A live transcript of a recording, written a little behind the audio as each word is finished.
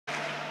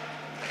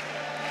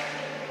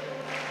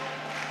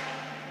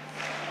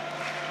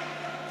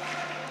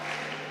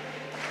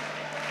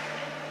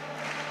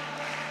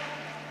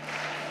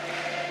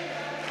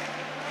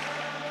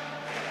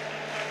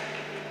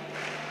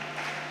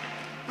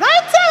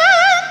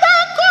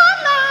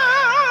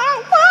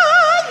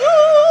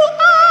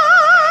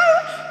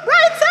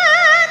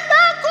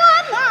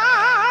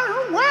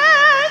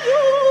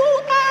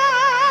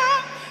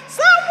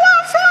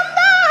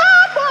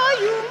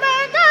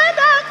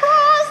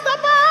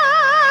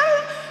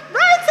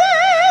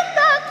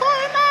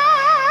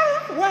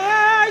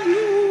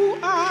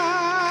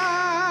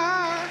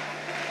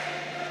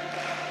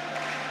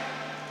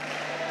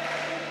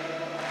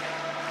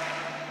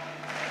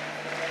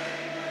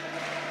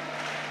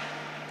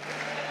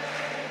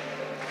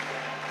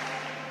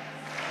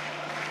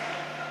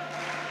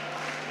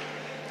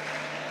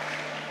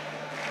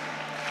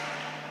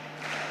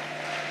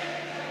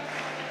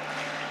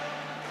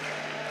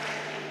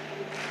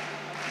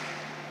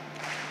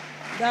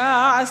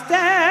The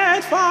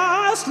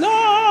steadfast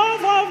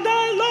love of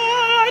the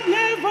Lord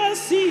never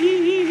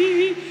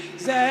ceases.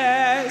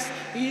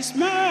 His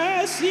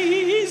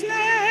mercies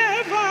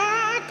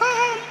never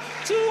come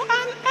to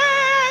an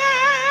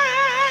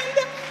end.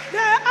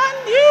 They are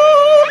new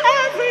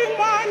every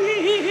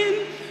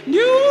morning,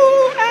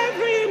 new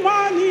every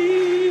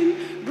morning.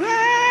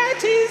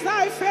 Great is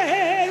thy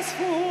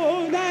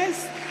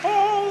faithfulness,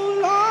 O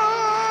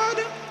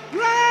Lord.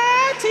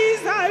 Great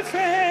is thy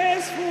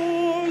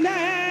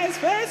faithfulness,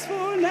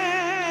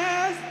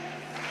 faithfulness.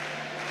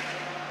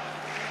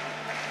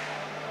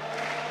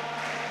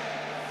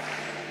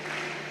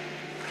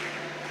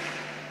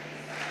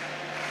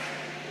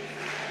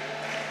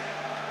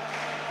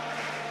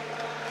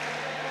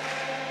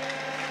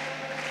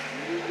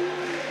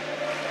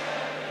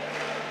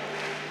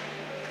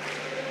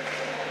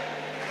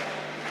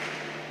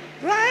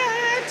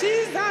 Great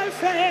is thy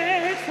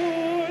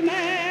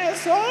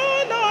faithfulness,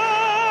 O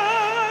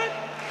Lord.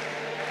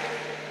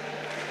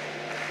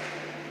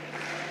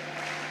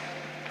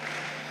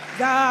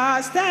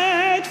 The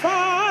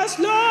steadfast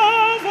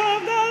love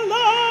of the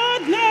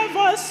Lord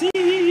never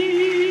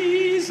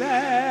ceases.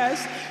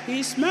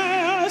 His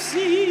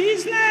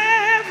mercies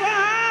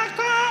never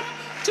come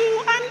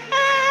to an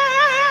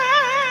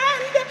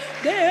end.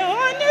 They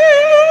are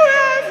new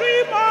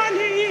every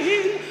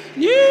morning,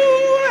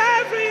 new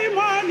every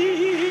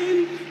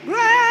morning.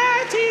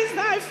 Great is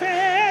thy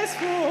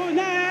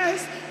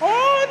faithfulness, O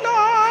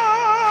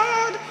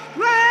Lord.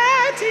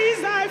 Great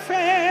is thy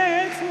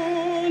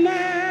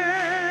faithfulness.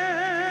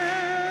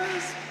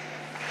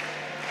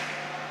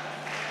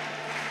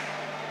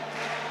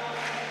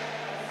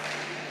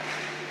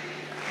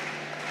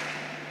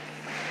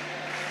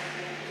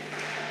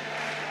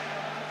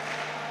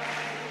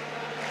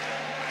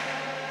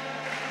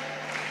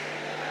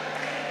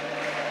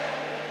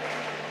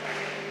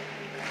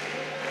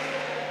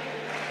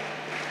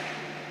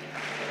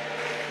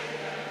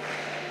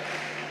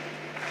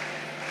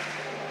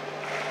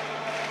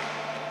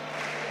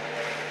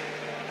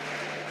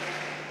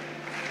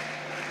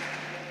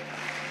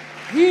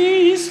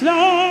 His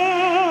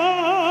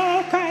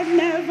love can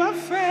never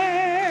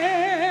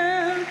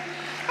fail.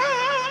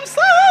 I'm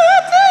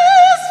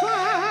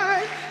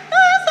satisfied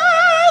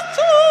as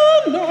to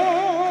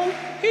know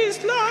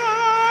His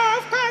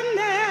love can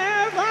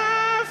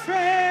never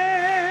fail.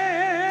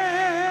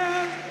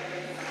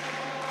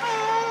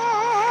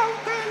 Oh,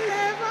 can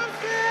never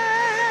fail.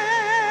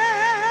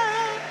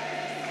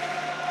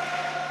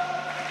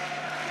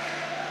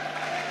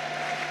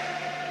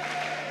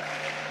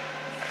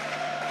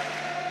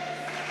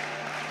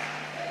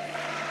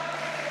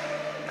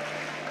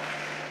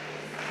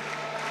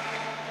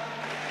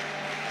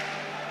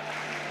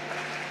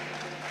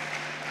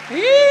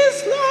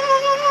 His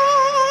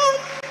love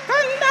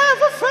can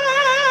never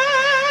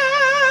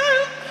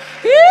fail.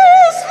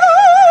 His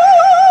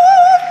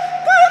love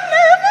can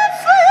never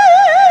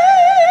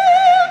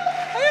fail.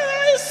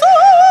 My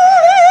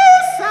soul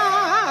is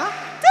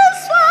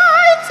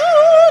satisfied to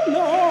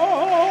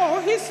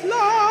know His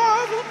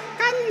love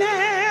can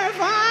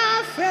never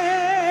fail.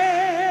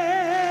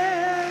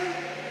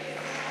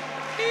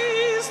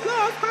 His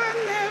love can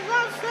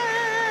never fail.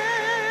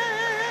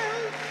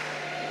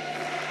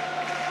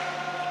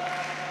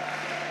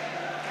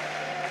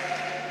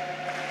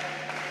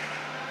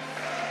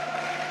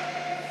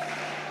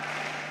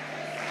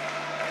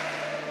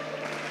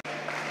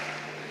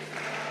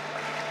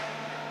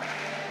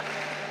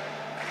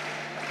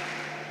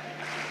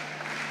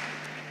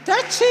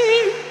 Touch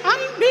Him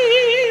and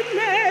be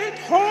made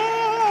whole.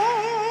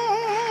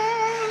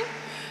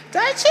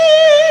 Touch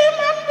Him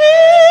and be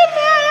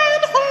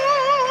made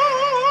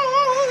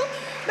whole.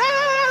 The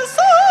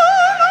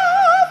Son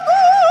of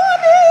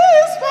God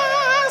is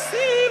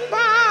passing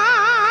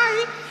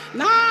by.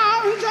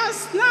 Now,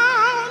 just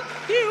now,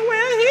 He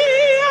will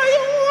hear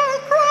your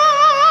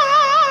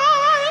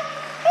cry.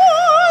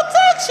 Oh,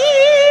 touch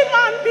Him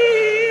and be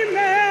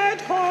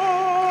made whole.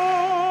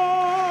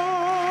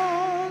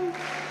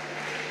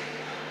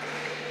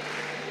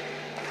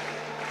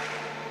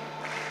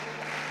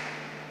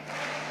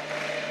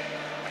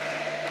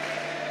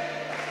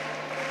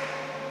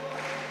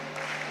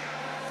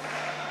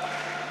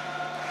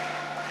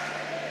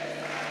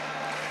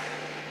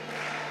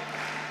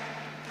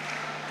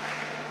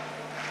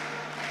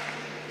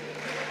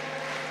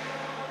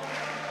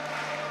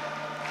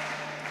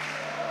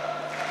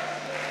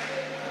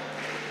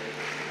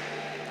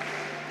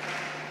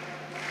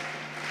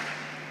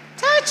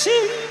 Touch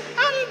Him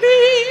and be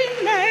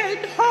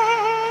made whole.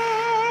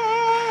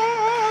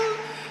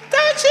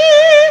 Touch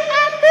Him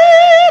and be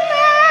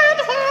made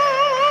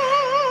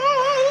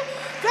whole.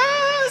 The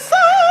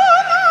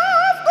Son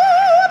of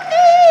God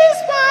is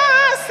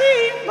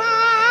passing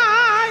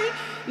by.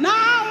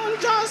 Now,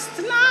 just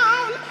now,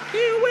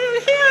 He will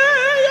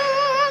hear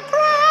your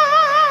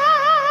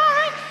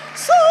cry.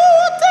 So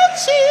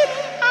touch Him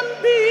and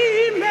be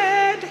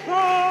made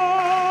whole.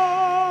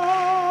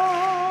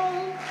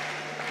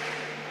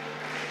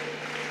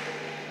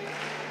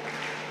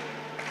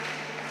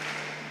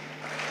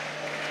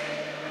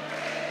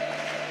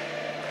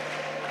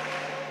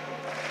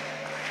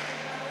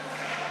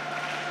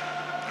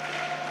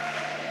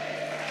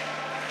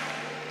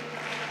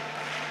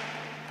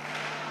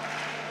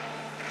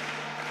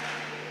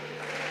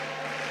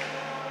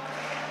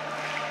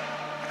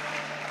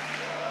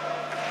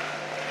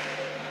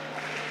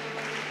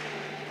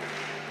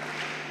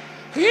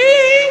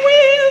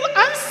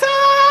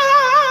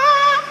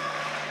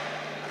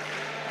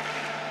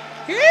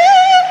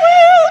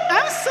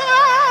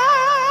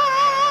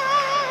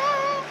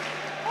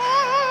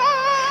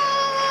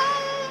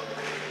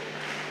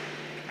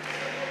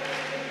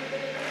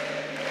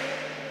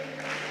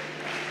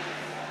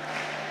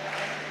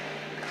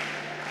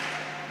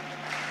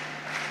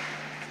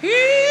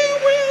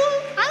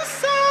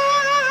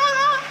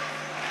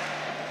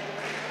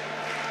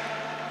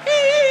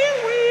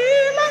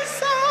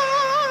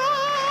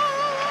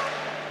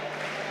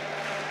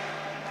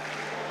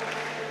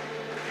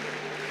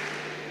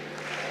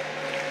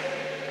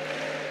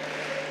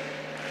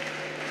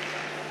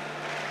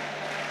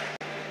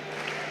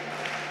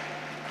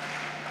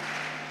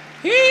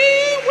 He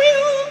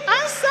will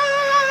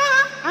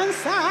answer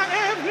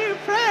every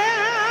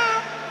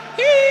prayer.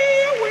 He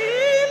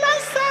will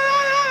answer.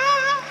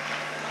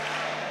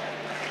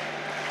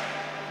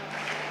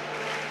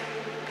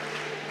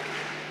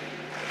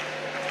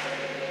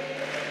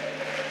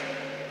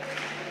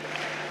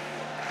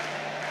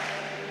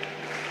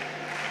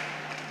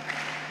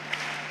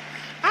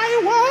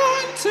 I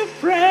want to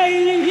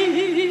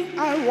pray. I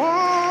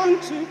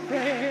want to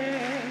pray.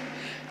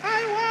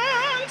 I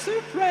want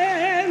to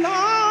pray.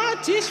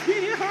 Lord, teach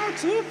me how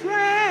to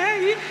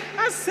pray.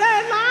 I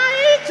said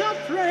Elijah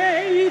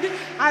prayed.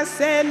 I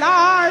said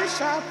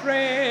Elisha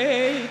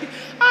prayed.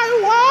 I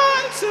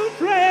want to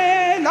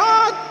pray.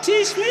 Lord,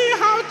 teach me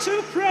how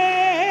to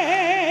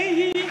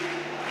pray.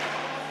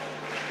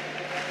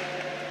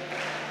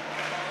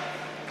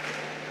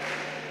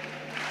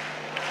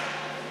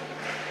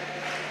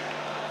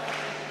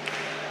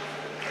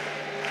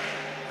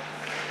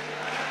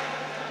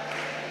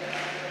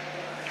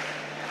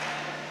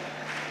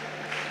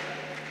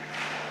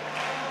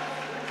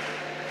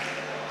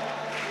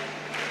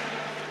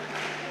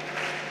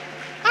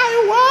 I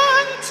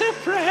want to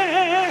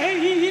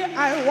pray.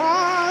 I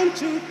want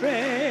to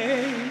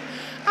pray.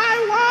 I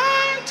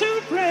want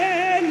to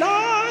pray.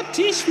 Lord,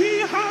 teach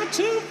me how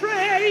to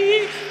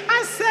pray.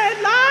 I said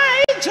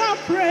Elijah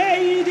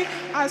prayed.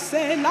 I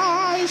said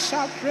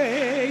Elisha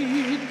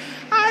prayed.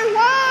 I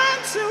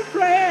want to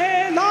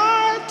pray.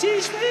 Lord,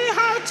 teach me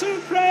how to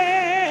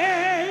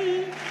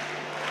pray.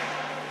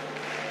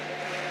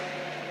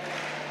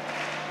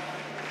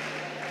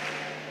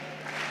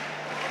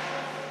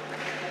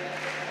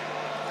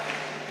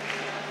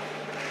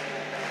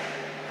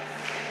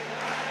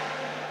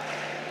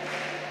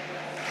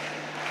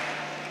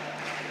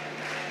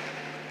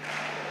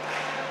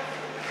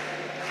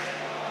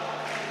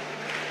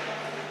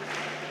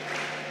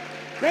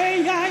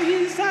 Prayer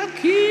is the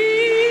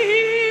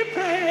key,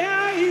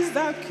 prayer is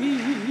the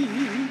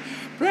key,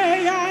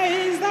 prayer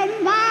is the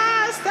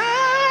master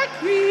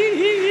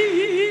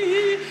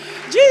key.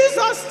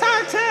 Jesus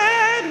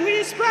started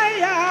with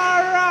prayer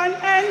and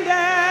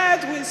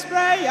ended with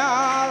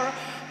prayer.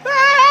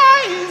 Prayer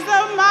is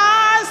the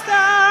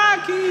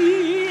master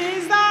key,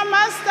 is the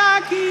master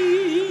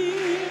key.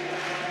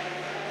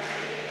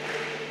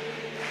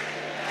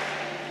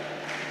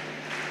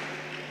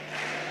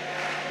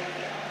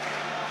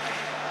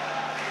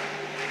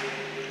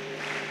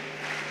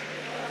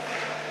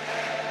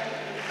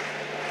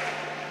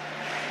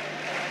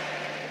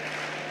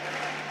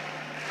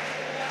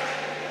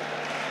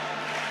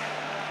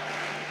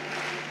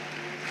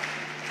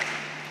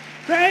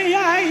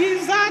 Prayer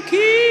is a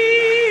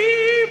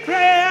key,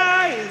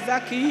 prayer is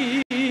a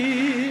key,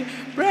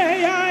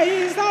 prayer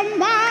is the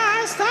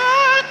master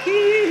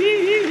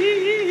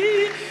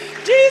key.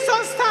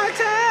 Jesus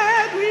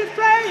started with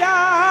prayer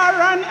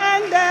and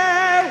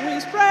ended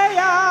with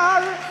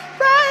prayer.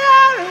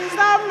 Prayer is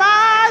the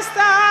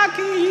master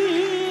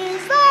key,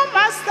 is the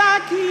master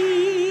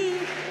key.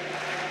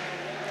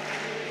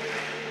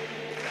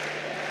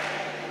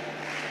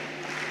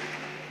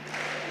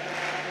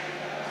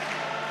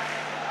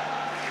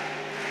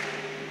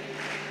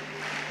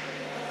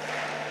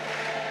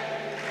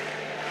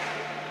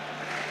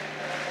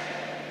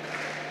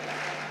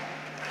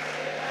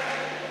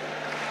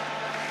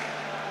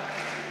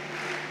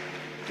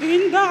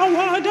 In the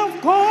word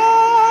of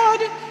God,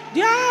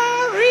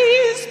 there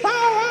is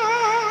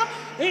power.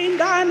 In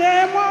the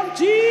name of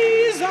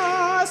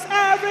Jesus,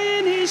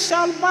 every knee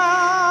shall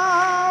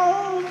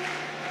bow.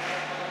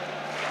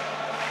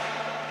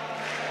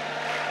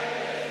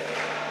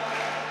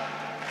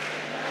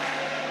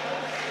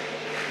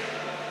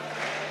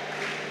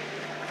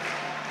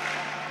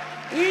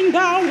 In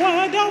the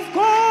word of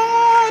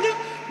God,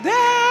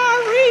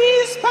 there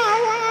is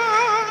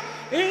power.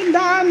 In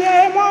the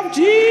name of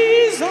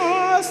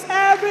Jesus,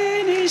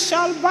 every knee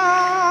shall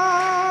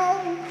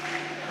bow.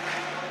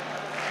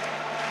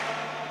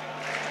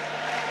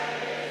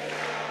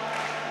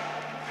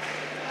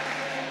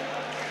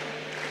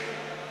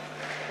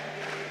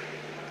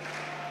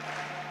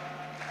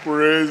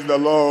 Praise the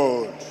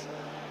Lord.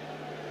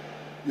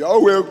 You are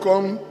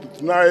welcome to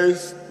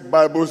tonight's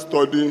Bible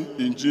study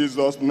in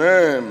Jesus'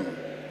 name.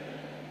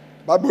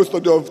 Bible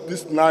study of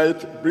this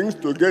night brings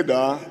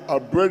together our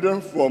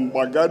brethren from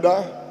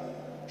Bagada,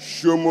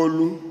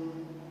 Shomolu,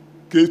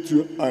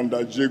 Ketu, and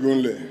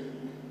Ajegunle.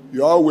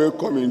 You are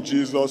welcome in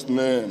Jesus'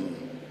 name.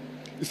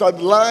 It's a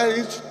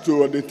delight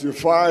to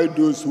identify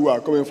those who are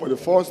coming for the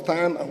first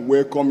time and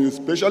welcome you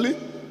specially.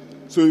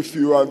 So if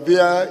you are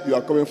there, you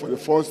are coming for the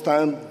first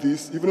time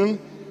this evening,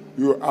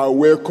 you are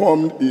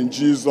welcomed in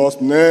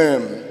Jesus'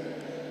 name.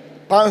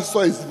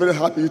 Pastor is very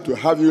happy to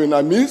have you in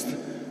our midst,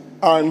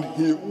 and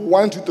he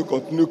wants you to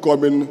continue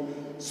coming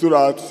so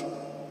that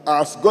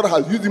as God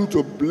has used him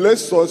to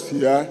bless us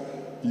here,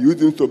 he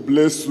used him to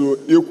bless you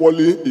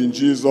equally in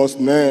Jesus'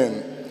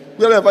 name.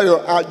 Wherever you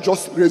are,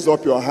 just raise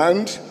up your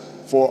hand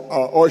for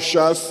our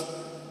ushers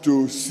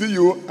to see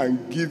you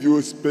and give you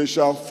a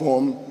special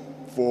form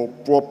for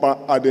proper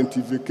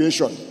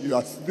identification. You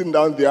are sitting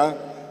down there,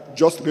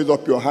 just raise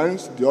up your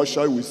hands. The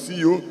usher will see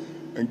you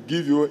and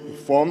give you a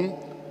form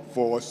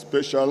for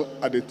special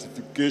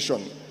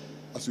identification.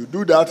 As you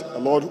do that, the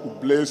Lord will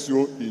bless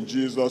you in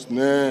Jesus'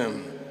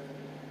 name.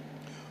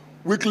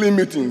 Weekly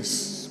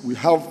meetings. We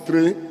have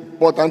 3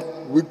 important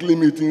weekly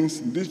meetings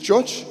in this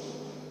church.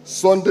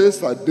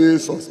 Sundays are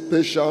days of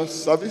special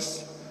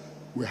service.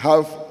 We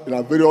have in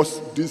our various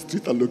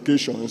district and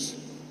locations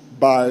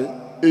by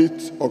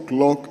 8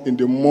 o'clock in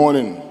the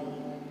morning.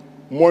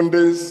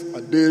 Mondays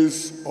are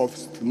days of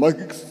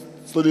systematic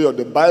study of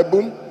the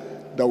Bible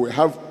that we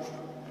have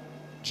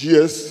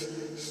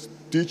GS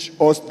teach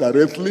us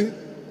directly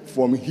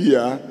from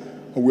here.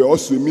 And we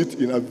also meet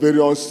in our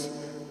various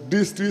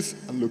districts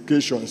and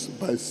locations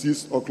by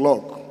 6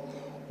 o'clock.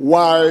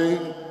 Why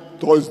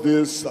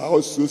Thursdays are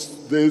also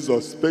days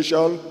of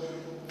special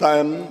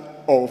time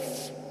of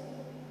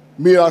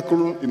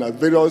miracle in our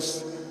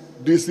various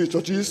district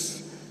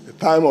churches, a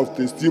time of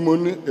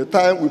testimony, a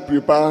time we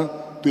prepare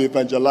to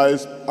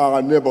evangelize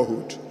our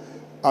neighborhood.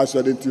 As you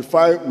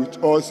identify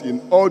with us in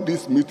all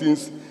these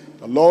meetings,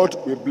 the Lord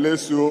will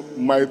bless you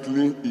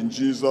mightily in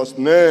Jesus'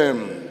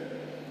 name.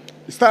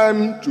 It's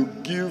time to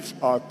give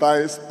our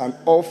tithes and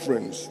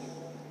offerings.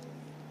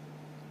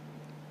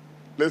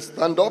 Let's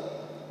stand up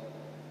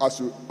as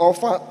we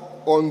offer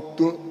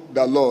unto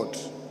the Lord.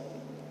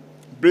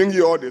 Bring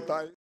you all the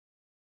tithe.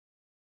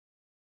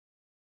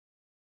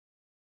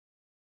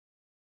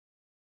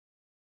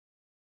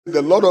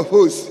 The Lord of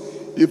hosts,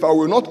 if I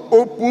will not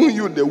open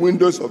you the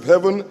windows of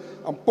heaven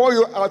and pour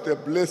you out a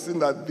blessing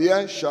that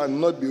there shall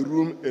not be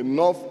room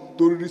enough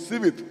to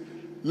receive it.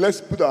 Let's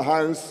put our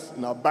hands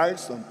in our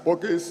bags and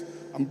pockets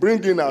and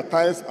bring in our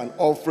tithes and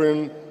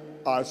offering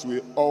as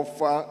we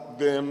offer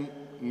them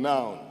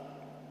now.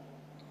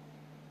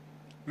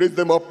 Raise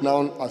them up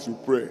now as we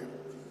pray.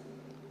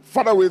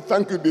 Father, we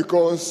thank you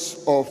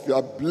because of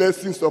your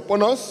blessings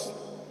upon us.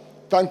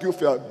 Thank you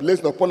for your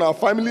blessing upon our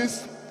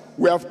families.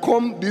 We have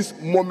come this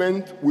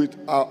moment with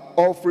our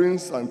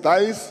offerings and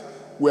tithes.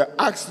 We are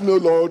asking, O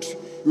Lord,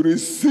 you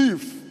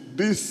receive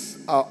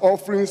these our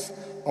offerings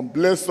and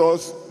bless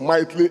us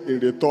mightily in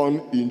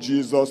return in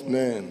Jesus'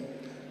 name.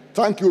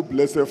 Thank you,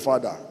 blessed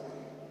Father.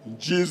 In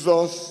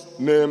Jesus'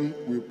 name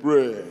we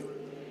pray.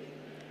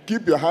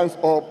 Keep your hands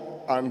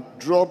up and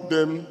drop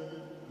them,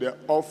 the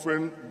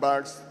offering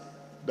bags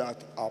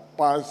that are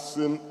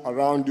passing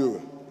around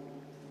you.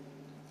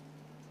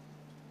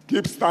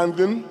 Keep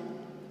standing.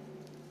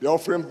 The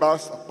offering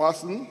bags are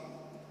passing.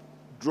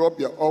 Drop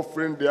your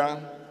offering there.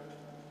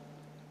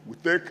 We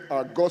take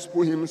our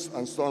gospel hymns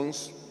and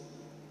songs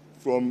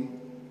from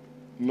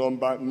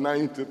number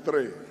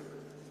 93.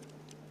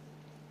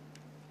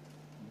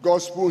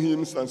 Gospel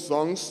hymns and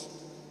songs,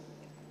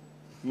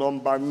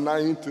 number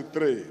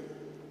 93.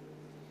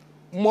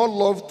 More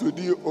love to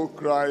thee, O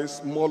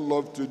Christ, more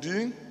love to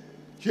thee.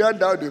 Hear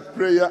thou the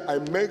prayer I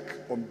make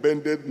on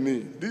bended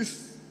knee.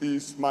 This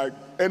is my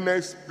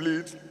earnest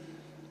plea.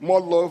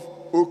 More love,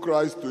 O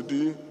Christ, to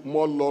thee,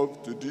 more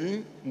love to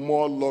thee,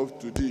 more love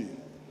to thee.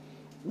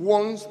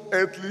 Once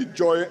earthly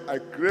joy I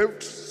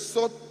craved,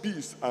 sought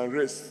peace and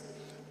rest.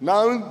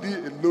 Now thee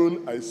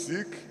alone I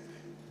seek,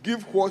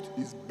 give what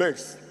is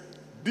best.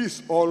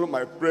 This all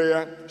my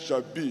prayer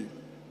shall be.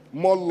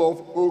 More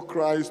love, O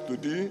Christ, to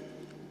thee,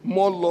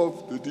 more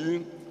love to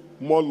thee,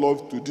 more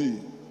love to thee.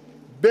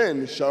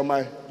 Then shall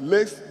my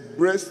legs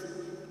breast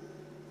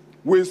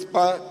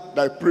whisper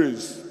thy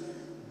praise.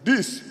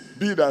 This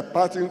be thy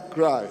parting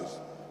cries,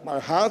 my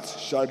heart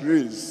shall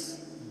raise.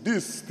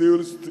 This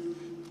still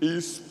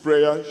his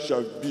prayer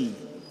shall be.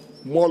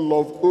 More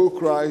love, O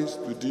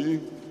Christ, to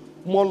thee,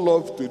 more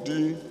love to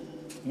thee,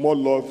 more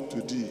love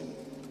to thee.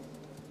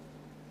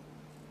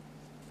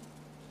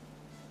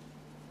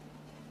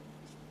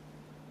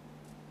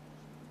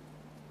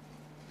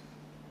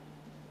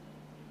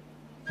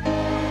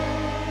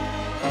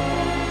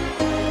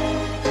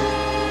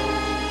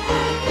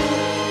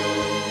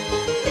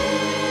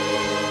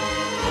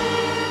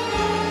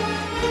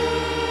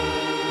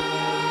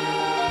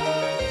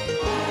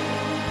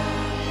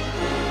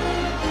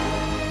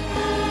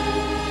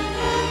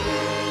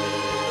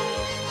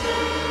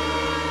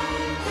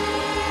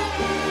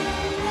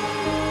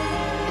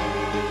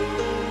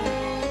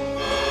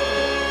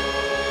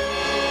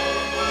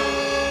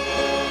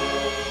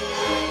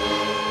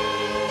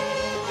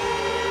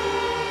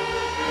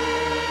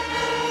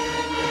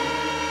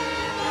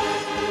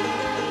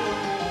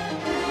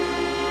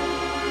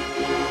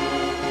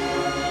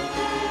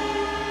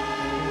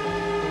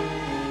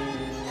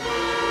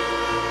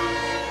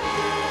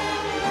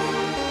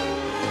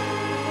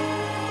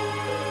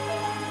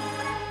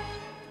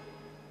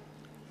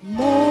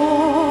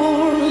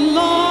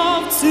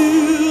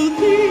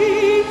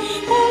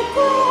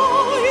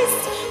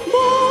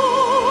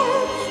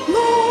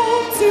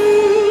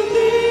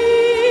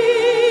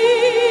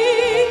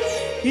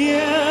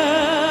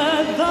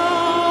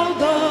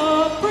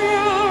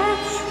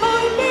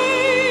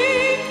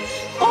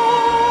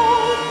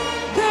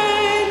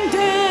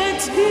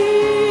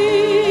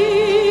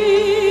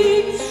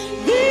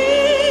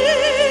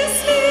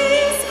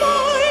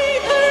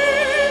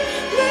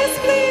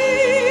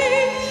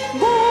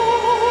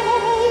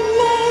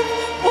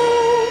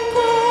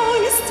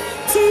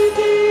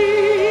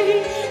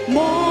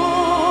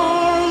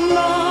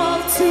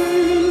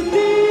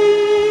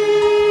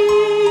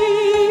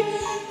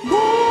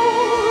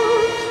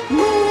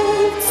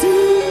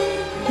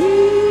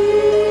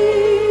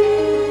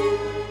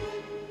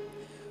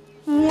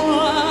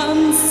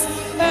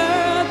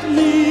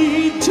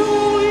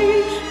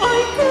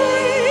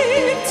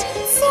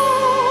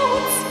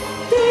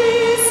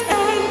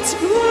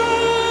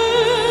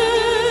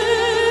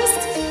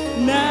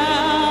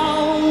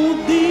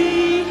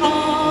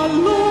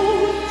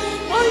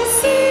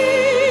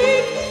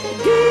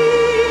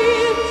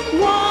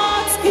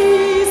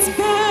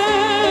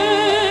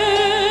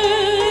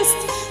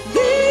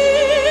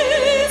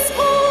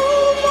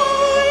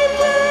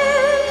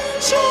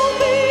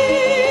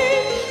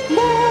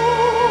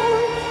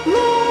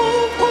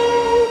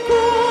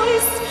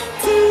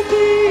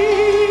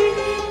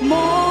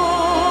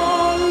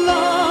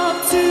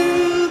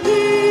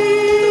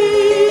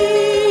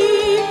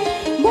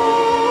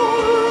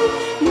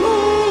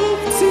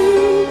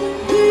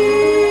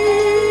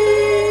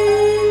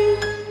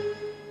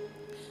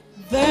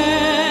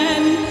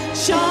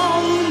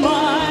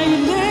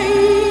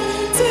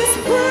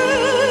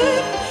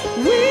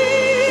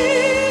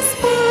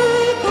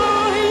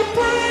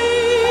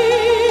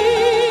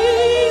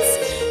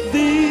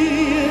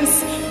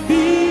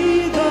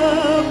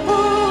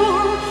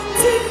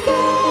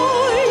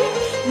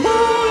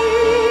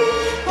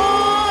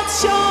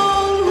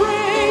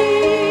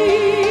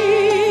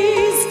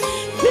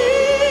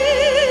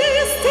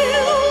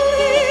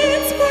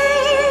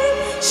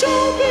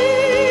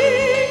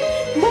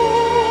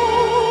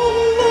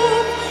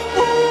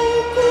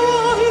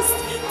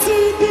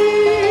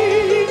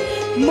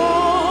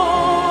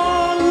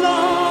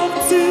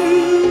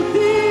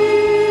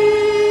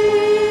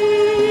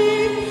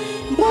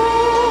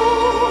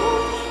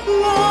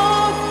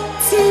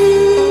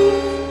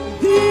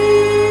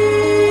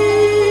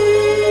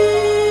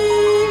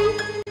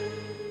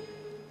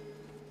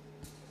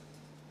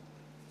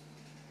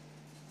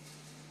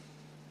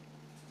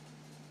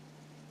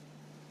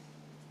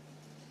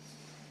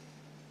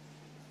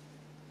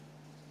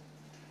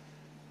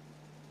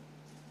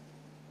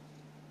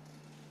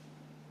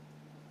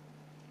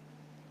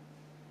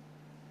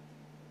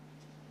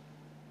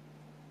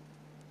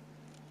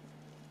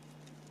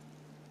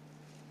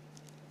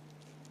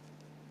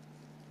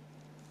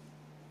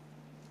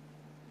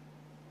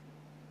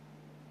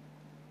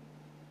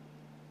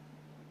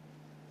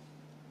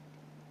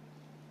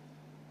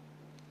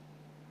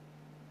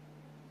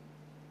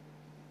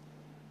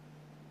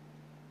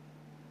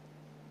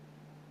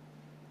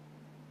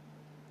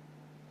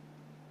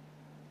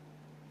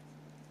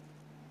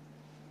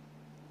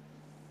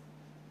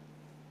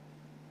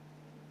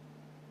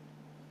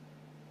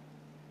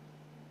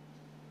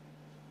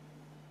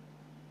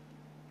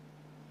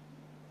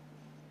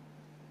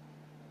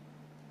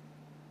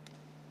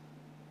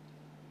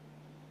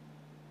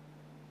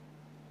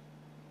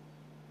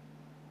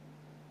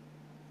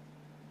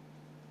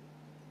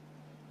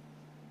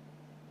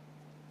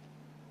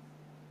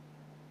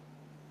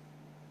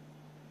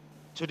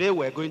 Today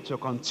we're going to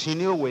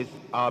continue with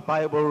our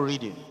Bible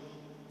reading.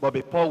 But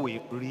before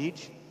we read,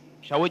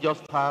 shall we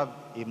just have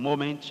a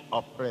moment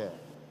of prayer?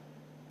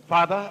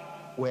 Father,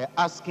 we're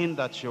asking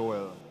that you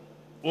will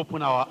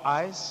open our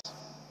eyes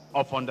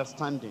of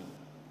understanding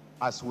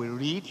as we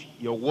read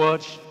your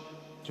word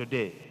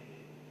today.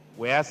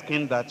 We're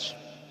asking that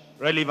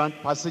relevant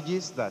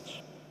passages that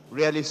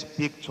really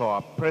speak to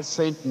our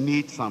present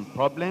needs and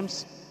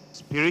problems,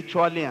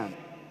 spiritually and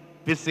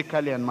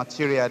physically and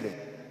materially,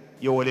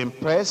 you will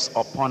impress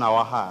upon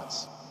our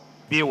hearts.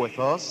 Be with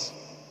us,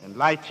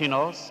 enlighten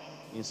us,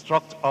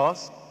 instruct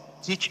us,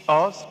 teach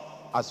us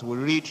as we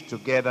read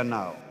together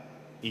now.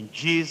 In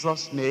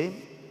Jesus'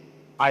 name,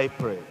 I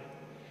pray.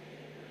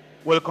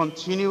 We'll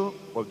continue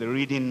with the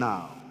reading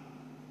now.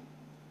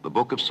 The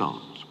Book of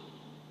Psalms.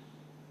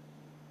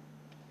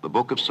 The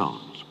Book of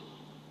Psalms.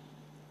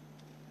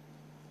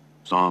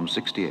 Psalm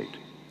 68.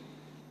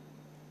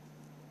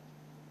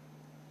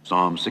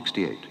 Psalm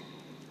 68.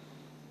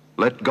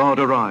 Let God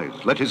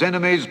arise, let his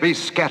enemies be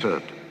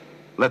scattered.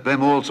 Let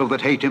them also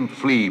that hate him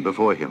flee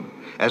before him.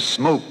 As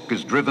smoke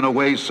is driven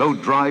away, so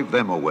drive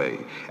them away.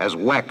 As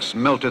wax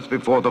melteth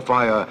before the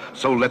fire,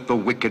 so let the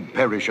wicked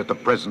perish at the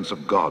presence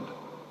of God.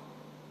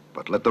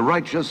 But let the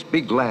righteous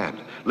be glad,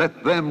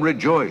 let them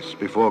rejoice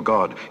before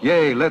God.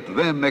 Yea, let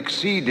them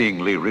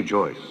exceedingly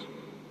rejoice.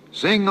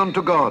 Sing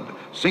unto God,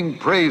 sing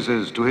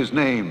praises to his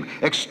name.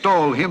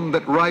 Extol him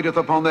that rideth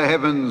upon the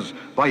heavens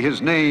by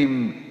his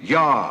name,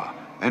 Yah,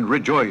 and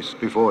rejoice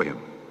before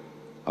him.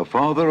 A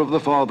father of the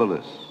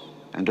fatherless,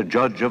 and a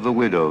judge of the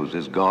widows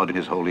is God in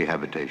his holy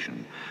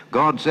habitation.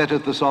 God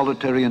setteth the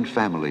solitary in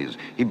families.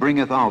 He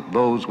bringeth out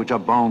those which are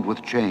bound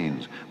with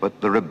chains,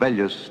 but the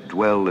rebellious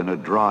dwell in a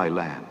dry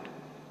land.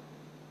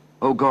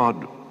 O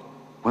God,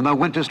 when thou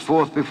wentest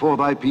forth before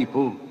thy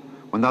people,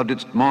 when thou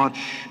didst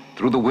march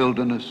through the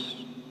wilderness,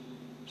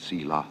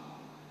 Selah.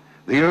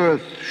 The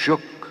earth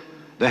shook,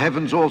 the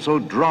heavens also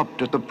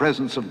dropped at the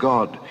presence of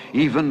God.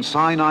 Even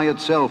Sinai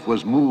itself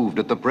was moved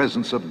at the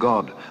presence of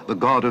God, the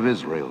God of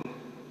Israel.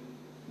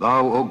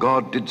 Thou, O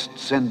God, didst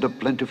send a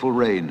plentiful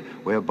rain,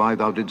 whereby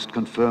thou didst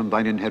confirm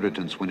thine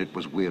inheritance when it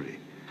was weary.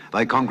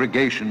 Thy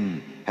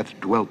congregation hath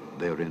dwelt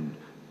therein.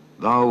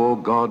 Thou, O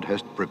God,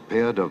 hast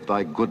prepared of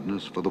thy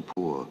goodness for the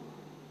poor.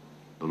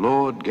 The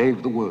Lord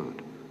gave the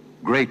word.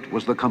 Great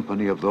was the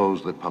company of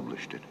those that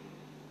published it.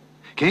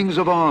 Kings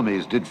of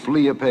armies did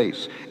flee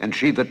apace, and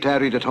she that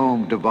tarried at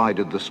home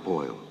divided the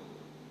spoil.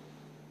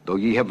 Though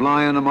ye have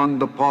lion among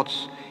the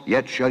pots,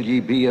 yet shall ye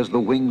be as the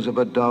wings of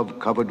a dove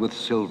covered with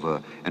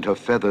silver, and her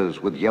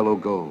feathers with yellow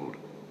gold.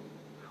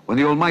 When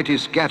the Almighty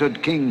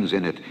scattered kings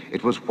in it,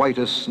 it was white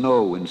as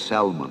snow in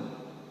Salmon.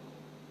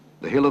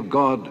 The hill of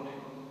God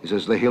is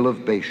as the hill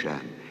of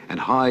Bashan, and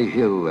high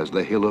hill as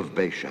the hill of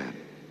Bashan.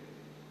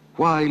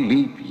 Why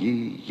leap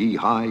ye, ye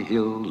high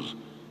hills?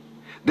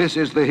 This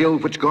is the hill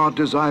which God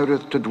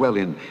desireth to dwell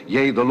in.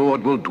 Yea, the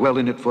Lord will dwell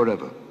in it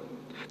forever.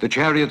 The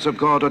chariots of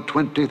God are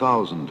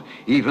 20,000,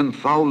 even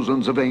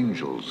thousands of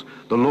angels.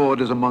 The Lord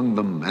is among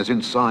them, as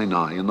in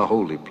Sinai in the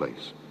holy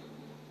place.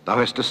 Thou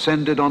hast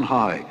ascended on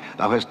high.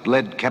 Thou hast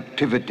led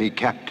captivity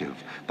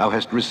captive. Thou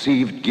hast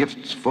received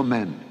gifts for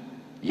men.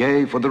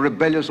 Yea, for the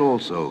rebellious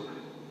also,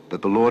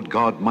 that the Lord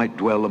God might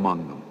dwell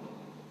among them.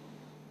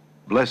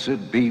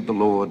 Blessed be the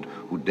Lord,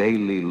 who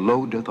daily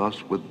loadeth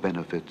us with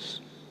benefits,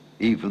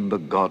 even the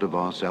God of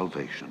our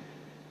salvation.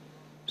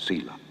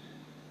 Selah.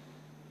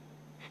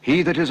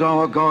 He that is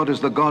our God is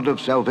the God of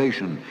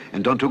salvation,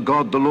 and unto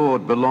God the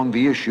Lord belong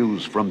the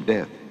issues from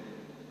death.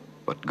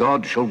 But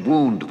God shall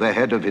wound the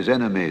head of his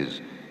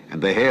enemies,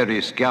 and the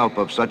hairy scalp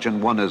of such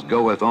an one as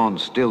goeth on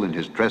still in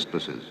his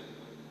trespasses.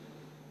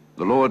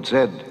 The Lord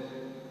said,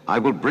 I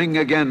will bring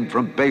again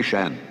from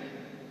Bashan,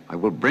 I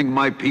will bring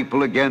my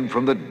people again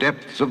from the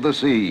depths of the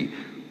sea,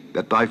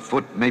 that thy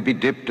foot may be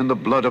dipped in the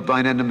blood of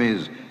thine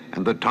enemies,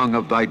 and the tongue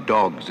of thy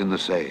dogs in the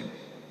same.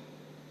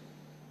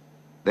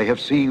 They have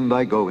seen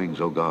thy goings,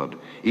 O God,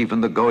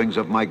 even the goings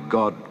of my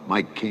God,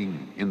 my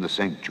King, in the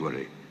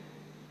sanctuary.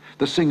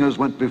 The singers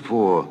went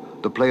before,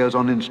 the players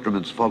on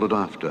instruments followed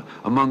after.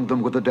 Among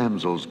them were the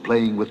damsels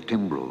playing with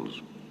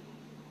timbrels.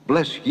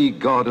 Bless ye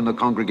God in the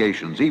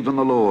congregations, even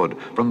the Lord,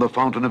 from the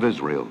fountain of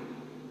Israel.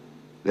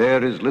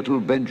 There is little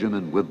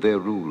Benjamin with their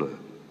ruler,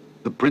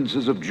 the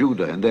princes of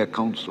Judah and their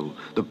council,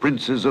 the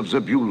princes of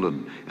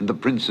Zebulun and the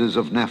princes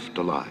of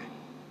Naphtali.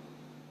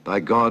 Thy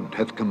God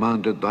hath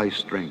commanded thy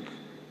strength.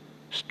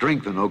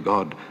 Strengthen, O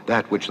God,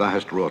 that which thou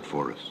hast wrought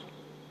for us.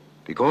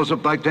 Because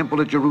of thy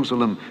temple at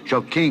Jerusalem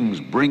shall kings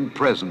bring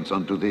presents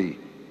unto thee.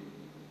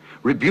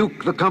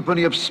 Rebuke the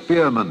company of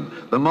spearmen,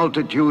 the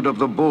multitude of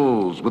the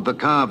bulls with the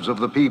calves of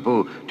the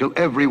people, till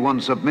every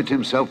one submit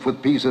himself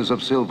with pieces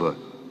of silver.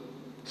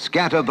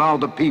 Scatter thou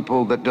the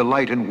people that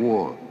delight in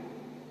war.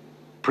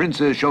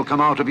 Princes shall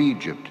come out of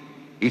Egypt.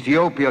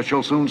 Ethiopia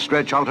shall soon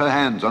stretch out her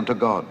hands unto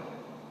God.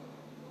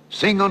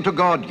 Sing unto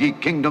God, ye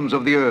kingdoms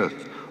of the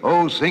earth.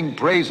 O sing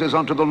praises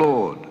unto the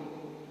Lord.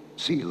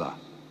 Selah.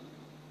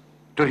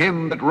 To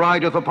him that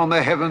rideth upon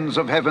the heavens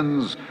of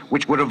heavens,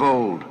 which were of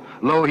old,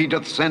 lo, he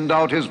doth send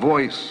out his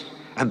voice,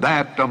 and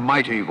that a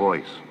mighty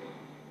voice.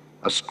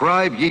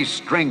 Ascribe ye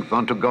strength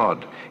unto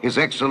God. His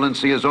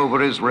excellency is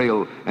over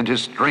Israel, and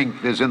his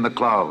strength is in the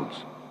clouds.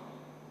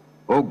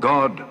 O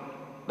God,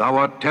 thou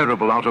art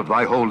terrible out of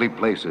thy holy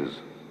places.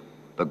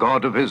 The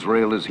God of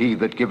Israel is he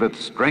that giveth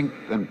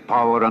strength and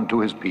power unto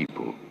his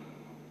people.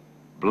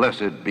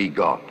 Blessed be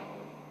God.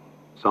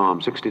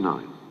 Psalm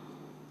 69.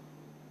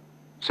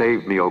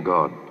 Save me, O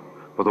God,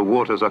 for the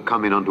waters are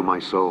coming unto my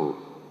soul.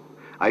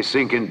 I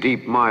sink in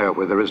deep mire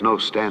where there is no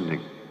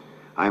standing.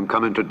 I am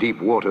come into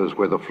deep waters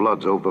where the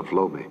floods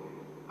overflow me.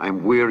 I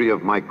am weary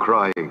of my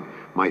crying.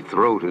 My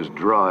throat is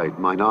dried.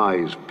 Mine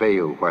eyes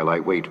fail while I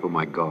wait for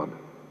my God.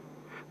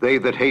 They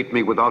that hate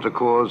me without a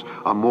cause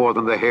are more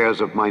than the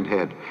hairs of mine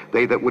head.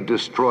 They that would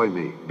destroy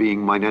me,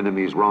 being mine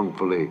enemies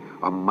wrongfully,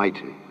 are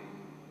mighty.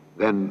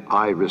 Then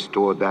I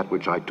restored that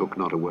which I took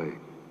not away.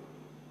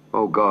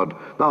 O God,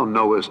 thou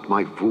knowest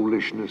my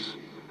foolishness,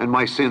 and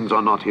my sins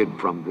are not hid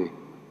from thee.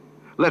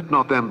 Let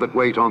not them that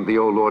wait on thee,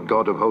 O Lord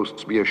God of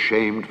hosts, be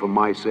ashamed for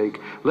my sake.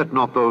 Let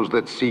not those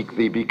that seek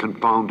thee be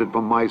confounded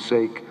for my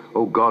sake,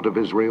 O God of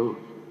Israel.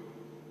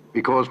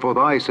 Because for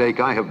thy sake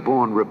I have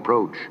borne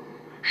reproach.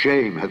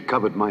 Shame hath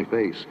covered my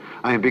face.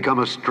 I am become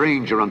a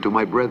stranger unto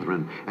my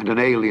brethren, and an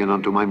alien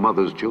unto my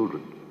mother's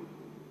children.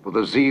 For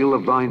the zeal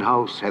of thine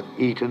house hath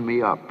eaten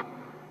me up,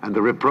 and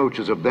the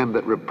reproaches of them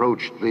that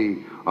reproached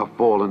thee are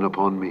fallen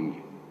upon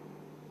me.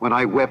 When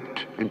I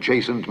wept and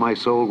chastened my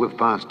soul with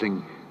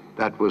fasting,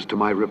 that was to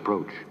my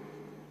reproach.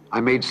 I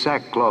made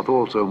sackcloth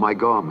also my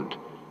garment,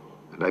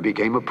 and I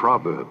became a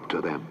proverb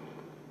to them.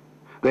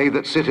 They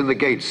that sit in the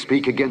gates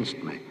speak against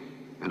me,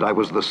 and I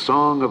was the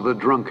song of the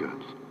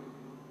drunkards.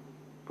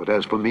 But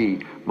as for me,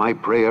 my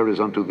prayer is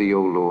unto thee,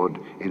 O Lord,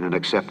 in an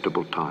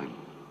acceptable time.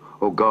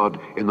 O God,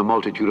 in the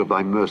multitude of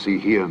thy mercy,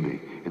 hear me,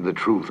 in the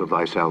truth of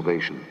thy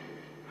salvation.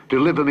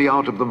 Deliver me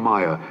out of the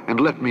mire, and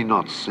let me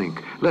not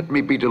sink. Let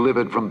me be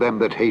delivered from them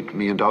that hate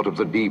me, and out of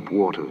the deep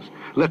waters.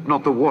 Let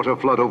not the water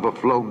flood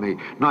overflow me,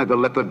 neither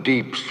let the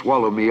deep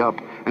swallow me up,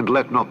 and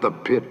let not the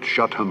pit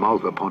shut her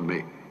mouth upon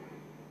me.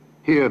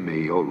 Hear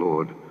me, O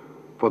Lord,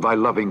 for thy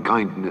loving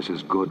kindness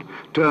is good.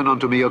 Turn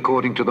unto me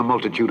according to the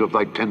multitude of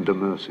thy tender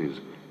mercies,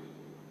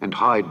 and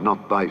hide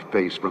not thy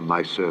face from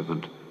thy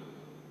servant,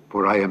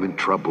 for I am in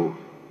trouble.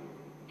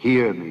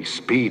 Hear me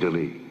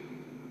speedily.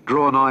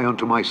 Draw nigh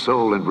unto my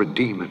soul and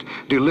redeem it.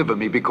 Deliver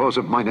me because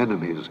of mine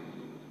enemies.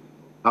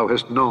 Thou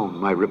hast known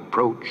my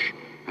reproach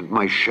and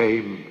my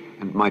shame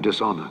and my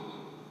dishonor.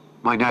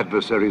 Mine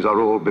adversaries are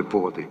all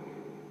before thee.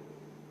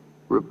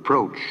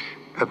 Reproach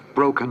hath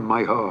broken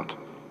my heart,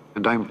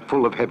 and I am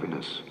full of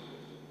heaviness.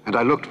 And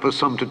I looked for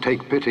some to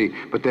take pity,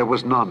 but there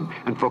was none,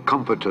 and for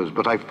comforters,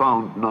 but I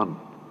found none.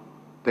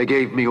 They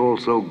gave me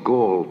also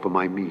gall for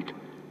my meat,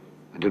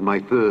 and in my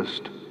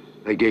thirst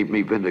they gave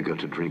me vinegar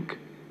to drink.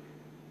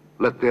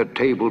 Let their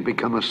table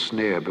become a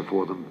snare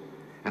before them,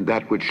 and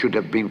that which should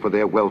have been for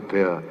their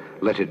welfare,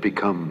 let it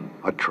become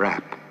a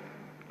trap.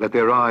 Let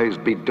their eyes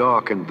be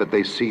darkened that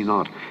they see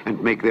not,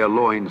 and make their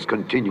loins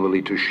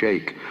continually to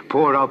shake.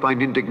 Pour out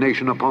thine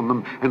indignation upon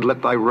them, and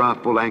let thy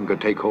wrathful anger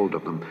take hold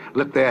of them.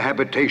 Let their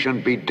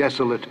habitation be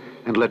desolate,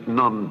 and let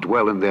none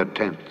dwell in their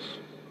tents.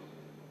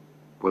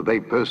 For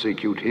they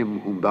persecute him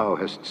whom thou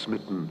hast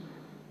smitten,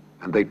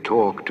 and they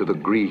talk to the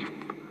grief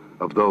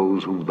of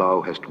those whom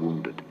thou hast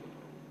wounded.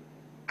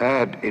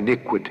 Add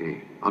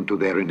iniquity unto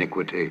their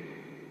iniquity,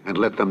 and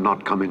let them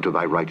not come into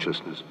thy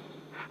righteousness.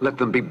 Let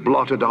them be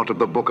blotted out of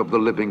the book of the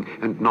living,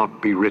 and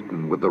not be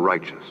written with the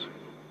righteous.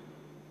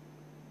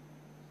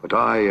 But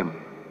I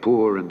am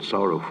poor and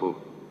sorrowful.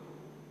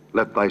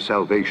 Let thy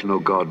salvation, O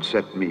God,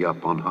 set me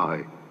up on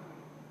high.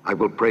 I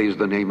will praise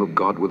the name of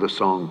God with a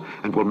song,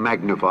 and will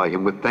magnify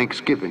him with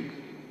thanksgiving.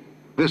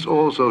 This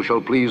also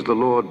shall please the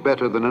Lord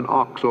better than an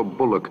ox or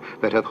bullock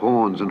that hath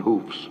horns and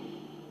hoofs.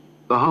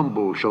 The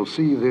humble shall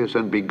see this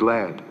and be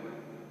glad,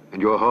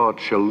 and your heart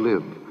shall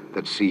live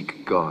that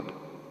seek God.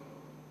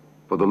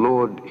 For the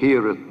Lord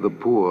heareth the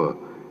poor,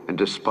 and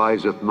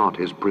despiseth not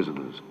his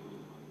prisoners.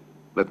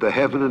 Let the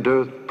heaven and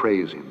earth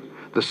praise him,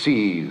 the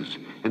seas,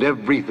 and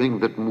everything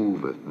that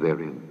moveth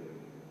therein.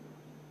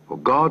 For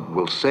God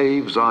will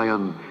save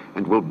Zion,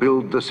 and will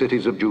build the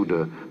cities of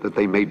Judah, that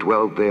they may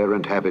dwell there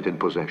and have it in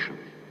possession.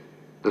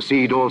 The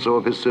seed also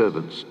of his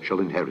servants shall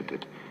inherit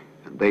it,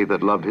 and they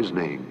that love his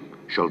name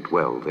shall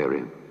dwell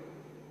therein.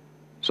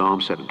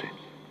 Psalm 70.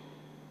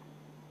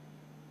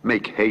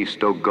 Make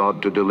haste, O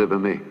God, to deliver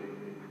me.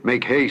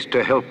 Make haste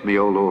to help me,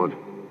 O Lord.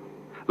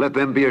 Let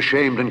them be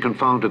ashamed and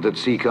confounded that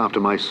seek after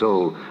my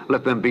soul.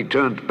 Let them be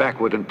turned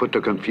backward and put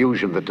to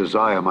confusion that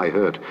desire my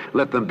hurt.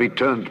 Let them be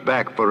turned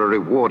back for a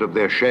reward of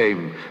their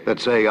shame, that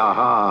say,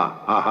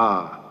 Aha,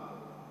 aha.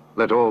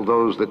 Let all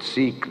those that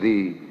seek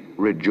thee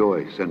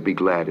rejoice and be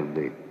glad in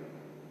thee.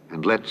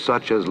 And let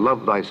such as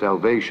love thy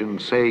salvation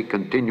say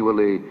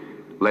continually,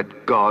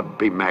 Let God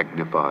be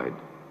magnified.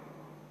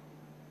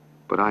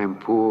 But I am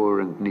poor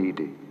and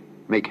needy.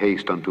 Make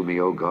haste unto me,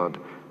 O God.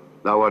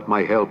 Thou art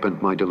my help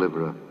and my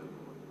deliverer.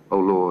 O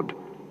Lord,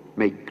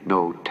 make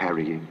no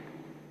tarrying.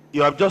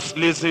 You have just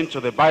listened to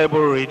the Bible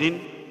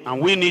reading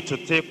and we need to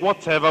take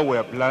whatever we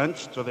have learned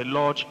to the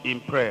Lord in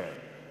prayer.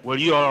 Will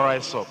you all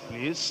rise up,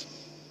 please?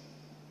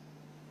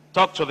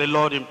 Talk to the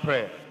Lord in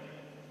prayer.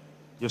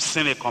 You've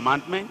seen a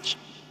commandment,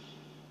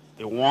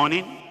 a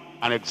warning,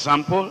 an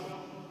example,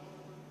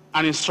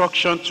 an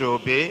instruction to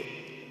obey,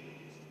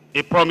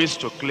 a promise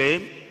to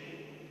claim.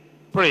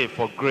 Pray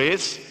for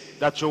grace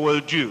that you will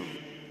do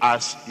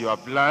as you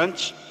have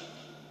learned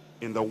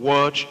in the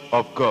Word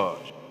of God.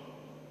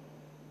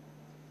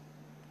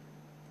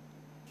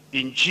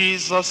 In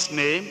Jesus'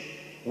 name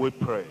we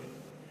pray.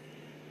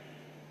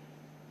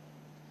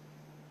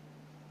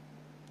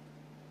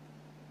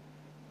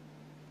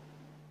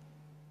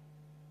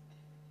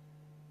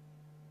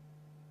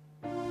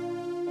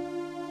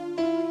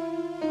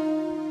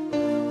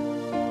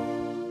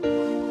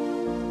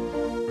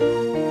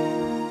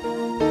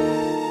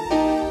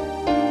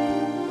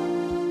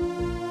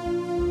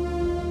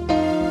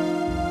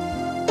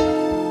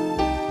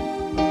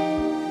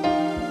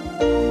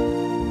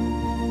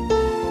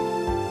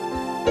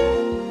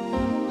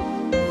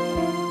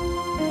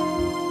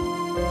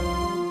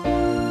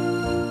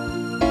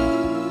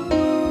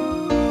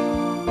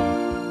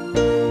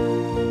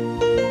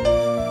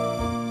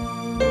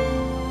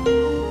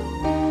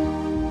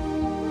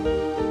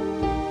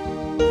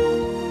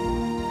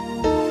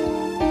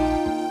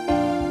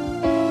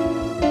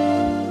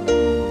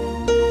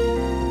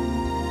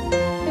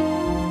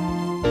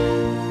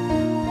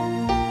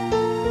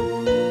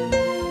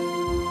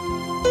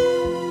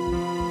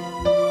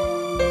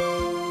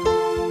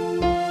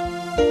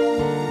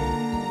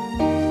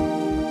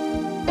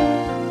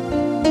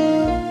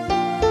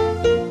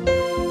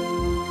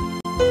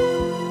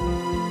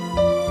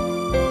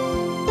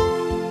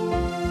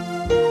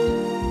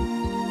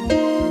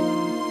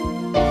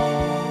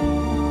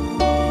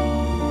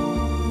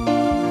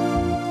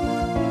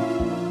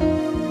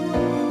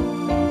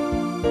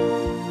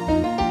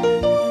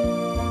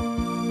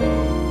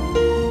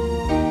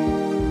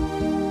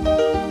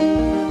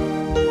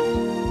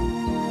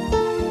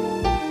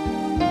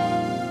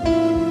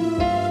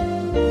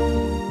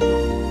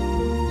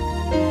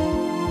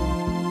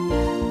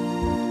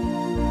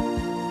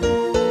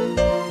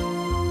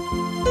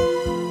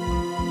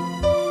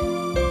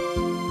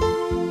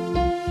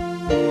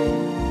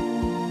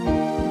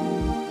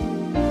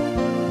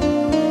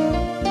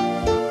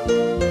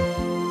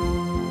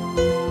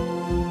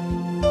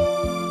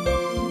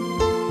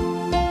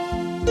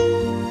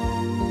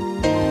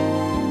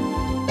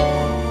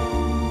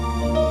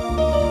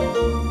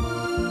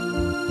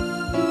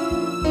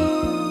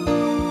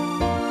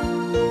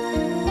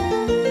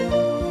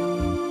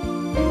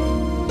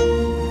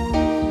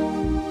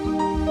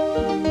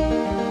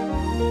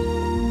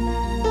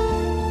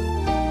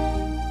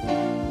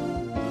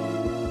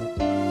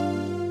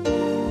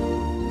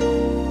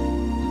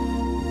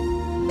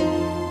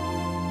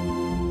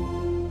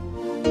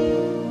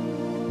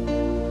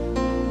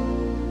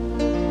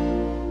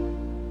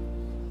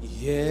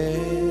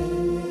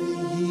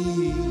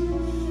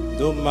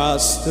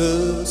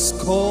 Master's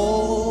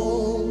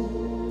call,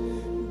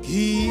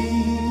 give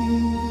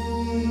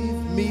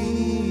me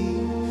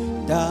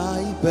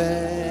thy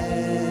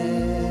best,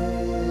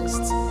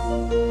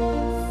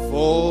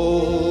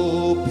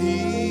 for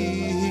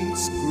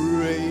peace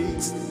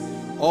great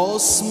or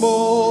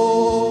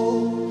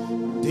small,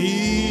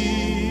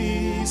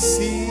 this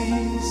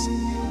is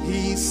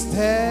his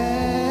test,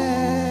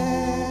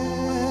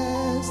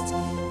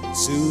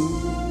 to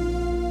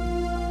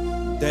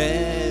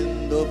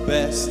then the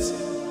best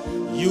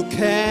you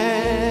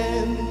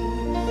can,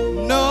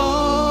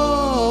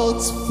 not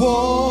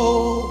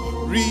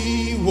for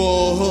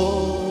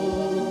reward,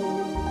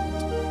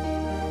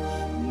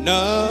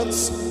 not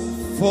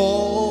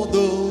for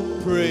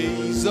the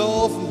praise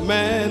of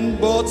man,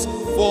 but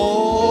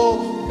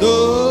for the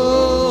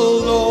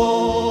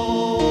Lord.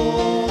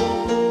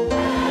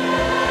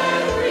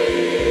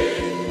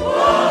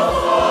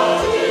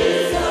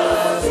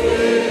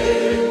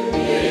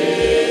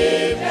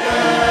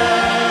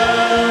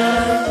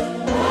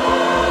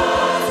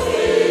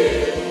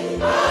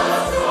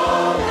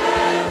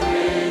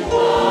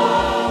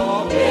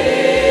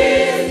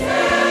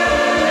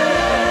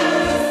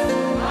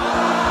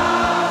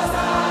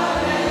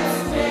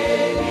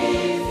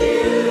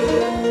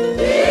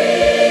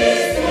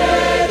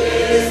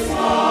 This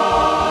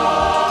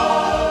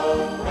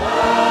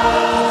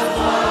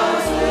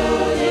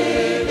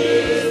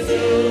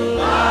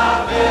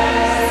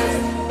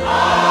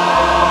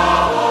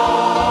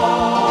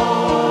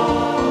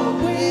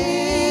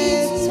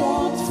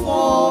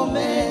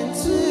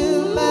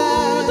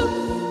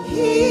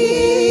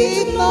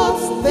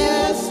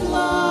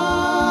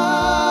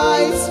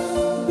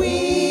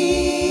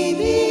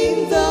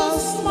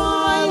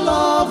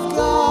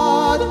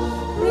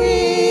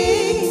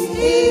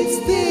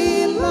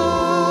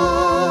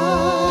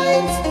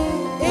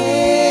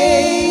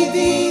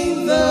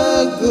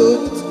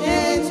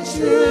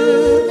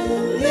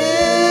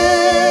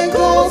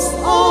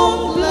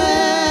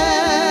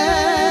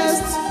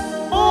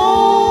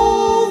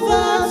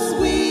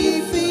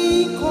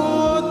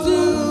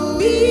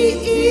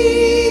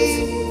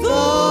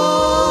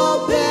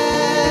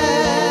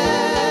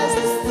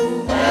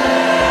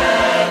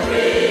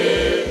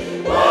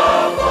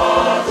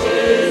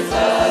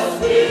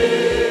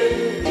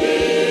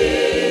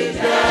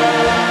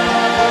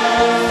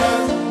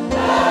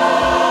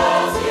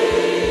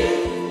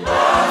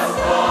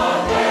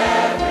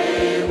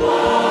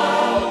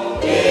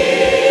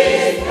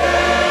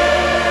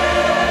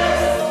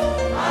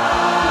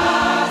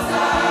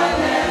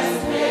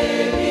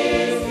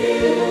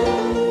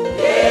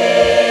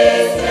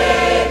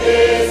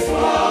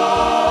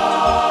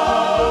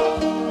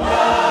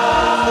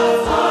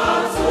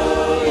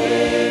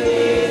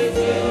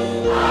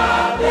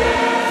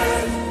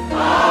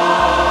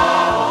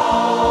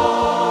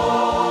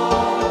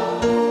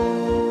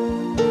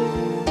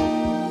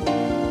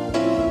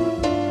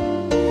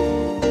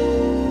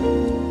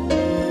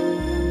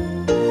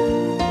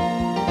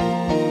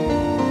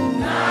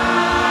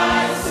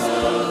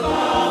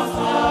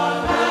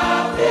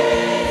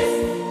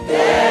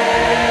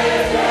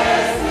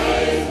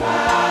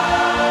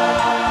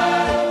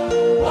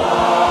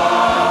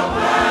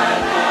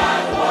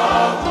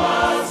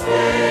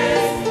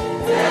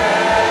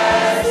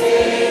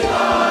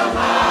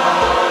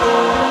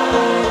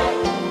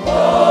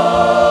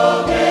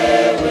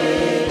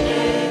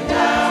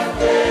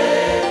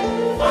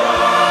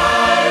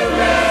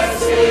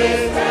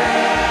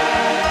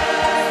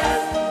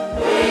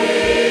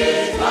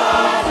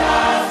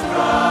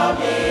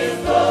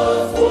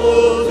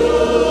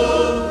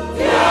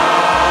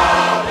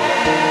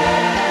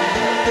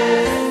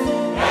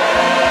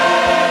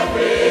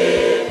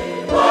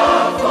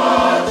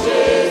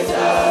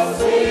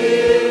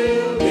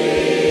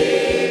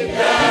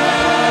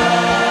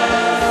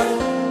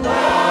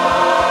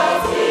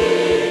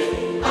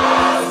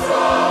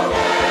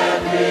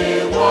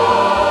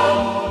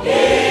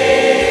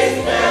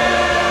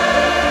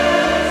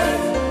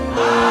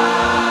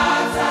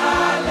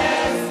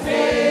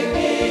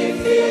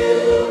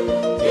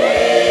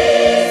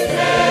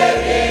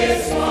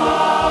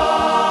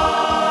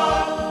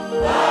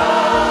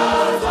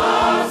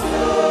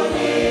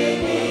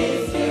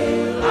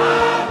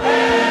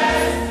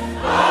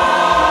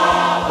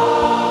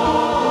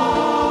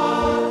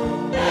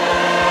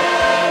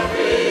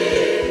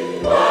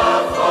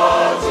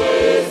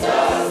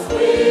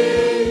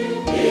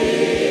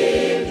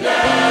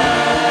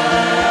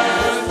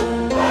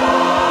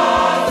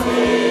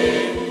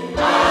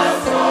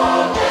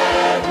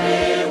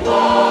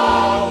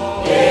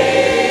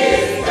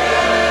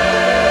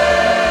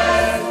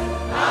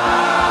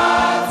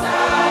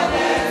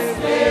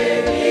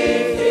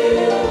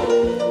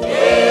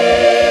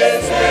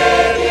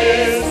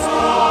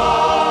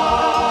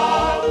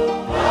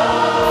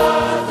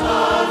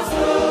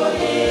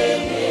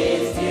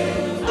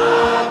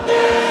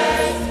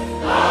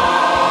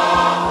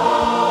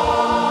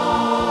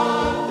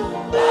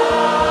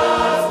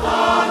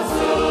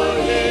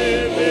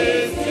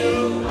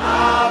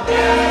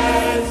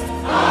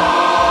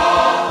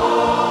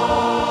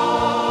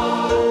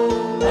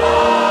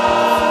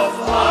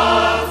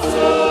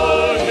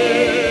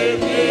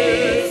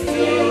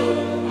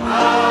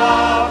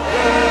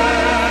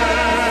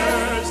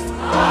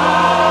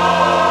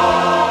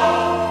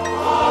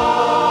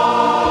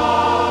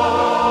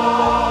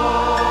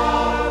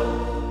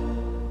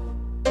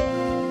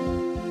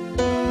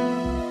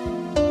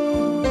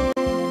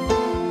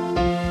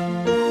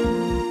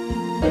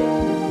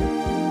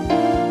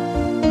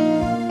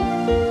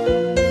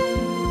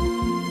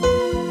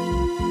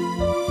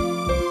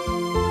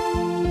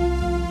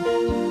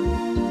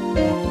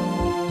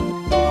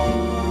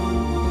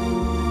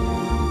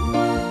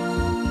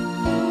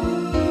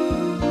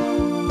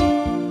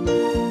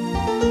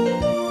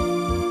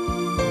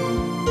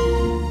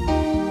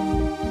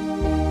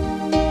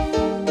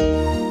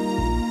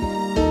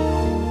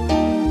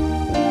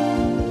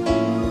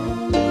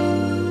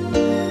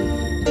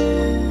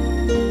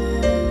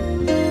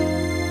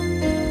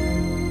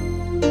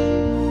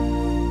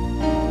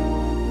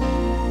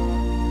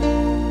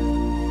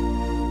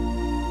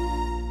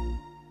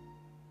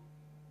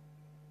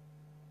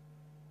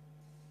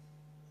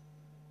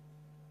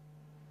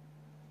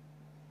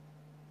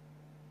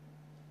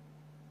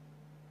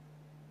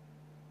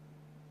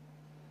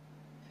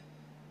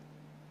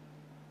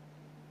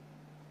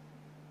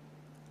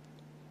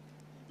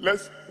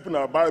Let's open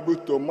our Bible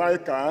to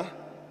Micah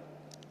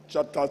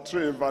chapter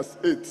 3, verse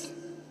 8.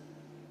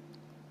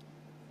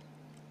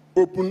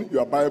 Open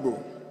your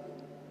Bible.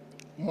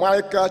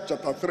 Micah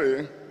chapter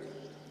 3,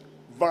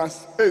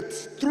 verse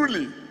 8.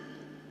 Truly,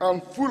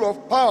 I'm full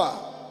of power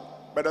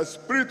by the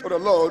Spirit of the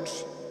Lord,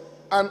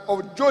 and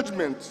of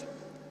judgment,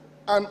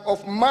 and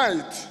of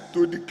might,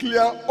 to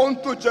declare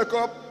unto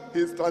Jacob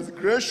his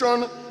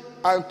transgression,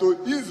 and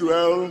to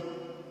Israel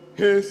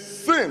his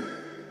sin.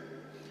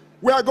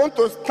 We are going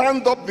to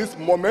stand up this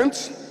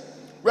moment.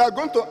 We are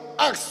going to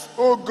ask,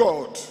 oh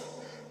God,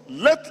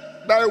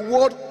 let thy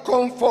word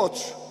come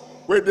forth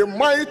with the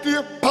mighty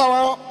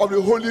power of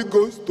the Holy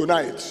Ghost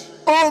tonight.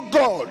 Oh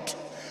God,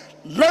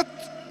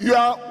 let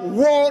your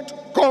word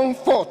come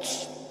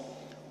forth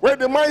with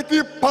the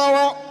mighty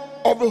power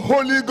of the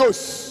Holy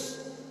Ghost.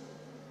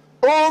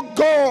 Oh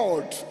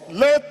God,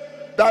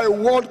 let thy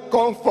word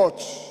come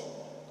forth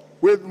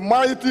with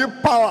mighty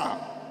power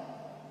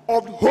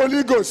of the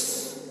Holy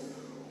Ghost.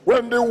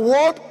 When the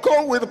word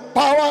comes with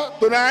power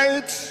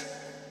tonight,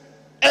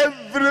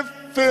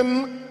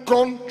 everything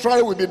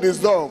contrary will be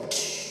dissolved.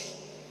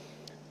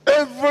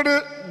 Every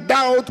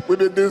doubt will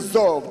be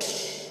dissolved.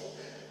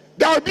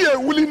 There will be a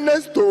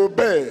willingness to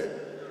obey.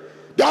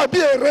 There will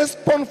be a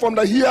response from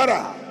the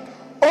hearer.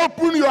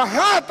 Open your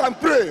heart and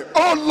pray.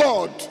 Oh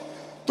Lord,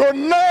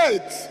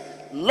 tonight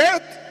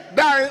let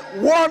thy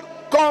word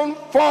come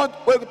forth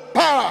with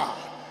power.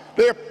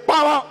 The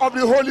power of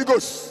the Holy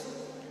Ghost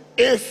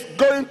is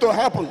going to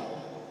happen.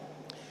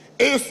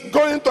 It's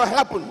going to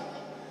happen.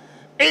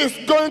 It's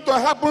going to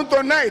happen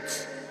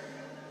tonight.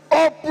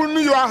 Open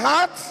your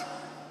heart,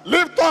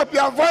 lift up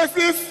your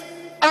voices,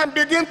 and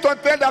begin to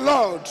tell the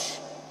Lord,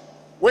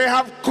 we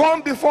have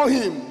come before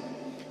him.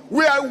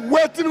 We are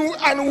waiting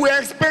and we are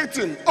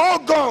expecting. Oh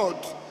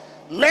God,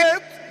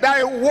 let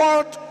thy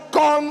word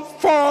come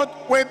forth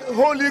with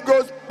Holy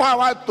Ghost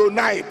power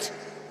tonight.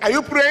 Are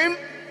you praying?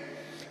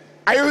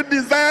 Are you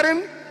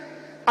desiring?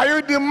 Are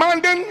you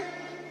demanding?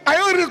 Are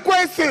you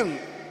requesting?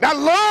 The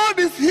Lord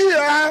is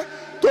here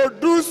to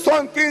do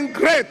something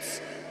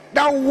great.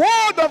 The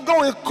word of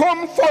God will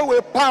come forth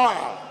with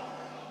power.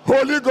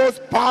 Holy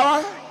Ghost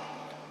power.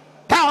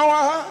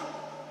 Power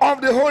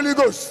of the Holy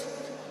Ghost.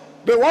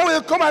 The one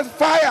will come as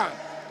fire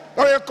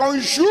that will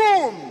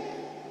consume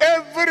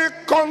every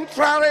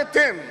contrary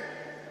thing.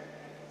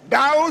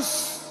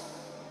 Doubts,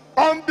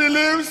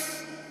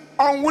 unbeliefs,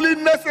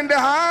 unwillingness in the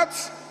heart.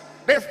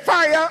 The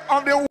fire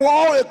of the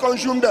word will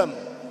consume them.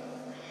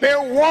 The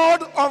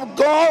word of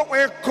God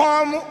will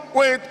come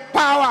with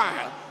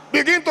power.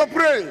 Begin to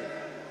pray.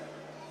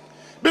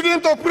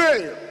 Begin to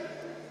pray.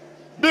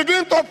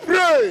 Begin to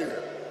pray.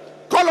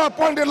 Call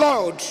upon the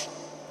Lord.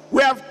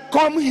 We have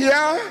come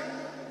here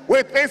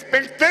with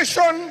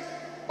expectation.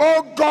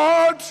 Oh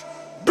God,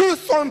 do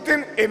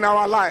something in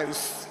our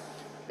lives.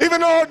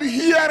 Even all the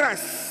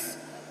hearers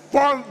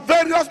from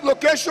various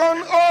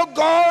locations, oh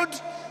God,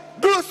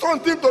 do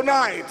something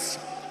tonight.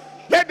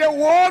 Let the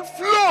word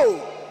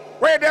flow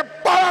with the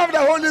power of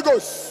the Holy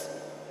Ghost.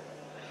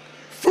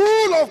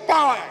 Full of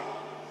power.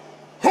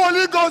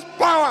 Holy Ghost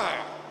power.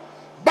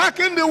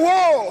 Back in the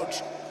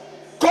world.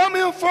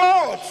 Coming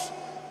forth.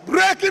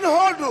 Breaking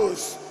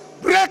hurdles.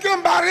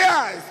 Breaking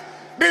barriers.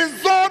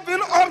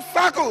 Dissolving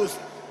obstacles.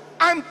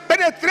 And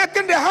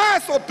penetrating the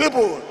hearts of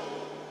people.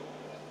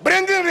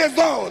 Bringing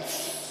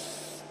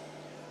results.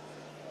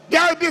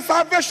 There will be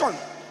salvation.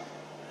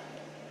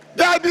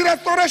 There will be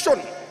restoration.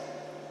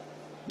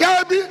 There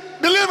will be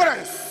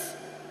deliverance.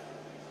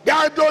 There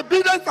will be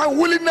obedience and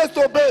willingness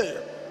to obey.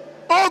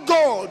 Oh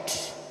God,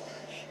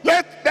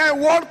 let thy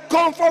word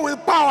come forth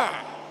with power.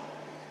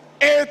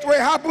 It will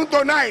happen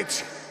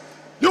tonight.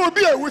 You will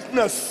be a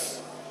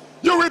witness.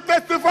 You will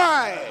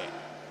testify.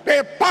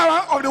 The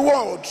power of the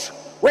word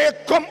will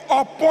come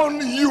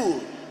upon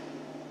you.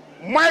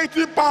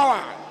 Mighty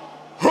power.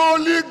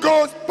 Holy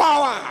Ghost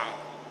power.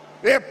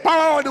 The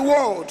power of the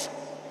word.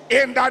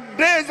 In the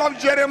days of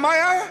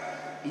Jeremiah,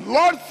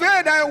 Lord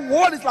said thy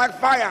word is like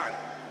fire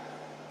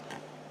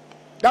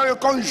that will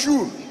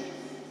consume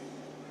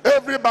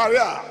every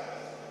barrier,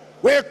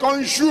 will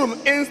consume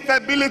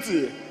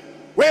instability,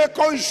 will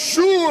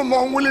consume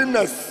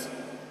unwillingness,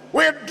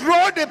 will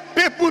draw the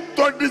people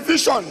to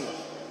decision,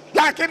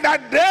 like in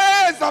the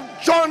days of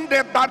John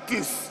the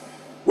Baptist,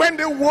 when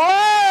the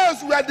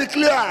words were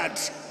declared,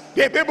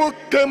 the people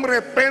came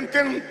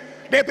repenting,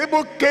 the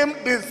people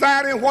came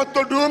desiring what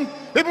to do,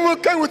 the people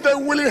came with a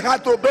willing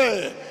heart to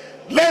obey.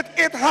 Let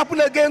it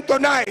happen again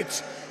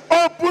tonight.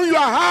 Open your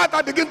heart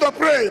and begin to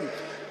pray.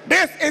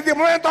 This is the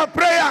moment of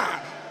prayer.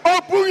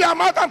 Open your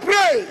mouth and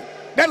pray.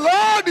 The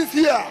Lord is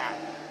here.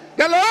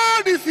 The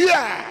Lord is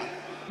here.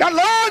 The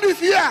Lord is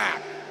here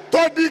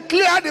to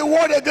declare the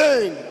word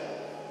again.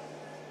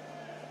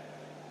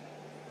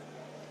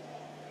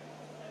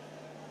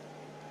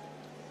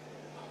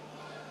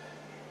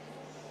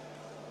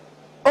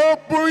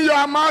 Open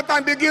your mouth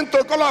and begin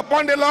to call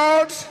upon the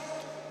Lord.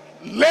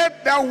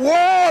 Let the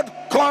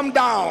word come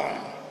down.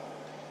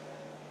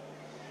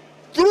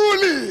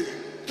 Truly,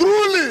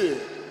 truly,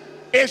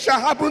 it shall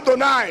happen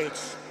tonight.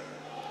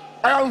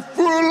 I am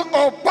full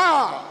of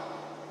power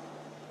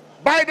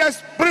by the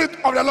Spirit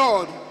of the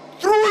Lord.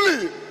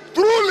 Truly,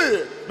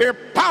 truly, the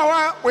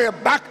power will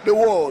back the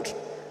word.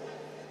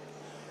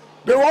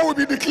 The word will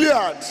be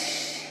declared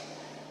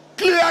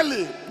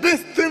clearly,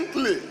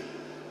 distinctly,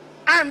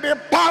 and the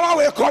power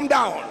will come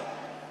down.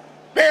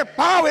 The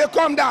power will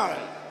come down.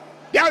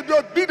 There will be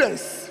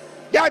obedience.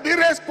 There will be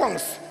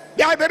response.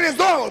 There will be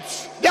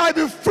results. There will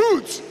be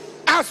fruit.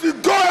 As we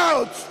go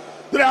out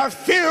to the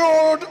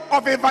field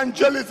of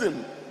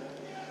evangelism,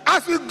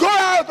 as we go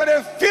out to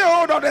the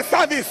field of the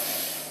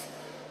service,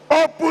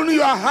 open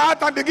your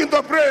heart and begin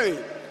to pray.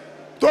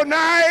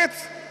 Tonight,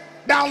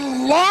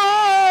 the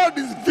Lord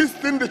is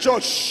visiting the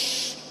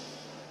church.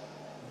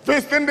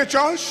 Visiting the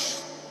church.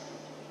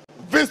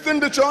 Visiting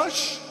the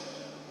church.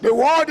 The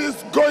word is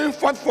going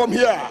forth from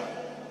here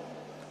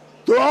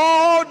to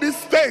all the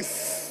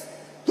states,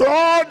 to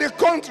all the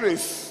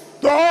countries,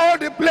 to all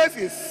the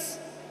places.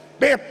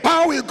 The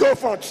power will go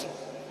forth.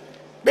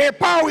 The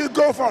power will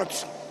go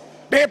forth.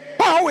 The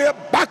power will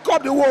back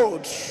up the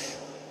world.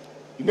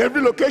 In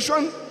every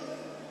location,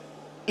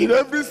 in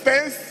every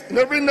state, in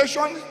every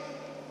nation,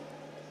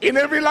 in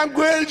every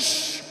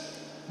language,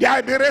 there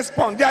will be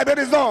response, there will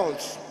be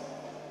results.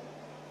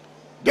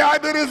 There will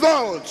be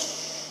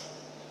results.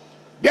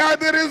 There will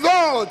be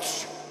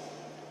results.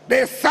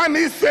 The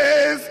psalmist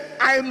says,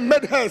 I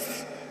made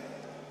haste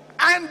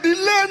and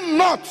delay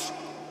not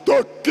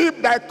to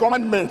keep thy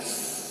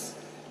commandments.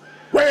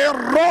 We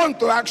run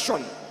to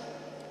action.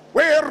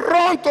 We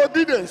run to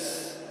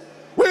obedience.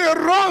 We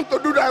run to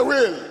do thy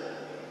will.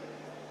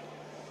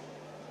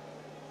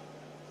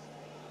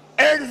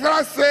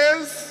 Ezra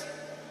says,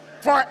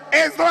 for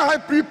Ezra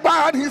had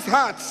prepared his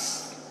heart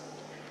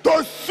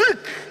to seek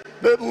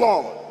the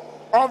law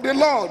of the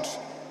Lord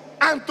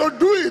and to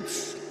do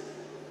it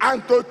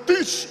and to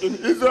teach in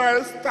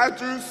Israel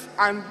statutes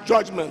and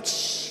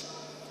judgments.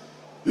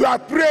 You are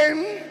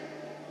praying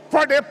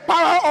for the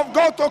power of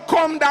God to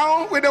come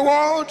down with the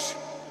word.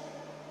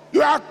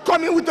 You are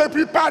coming with a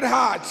prepared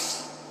heart.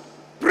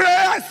 Pray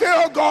and say,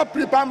 oh God,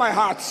 prepare my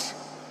heart.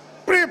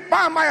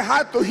 Prepare my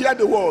heart to hear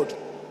the word.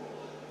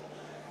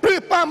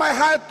 Prepare my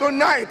heart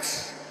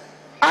tonight.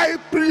 I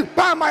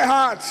prepare my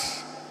heart.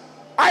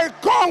 I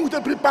come with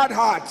a prepared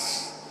heart.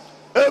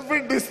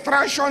 Every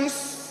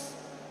distractions,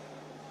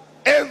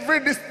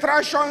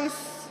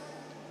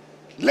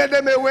 let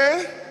them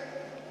away,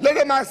 let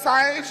them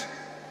aside.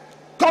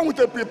 Come with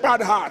a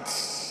prepared heart.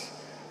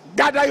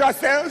 Gather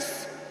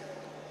yourselves,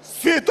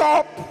 sit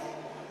up,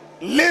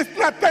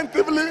 listen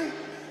attentively.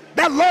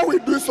 The Lord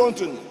will do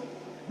something.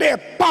 The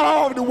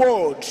power of the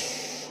word,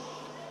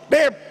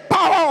 the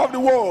power of the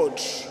word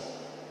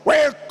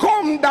will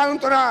come down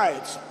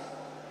tonight.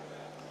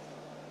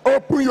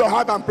 Open your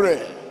heart and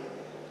pray.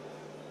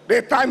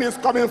 The time is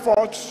coming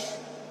forth.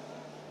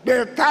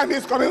 The time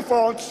is coming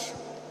forth.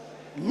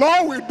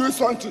 Lord will do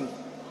something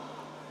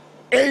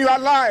in your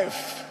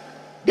life.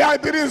 There will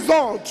be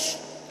results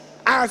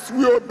as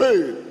we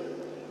obey.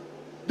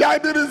 There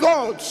will be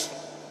results.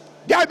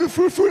 There will be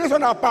fruitfulness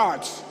on our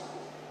part.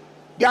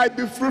 There will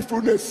be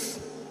fruitfulness.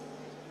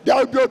 There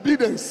will be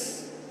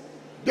obedience.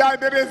 There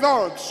will be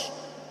results.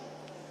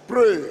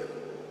 Pray.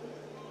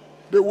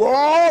 The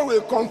word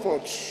will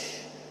comfort.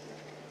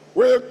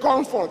 Will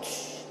comfort.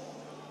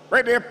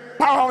 With the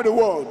power of the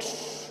word.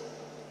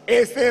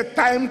 It's a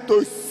time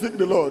to seek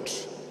the Lord.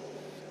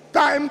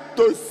 Time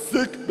to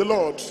seek the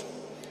Lord.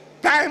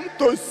 Time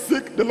to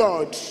seek the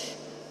Lord.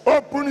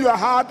 Open your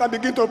heart and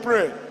begin to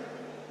pray.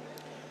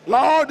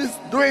 Lord is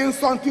doing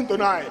something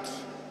tonight.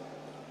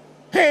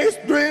 He is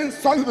doing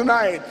something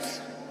tonight.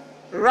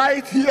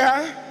 Right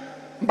here,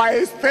 by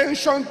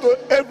extension to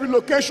every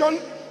location,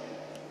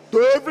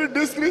 to every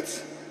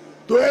district,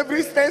 to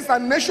every state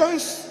and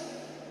nations,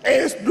 He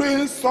is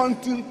doing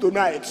something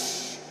tonight.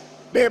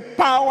 The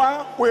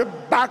power will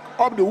back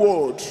up the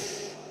word.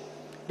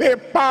 The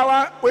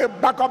power will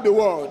back up the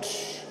word.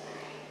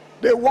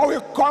 The word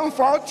will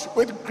comfort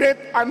with great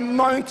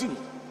anointing.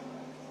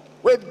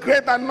 With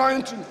great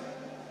anointing.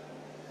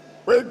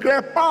 With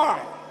great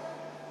power.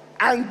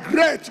 And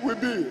great will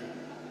be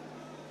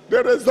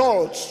the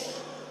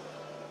result.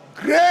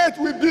 Great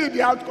will be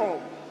the outcome.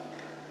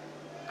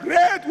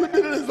 Great will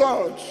be the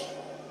result.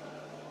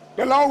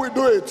 The Lord will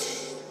do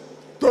it.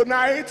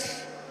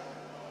 Tonight,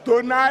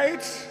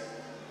 tonight,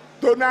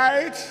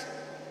 tonight,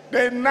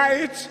 the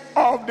night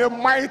of the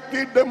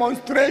mighty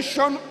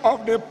demonstration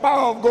of the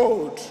power of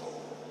God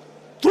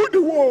through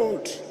the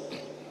word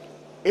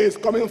is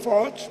coming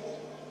forth.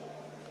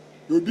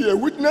 You'll be a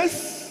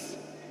witness.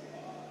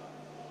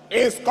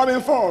 It's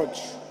coming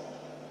forth.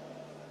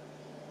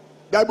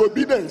 There will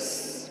be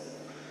obedience.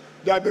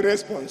 There will be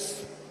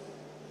response.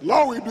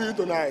 Lord will do it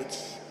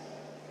tonight.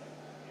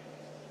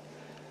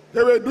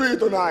 They will do it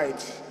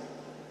tonight.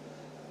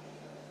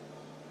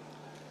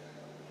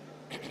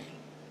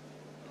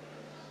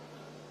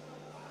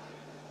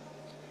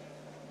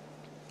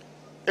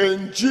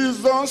 In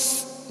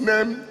Jesus'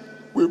 name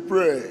we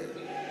pray.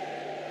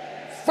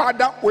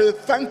 Father, we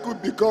thank you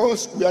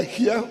because we are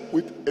here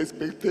with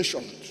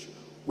expectations.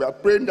 We are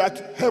praying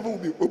that heaven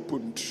will be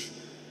opened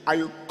and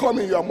you come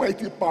in your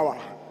mighty power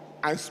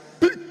and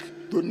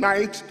speak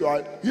tonight to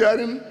our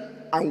hearing,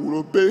 and will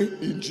obey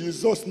in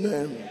Jesus'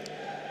 name.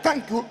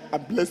 Thank you,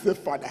 and blessed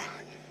Father.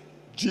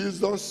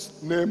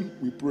 Jesus' name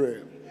we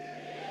pray.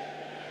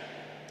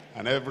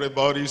 And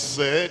everybody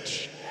said,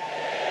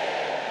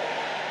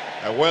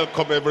 I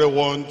welcome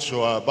everyone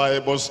to our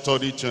Bible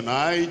study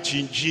tonight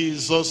in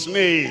Jesus'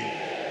 name.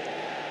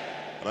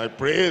 And I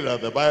pray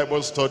that the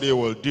Bible study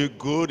will do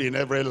good in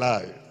every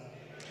life.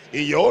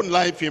 In your own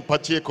life in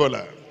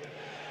particular,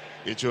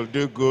 it will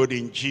do good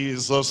in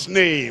Jesus'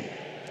 name.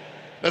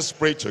 Let's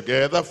pray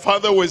together.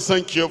 Father, we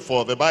thank you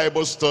for the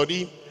Bible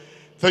study.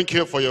 Thank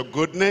you for your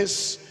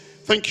goodness.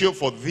 Thank you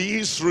for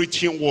this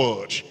written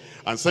word.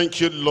 And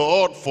thank you,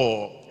 Lord,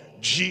 for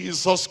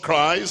Jesus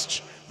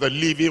Christ, the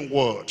living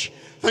word.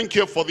 Thank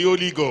you for the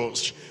Holy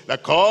Ghost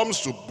that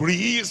comes to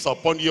breathe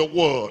upon your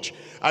word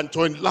and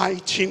to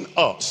enlighten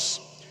us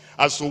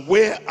as to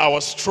where our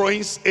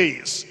strength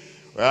is.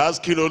 We're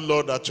asking, oh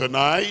Lord, that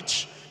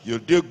tonight you'll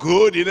do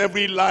good in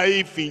every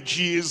life in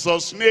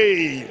Jesus'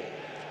 name.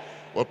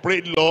 We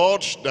pray,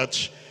 Lord,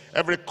 that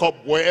every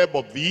cobweb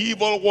of the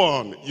evil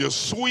one, you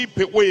sweep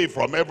away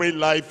from every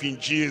life in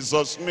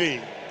Jesus'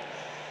 name.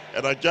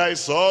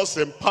 Energize us,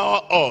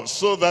 empower us,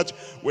 so that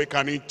we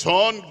can in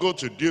turn go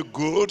to do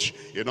good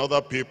in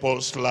other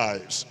people's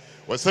lives.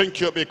 We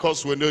thank you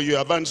because we know you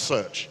have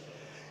answered.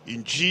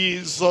 In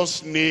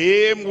Jesus'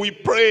 name we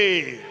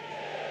pray.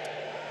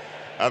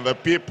 And the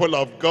people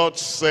of God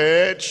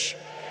said,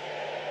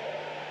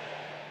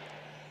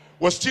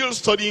 we're still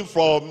studying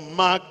from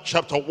Mark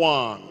chapter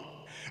 1.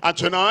 And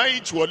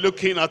tonight we're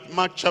looking at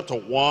Mark chapter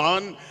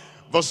 1,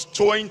 verse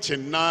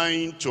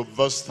 29 to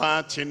verse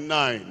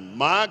 39.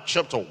 Mark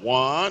chapter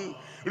 1,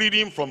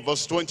 reading from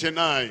verse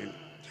 29.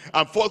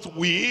 And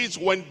forthwith,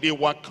 when they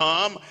were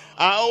come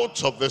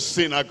out of the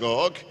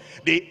synagogue,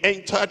 they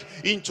entered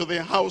into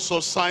the house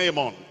of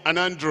Simon and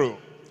Andrew,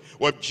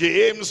 with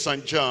James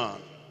and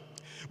John.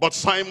 But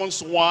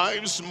Simon's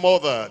wife's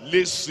mother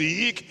lay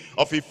sick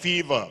of a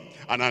fever,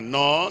 and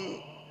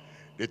anon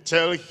they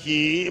tell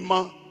him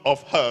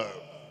of her.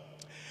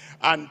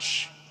 And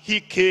he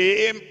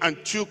came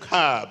and took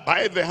her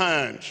by the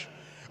hand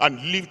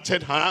and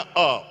lifted her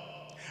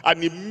up.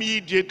 And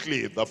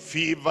immediately the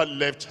fever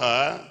left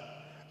her,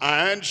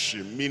 and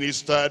she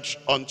ministered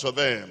unto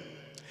them.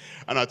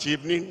 And at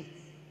evening,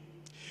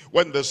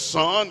 when the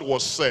sun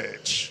was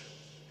set,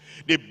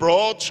 they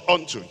brought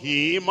unto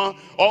him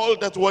all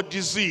that were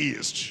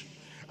diseased,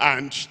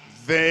 and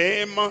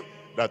them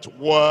that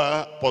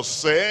were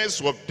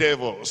possessed with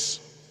devils.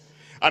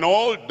 And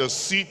all the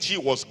city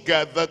was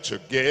gathered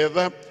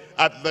together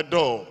at the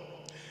door.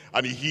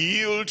 And he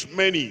healed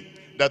many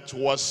that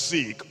were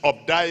sick of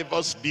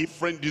divers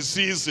different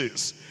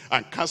diseases,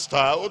 and cast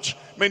out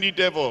many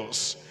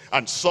devils,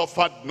 and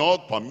suffered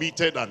not,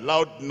 permitted,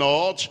 allowed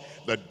not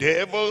the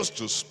devils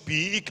to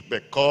speak,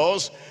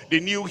 because they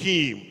knew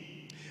him.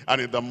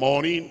 And in the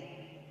morning,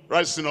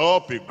 rising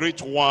up a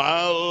great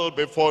while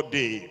before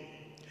day,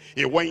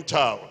 he went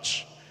out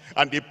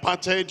and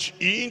departed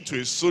into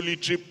a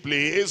solitary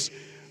place,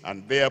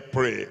 and there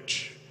prayed.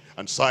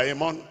 And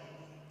Simon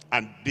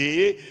and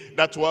they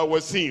that were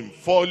with him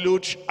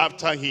followed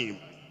after him.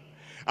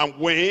 And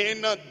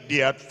when they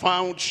had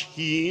found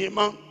him,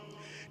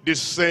 they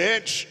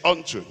said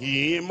unto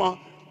him,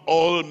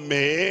 all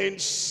men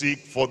seek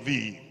for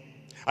thee.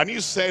 And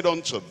he said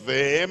unto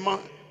them,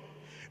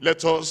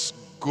 let us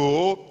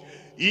go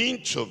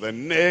into the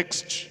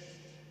next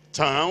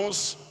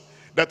towns,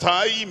 that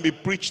I may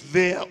preach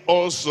there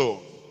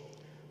also.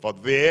 For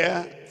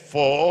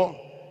therefore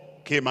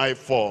came I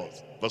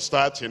forth. Verse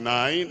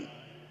 39.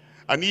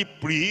 And he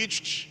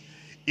preached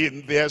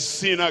in their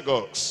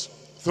synagogues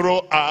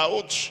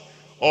throughout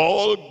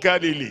all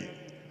Galilee,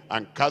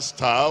 and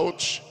cast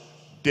out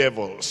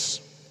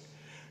devils.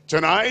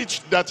 Tonight,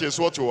 that is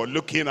what we are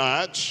looking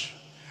at.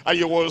 And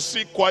you will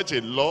see quite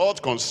a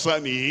lot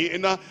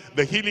concerning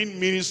the healing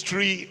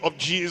ministry of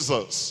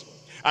Jesus,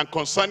 and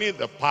concerning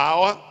the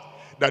power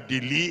that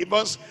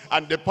delivers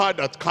and the power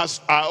that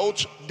casts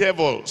out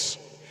devils.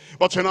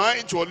 But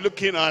tonight we're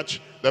looking at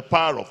the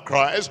power of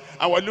Christ,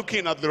 and we're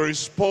looking at the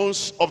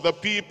response of the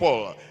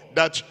people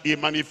that he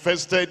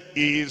manifested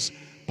his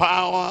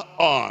power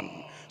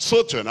on.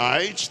 So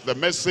tonight the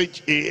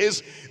message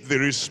is the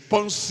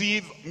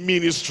responsive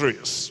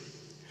ministries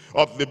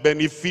of the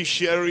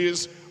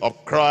beneficiaries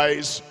of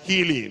Christ's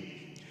healing.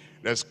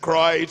 There's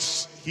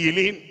Christ's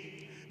healing.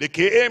 They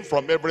came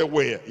from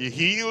everywhere. He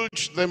healed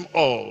them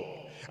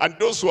all. And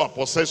those who are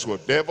possessed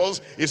with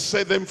devils, he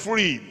set them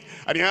free.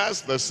 And he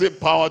has the same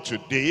power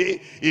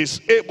today. He's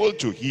able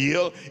to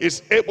heal,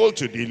 he's able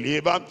to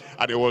deliver,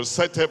 and he will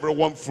set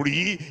everyone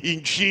free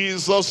in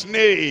Jesus'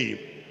 name.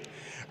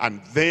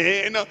 And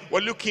then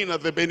we're looking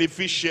at the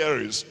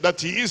beneficiaries.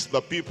 That is,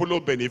 the people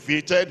who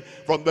benefited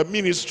from the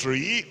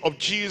ministry of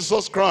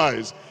Jesus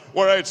Christ.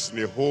 Whether it's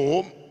in a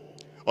home,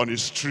 on a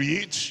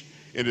street,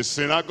 in a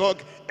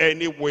synagogue,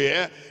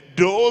 anywhere,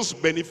 those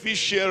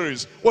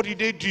beneficiaries, what did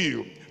they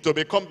do? To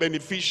become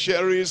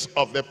beneficiaries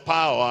of the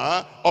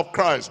power of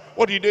Christ.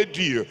 What did they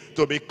do?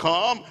 To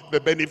become the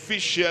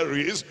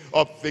beneficiaries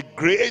of the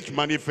great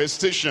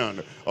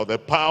manifestation of the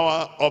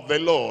power of the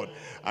Lord.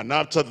 And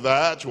after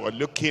that, we're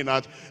looking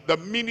at the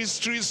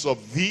ministries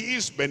of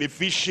these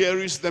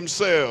beneficiaries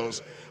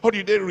themselves. How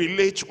did they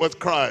relate with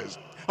Christ?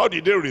 How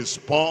did they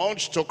respond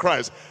to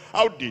Christ?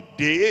 How did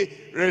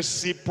they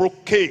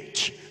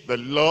reciprocate the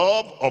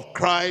love of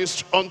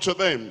Christ unto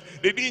them?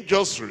 They didn't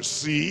just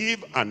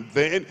receive and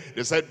then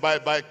they said,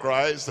 bye-bye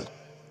Christ,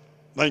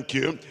 thank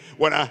you.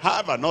 When I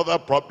have another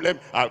problem,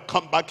 I'll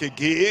come back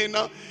again.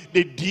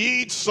 They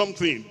did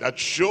something that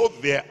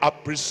showed their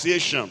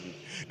appreciation.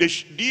 They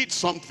did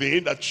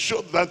something that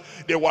showed that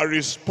they were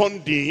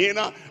responding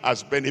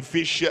as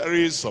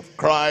beneficiaries of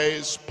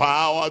Christ's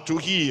power to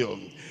heal.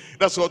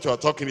 That's what we're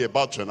talking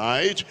about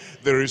tonight.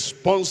 The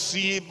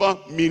responsive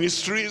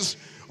ministries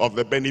of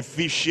the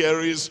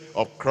beneficiaries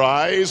of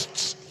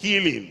Christ's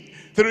healing.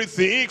 Three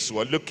things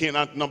we're looking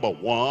at. Number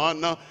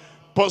one,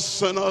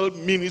 personal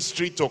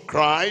ministry to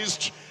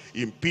Christ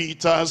in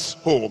Peter's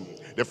home.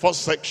 The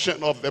first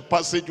section of the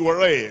passage we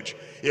read.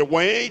 He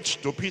went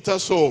to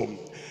Peter's home,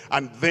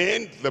 and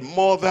then the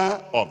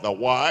mother of the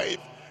wife,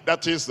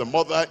 that is the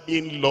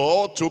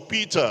mother-in-law to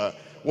Peter,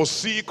 was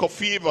sick of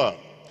fever.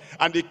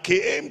 And they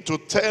came to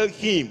tell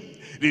him.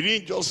 They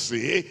didn't just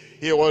say,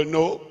 he will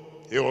know,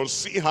 he will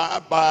see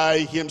her by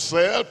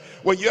himself.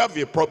 When you have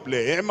a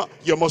problem,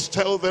 you must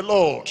tell the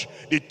Lord.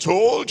 They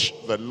told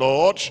the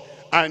Lord,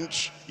 and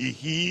he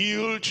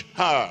healed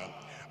her.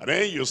 And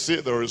then you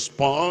see the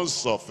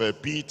response of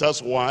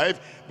Peter's wife,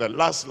 the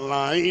last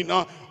line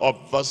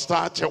of verse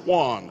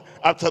 31.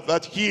 After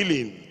that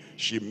healing,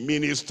 she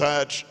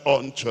ministered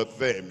unto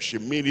them. She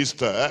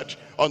ministered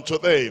unto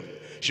them.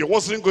 She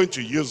wasn't going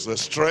to use the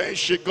strength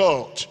she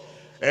got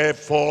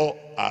for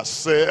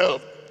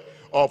herself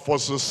or for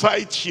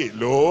society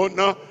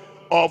alone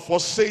or for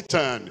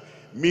Satan.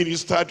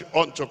 Ministered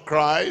unto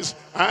Christ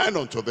and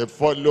unto the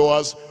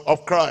followers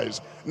of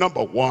Christ.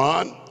 Number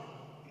one,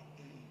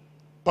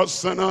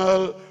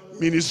 personal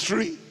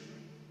ministry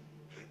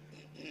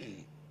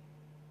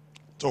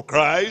to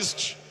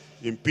Christ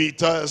in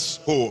Peter's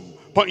home.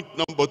 Point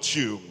number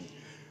two,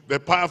 the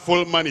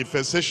powerful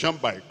manifestation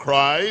by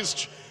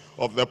Christ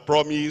of the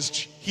promised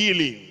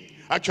healing.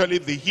 Actually,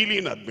 the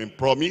healing had been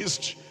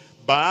promised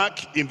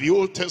back in the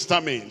Old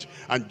Testament,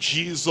 and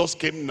Jesus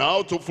came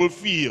now to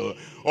fulfill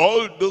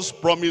all those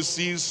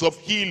promises of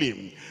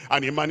healing,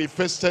 and he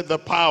manifested the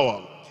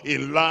power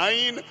in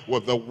line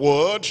with the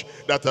word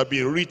that had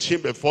been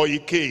written before he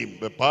came.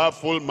 The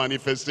powerful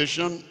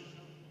manifestation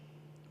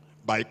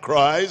by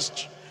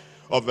Christ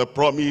of the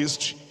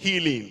promised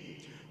healing.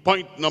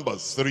 Point number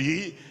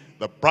three,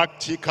 the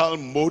practical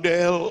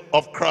model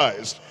of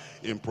Christ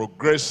in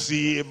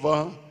progressive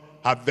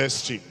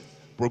harvesting.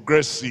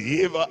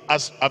 Progressive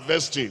as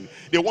harvesting.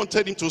 They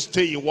wanted him to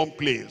stay in one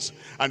place,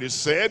 and he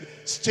said,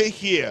 stay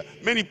here.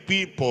 Many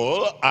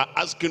people are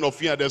asking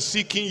of you, and they're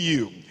seeking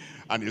you.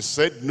 And he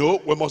said,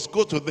 no, we must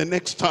go to the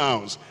next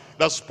towns.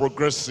 That's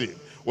progressive.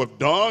 We've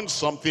done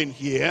something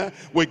here,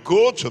 we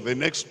go to the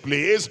next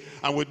place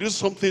and we do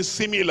something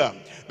similar.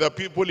 There are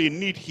people in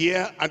need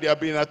here and they are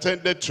being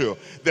attended to.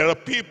 There are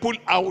people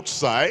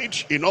outside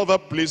in other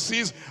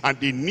places and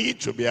they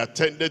need to be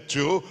attended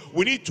to.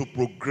 We need to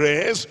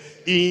progress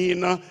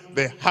in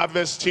the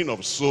harvesting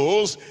of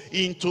souls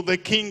into the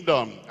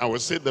kingdom. I will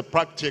say the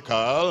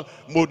practical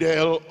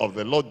model of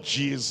the Lord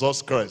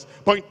Jesus Christ.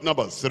 Point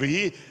number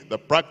three, the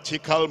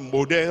practical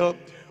model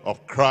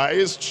of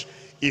Christ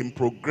in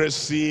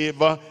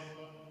progressive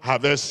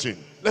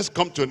harvesting. Let's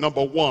come to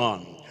number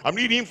one. I'm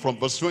reading from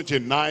verse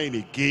 29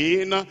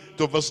 again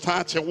to verse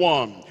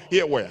 31.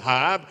 Here we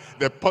have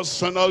the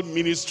personal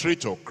ministry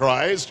to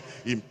Christ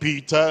in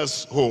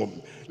Peter's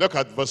home. Look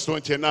at verse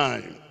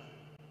 29.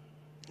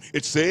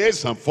 It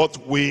says, and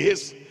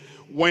forthwith,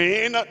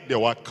 when they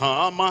were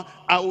come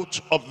out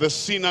of the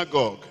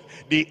synagogue,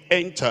 they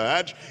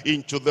entered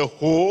into the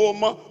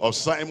home of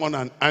Simon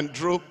and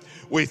Andrew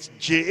with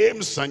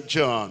James and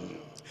John.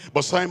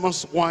 But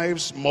Simon's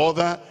wife's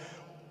mother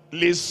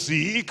lay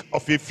sick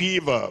of a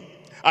fever,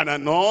 and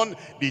anon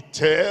they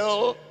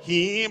tell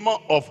him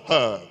of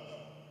her.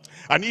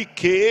 And he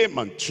came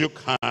and took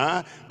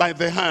her by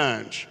the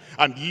hand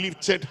and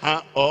lifted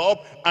her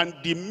up, and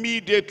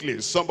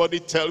immediately, somebody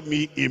tell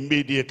me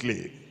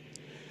immediately.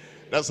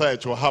 That's how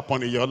it will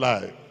happen in your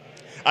life.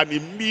 And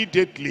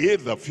immediately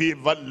the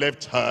fever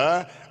left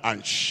her,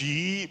 and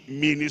she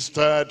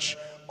ministered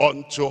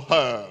unto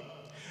her.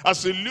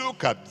 As you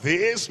look at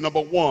this, number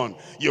one,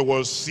 you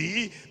will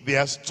see the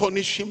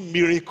astonishing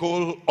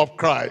miracle of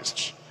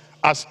Christ.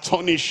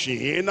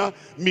 Astonishing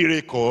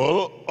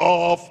miracle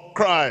of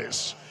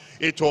Christ.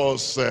 It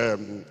was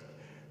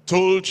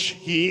told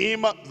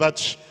him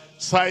that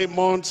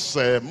Simon's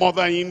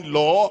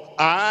mother-in-law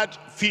had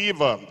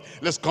fever.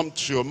 Let's come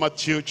to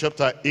Matthew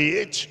chapter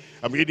 8.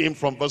 I'm reading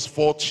from verse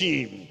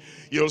 14.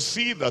 you'll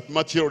see that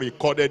Matthew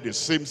recorded the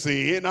same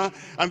thing.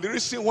 And the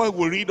reason why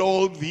we read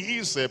all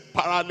these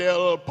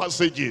parallel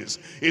passages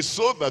is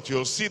so that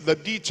you'll see the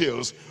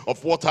details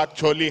of what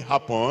actually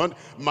happened.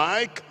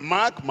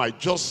 Mark might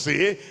just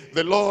say,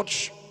 the Lord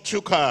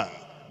took her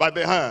by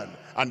the hand,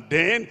 and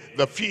then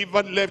the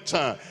fever left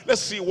her.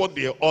 Let's see what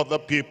the other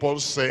people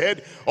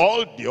said.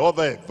 All the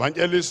other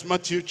evangelists,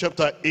 Matthew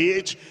chapter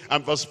 8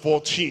 and verse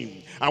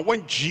 14. And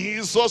when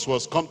Jesus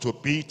was come to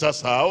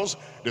Peter's house,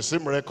 the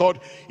same record,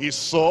 he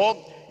saw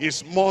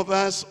his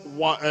wife's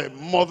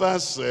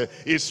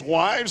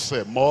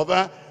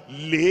mother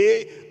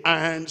lay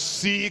and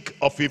sick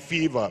of a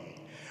fever.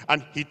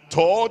 And he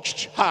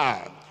touched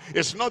her.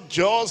 It's not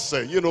just,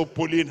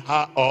 pulling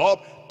her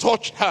up,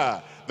 touched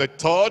her. The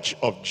touch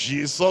of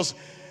Jesus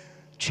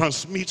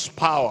transmits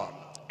power,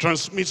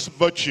 transmits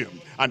virtue,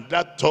 and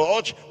that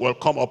touch will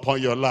come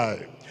upon your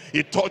life.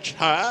 He touched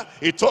her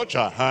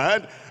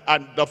hand,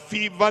 and the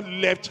fever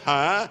left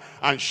her,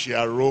 and she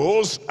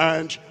arose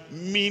and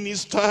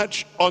ministered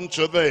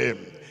unto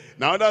them.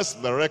 Now that's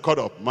the record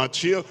of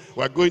Matthew.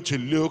 We're going to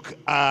look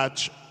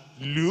at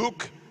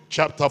Luke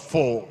chapter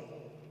 4.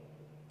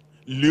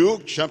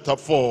 Luke chapter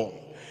 4.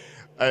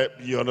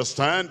 You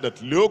understand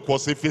that Luke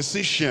was a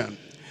physician.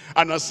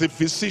 And as a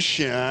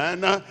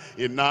physician,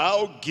 he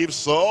now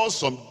gives us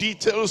some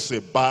details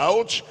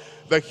about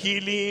the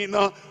healing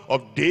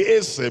of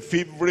this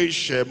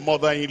feverish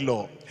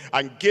mother-in-law,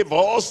 and give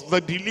us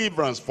the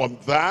deliverance from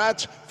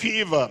that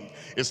fever.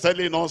 It's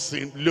telling us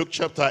in Luke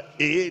chapter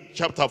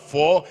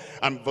 4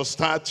 and verse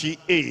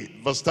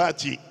 38. Verse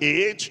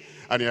 38,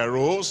 and he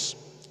arose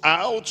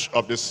out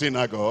of the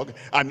synagogue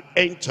and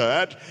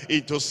entered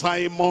into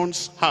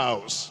Simon's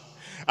house.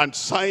 And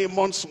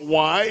Simon's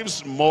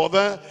wife's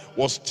mother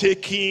was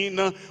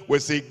taken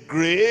with a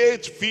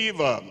great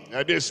fever.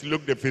 And this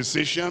Luke the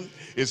physician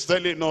is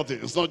telling us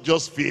it's not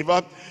just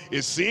fever.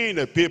 He's seeing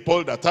the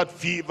people that had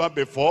fever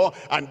before,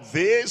 and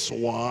this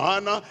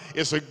one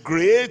is a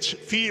great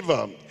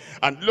fever.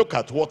 And look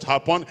at what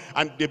happened.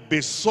 And they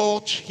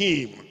besought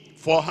him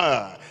for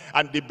her.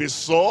 And they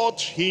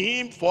besought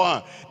him for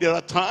her. There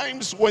are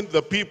times when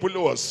the people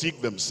who are sick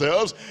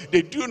themselves,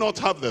 they do not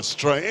have the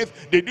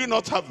strength, they do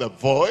not have the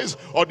voice,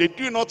 or they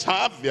do not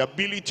have the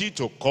ability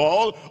to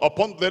call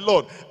upon the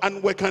Lord.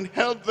 And we can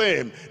help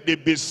them. They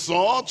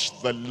besought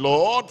the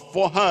Lord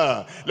for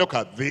her. Look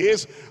at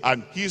this.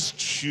 And he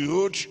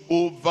stood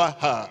over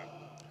her.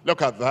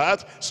 Look at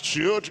that,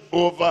 stood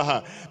over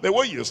her. The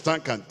way you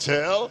stand can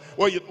tell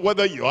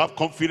whether you have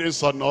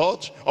confidence or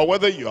not, or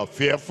whether you are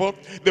fearful.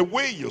 The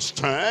way you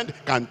stand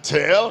can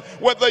tell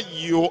whether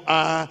you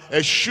are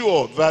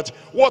sure that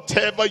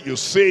whatever you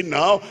say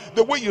now,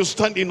 the way you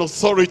stand in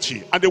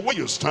authority, and the way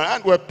you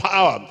stand with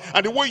power,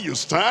 and the way you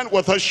stand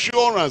with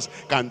assurance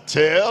can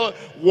tell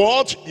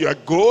what you are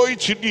going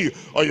to do.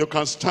 Or you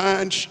can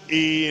stand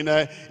in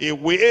a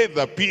way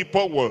that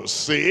people will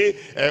say,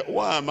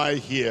 why am I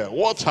here?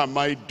 What am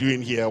I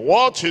doing here?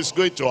 What is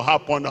going to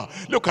happen now?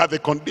 Look at the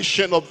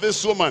condition of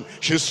this woman.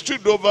 She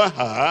stood over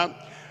her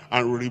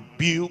and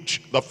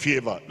rebuked the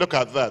fever. Look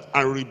at that.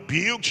 And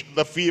rebuked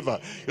the fever.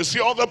 You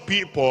see, other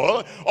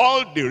people,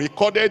 all they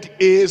recorded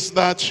is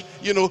that,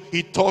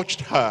 he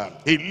touched her.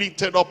 He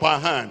lifted up her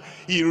hand.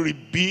 He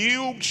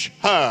rebuked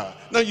her.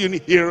 Now, he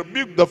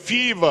rebuked the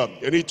fever.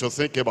 You need to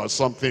think about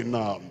something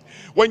now.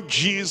 When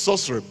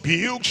Jesus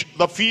rebuked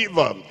the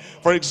fever,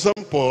 for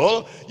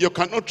example, you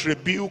cannot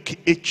rebuke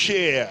a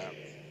chair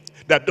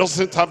that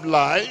doesn't have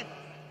life,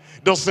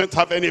 doesn't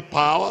have any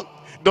power,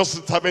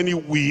 doesn't have any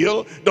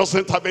will,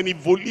 doesn't have any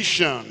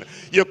volition.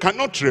 You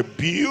cannot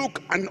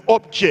rebuke an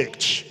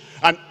object,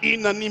 an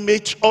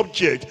inanimate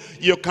object.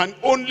 You can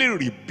only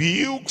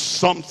rebuke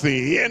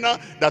something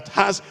that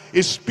has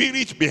a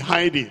spirit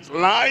behind it,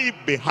 life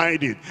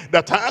behind it,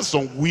 that has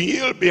some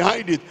will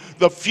behind it.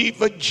 The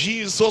fever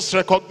Jesus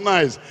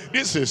recognized.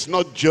 This is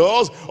not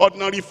just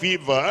ordinary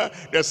fever.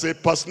 There's a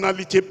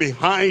personality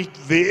behind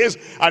this,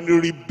 and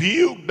he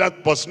rebuked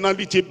that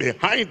personality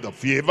behind the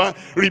fever,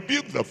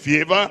 rebuked the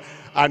fever,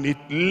 and it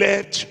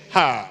left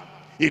her.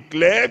 It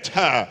left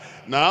her.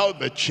 Now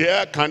the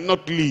chair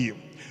cannot leave.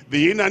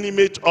 The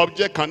inanimate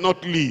object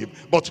cannot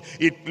leave, but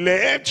it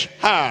left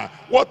her.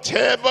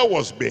 Whatever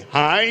was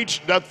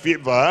behind that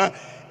fever,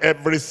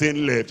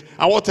 everything left.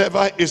 And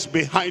whatever is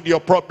behind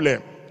your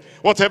problem,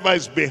 whatever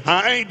is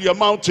behind your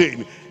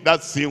mountain,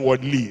 that thing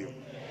would leave.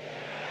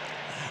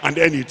 And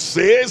then it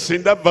says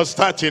in that verse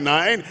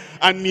 39,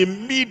 and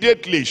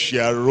immediately she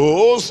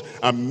arose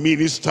and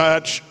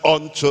ministered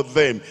unto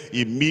them.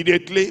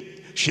 Immediately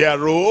she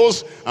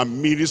arose and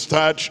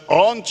ministered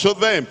unto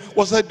them.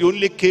 Was that the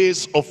only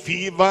case of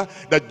fever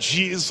that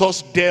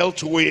Jesus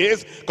dealt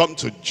with? Come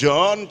to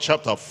John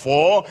chapter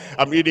 4.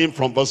 I'm reading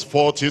from verse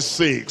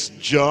 46.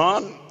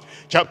 John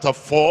chapter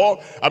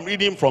 4, I'm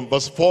reading from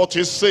verse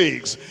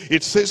 46.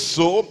 It says,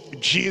 so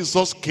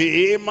Jesus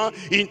came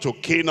into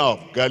Cana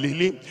of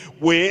Galilee,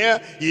 where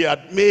he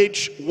had made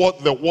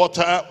the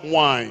water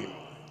wine.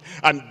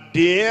 And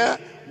there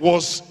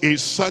was a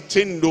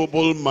certain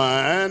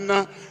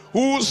nobleman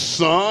whose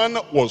son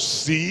was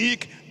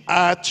sick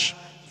at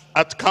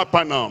at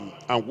Capernaum.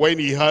 And when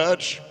he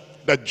heard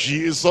that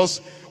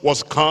Jesus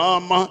was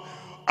come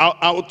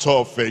out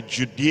of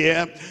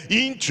Judea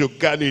into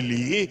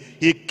Galilee,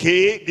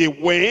 he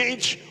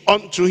went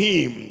unto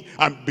him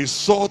and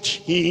besought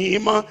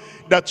him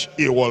that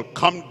he will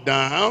come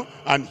down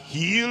and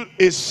heal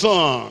his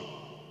son.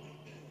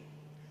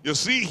 You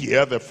see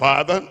here the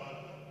father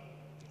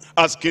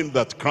asking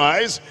that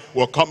Christ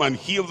will come and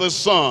heal the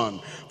son,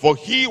 for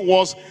he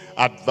was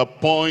at the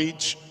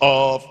point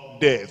of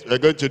death. We're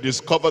going to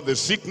discover the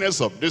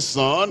sickness of this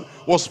son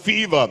was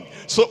fever.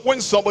 So when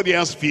somebody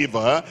has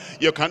fever,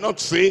 you cannot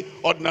say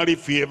ordinary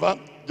fever,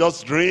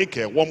 just drink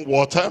warm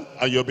water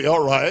and you'll be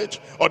all right.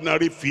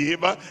 Ordinary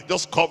fever,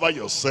 just cover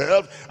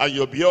yourself and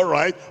you'll be all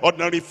right.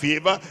 Ordinary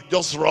fever,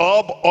 just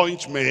rub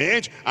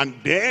ointment and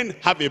then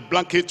have a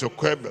blanket to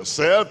cover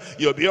yourself.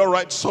 You'll be all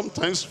right.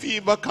 Sometimes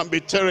fever can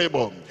be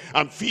terrible,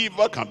 and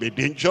fever can be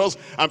dangerous,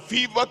 and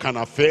fever can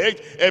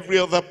affect every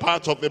other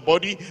part of the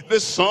body. The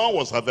son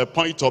was at the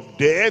point of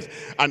death,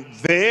 and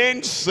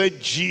then said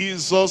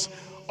Jesus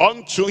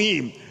unto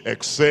him,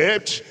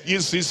 except ye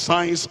see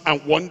signs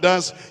and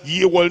wonders,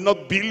 ye will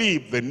not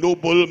believe. The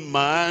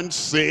nobleman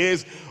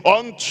says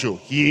unto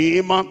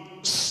him,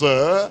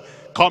 Sir,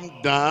 come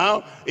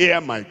down, ere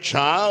my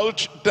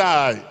child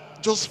die.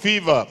 Just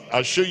fever.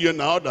 I'll show you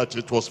now that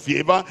it was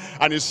fever.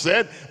 And he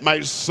said, my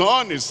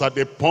son is at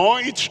the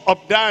point of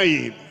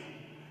dying.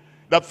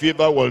 That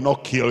fever will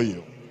not kill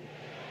you.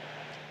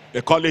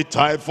 They call it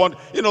typhoid.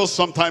 You know,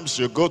 sometimes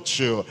you go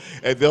to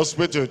the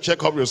hospital to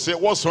check up, you say,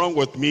 what's wrong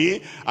with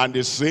me? And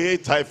they say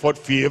typhoid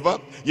fever.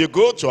 You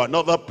go to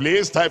another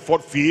place,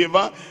 typhoid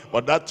fever,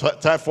 but that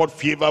typhoid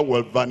fever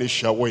will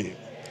vanish away.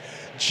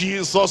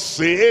 Jesus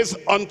says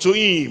unto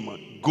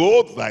him,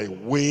 go thy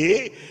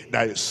way,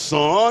 thy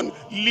son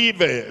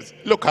liveth.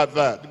 Look at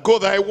that. Go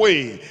thy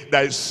way,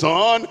 thy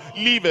son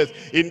liveth.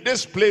 In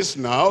this place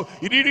now,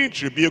 he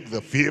didn't rebuke the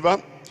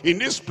fever. In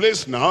this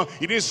place now,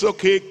 it is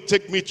okay,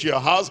 take me to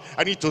your house.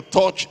 I need to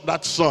touch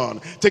that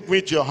son. Take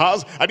me to your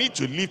house. I need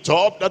to lift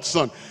up that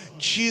son.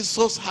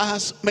 Jesus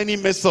has many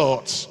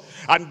methods.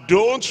 And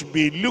don't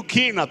be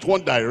looking at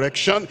one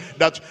direction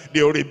that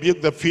they will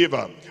rebuke the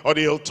fever, or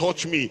they will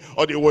touch me,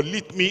 or they will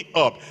lift me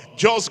up.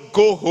 Just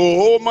go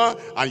home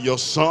and your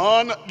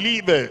son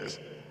liveth.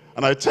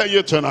 And I tell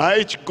you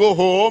tonight, go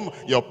home,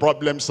 your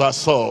problems are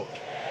solved.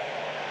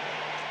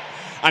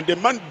 And the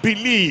man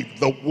believed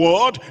the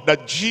word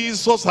that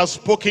Jesus has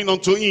spoken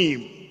unto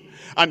him.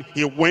 And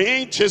he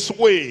went his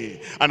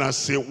way. And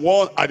as he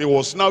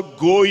was now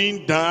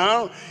going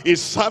down,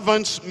 his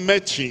servants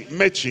met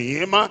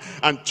him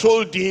and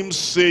told him,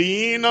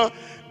 saying,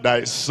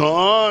 thy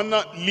son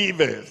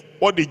liveth.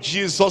 What did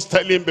Jesus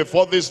tell him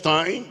before this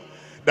time?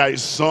 Thy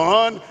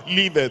son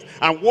liveth.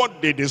 And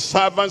what did the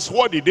servants,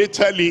 what did they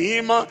tell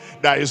him?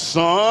 Thy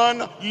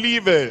son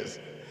liveth.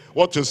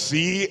 What you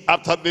see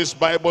after this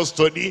Bible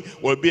study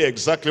will be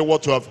exactly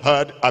what you have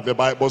heard at the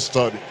Bible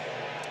study.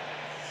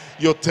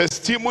 Your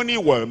testimony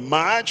will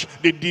match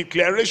the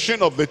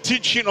declaration of the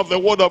teaching of the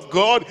word of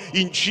God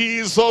in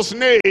Jesus'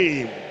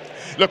 name.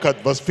 Look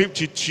at verse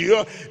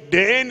 52.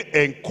 Then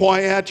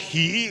inquired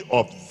he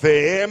of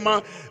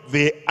them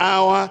the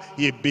hour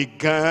he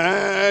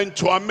began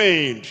to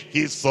amend.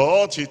 He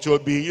thought it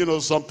would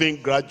be,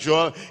 something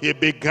gradual. He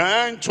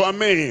began to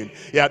amend.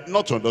 He had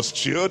not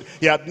understood.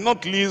 He had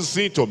not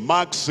listened to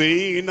Mark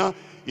saying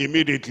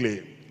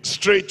immediately,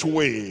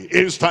 straightway,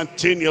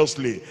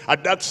 instantaneously,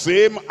 at that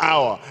same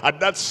hour, at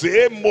that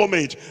same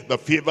moment, the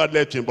fever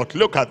left him. But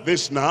look at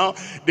this now.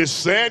 They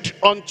said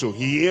unto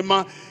him,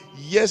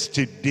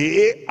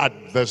 yesterday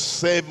at the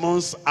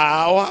 7th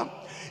hour,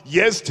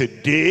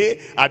 yesterday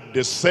at the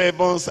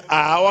 7th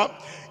hour,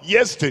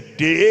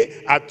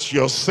 yesterday at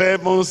your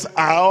 7th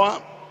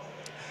hour,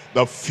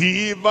 the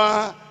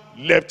fever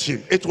left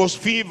him. It was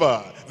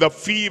fever. The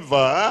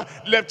fever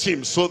left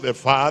him. So the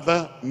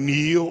father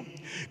knew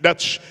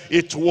that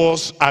it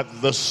was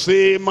at the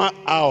same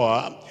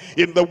hour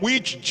in the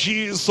which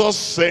Jesus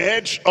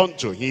said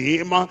unto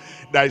him,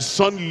 thy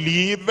son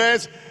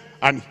liveth,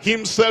 and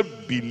himself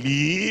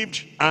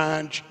believed,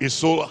 and his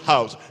whole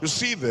house. You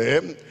see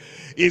them,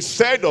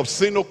 instead of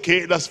saying,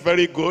 okay, that's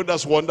very good,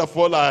 that's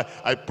wonderful,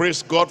 I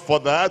praise God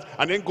for that,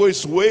 and then go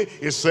his way,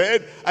 he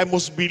said, I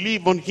must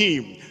believe on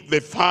him.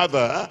 The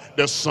father,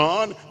 the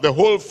son, the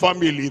whole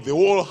family, the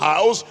whole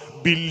house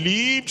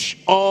believed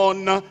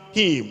on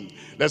him.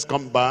 Let's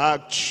come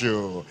back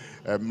to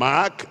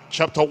Mark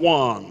chapter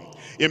 1.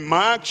 In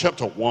Mark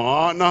chapter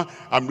 1,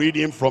 I'm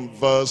reading from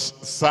verse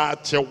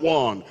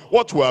 31.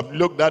 What we have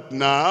looked at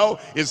now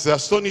is the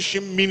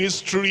astonishing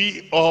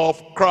ministry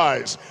of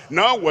Christ.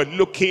 Now we're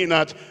looking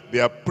at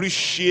the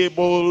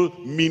appreciable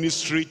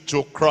ministry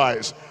to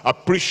Christ.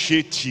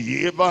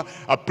 Appreciative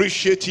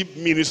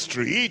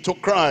ministry to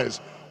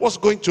Christ. What's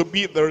going to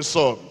be the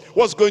result?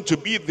 What's going to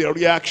be the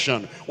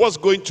reaction? What's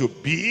going to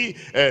be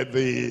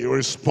the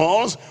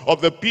response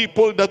of the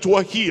people that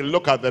were healed?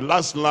 Look at the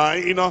last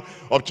line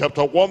of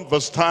chapter 1,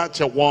 verse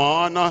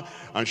 31.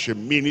 And she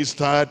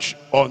ministered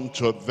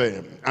unto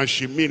them. And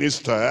she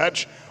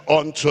ministered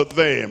unto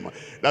them.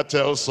 That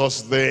tells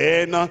us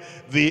then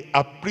the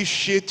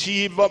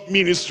appreciative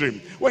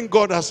ministry. When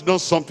God has done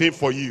something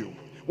for you,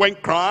 when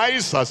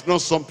Christ has done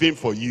something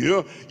for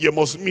you, you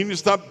must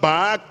minister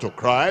back to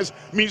Christ,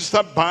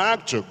 minister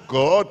back to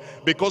God,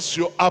 because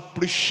you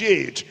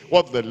appreciate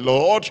what the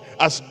Lord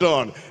has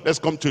done. Let's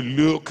come to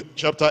Luke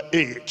chapter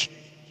 8.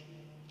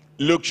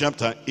 Luke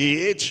chapter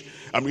 8,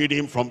 I'm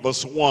reading from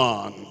verse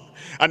 1.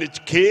 And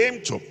it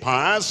came to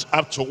pass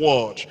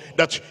afterward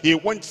that he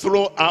went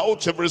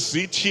throughout every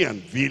city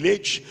and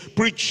village,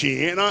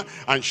 preaching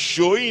and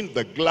showing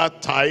the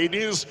glad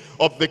tidings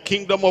of the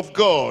kingdom of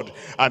God.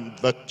 And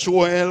the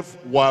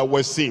 12 were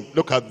with him.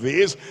 Look at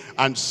this.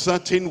 And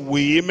certain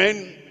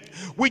women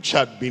which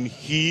had been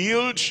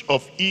healed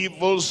of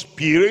evil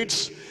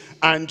spirits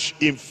and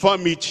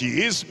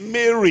infirmities,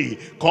 Mary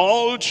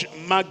called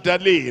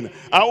Magdalene,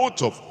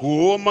 out of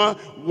whom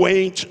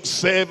went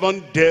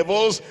 7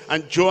 devils,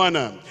 and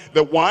Joanna,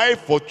 the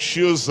wife of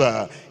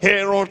Chusa,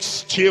 Herod's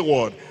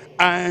steward,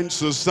 and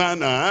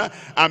Susanna,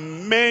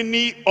 and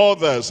many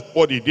others.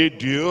 What did they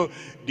do?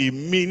 They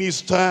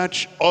ministered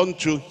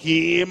unto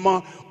him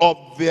of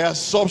their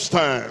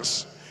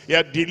substance. He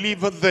had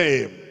delivered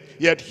them.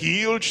 He had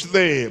healed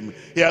them.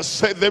 He had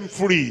set them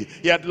free.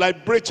 He had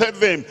liberated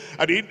them.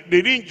 And they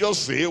didn't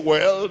just say,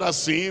 well,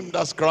 that's him,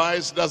 that's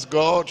Christ, that's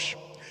God.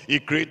 He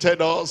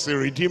created us, he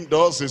redeemed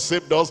us, he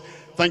saved us.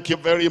 Thank you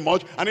very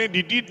much. And then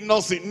they did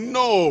nothing.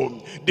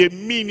 No, they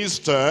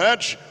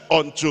ministered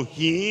unto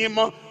him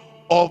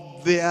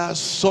of their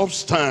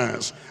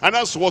substance. And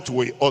that's what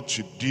we ought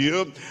to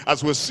do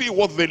as we see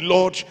what the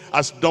Lord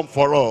has done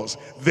for us.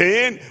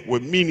 Then we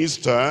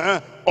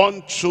minister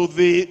unto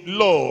the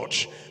Lord.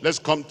 Let's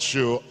come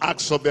to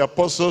Acts of the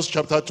Apostles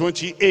chapter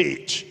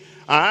 28.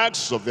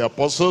 Acts of the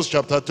Apostles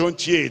chapter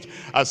 28.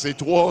 As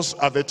it was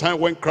at the time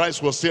when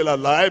Christ was still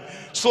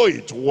alive, so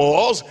it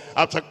was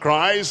after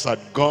Christ had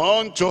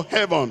gone to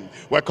heaven.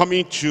 We're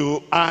coming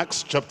to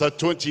Acts chapter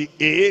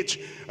 28,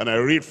 and I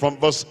read from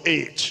verse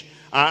 8.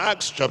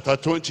 Acts chapter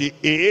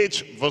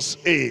 28 verse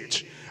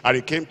 8. And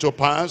it came to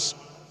pass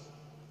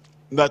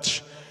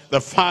that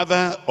the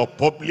father of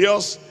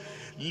Publius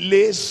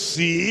lay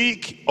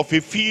sick of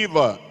a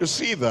fever. You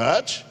see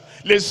that?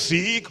 Lay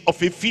sick of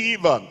a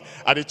fever.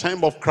 At the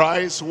time of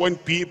Christ, when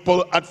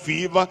people had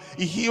fever,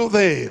 he healed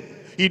them.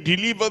 He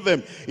delivered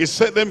them. He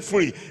set them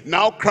free.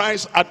 Now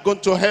Christ had gone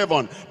to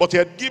heaven, but he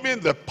had given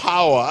the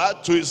power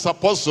to his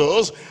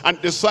apostles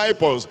and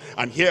disciples.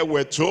 And here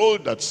we're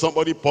told that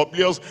somebody,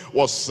 Publius,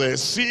 was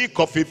sick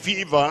of a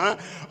fever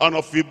and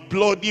of a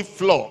bloody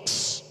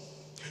flux,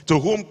 to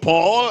whom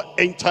Paul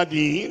entered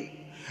in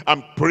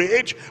and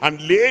prayed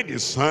and laid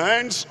his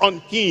hands on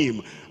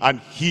him and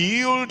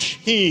healed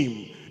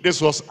him.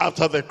 This was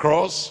after the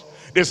cross.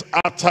 This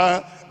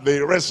after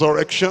the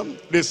resurrection,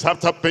 this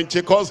after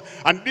Pentecost,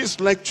 and this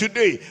like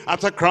today,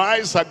 after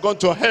Christ had gone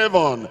to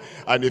heaven.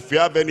 And if you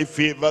have any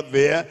fever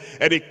there,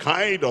 any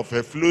kind of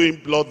a flowing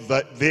blood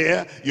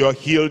there, you're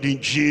healed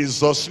in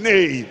Jesus'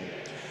 name.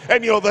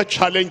 Any other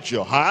challenge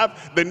you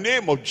have, the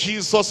name of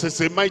Jesus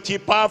is a mighty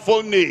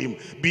powerful name.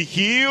 Be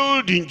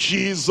healed in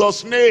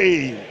Jesus'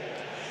 name.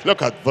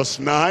 Look at verse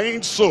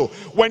 9. So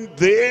when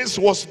this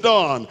was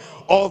done,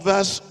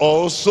 others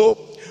also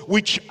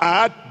which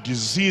had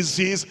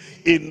diseases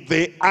in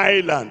the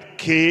island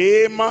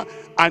came,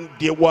 and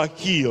they were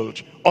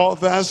healed.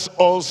 Others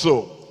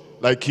also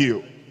like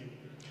you.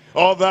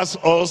 Others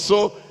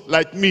also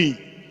like me.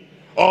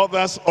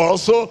 Others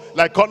also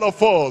like all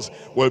of us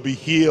will be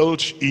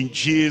healed in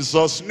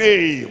Jesus'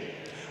 name.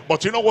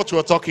 But you know what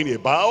we're talking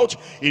about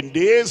in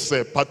this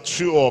part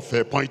 2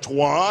 of point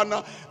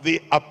 1,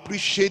 the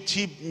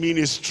appreciative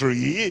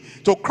ministry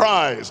to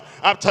Christ.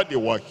 After they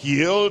were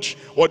healed,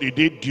 what did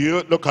they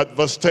do? Look at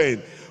verse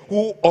 10.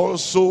 Who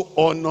also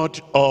honored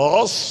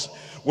us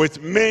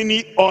with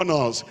many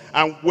honors,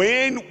 and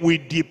when we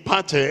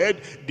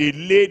departed, they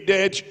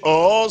laded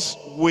us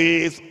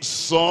with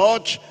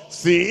such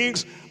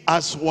things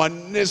as were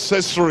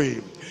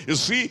necessary. You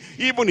see,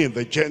 even in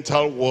the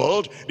Gentile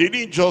world, they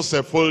didn't just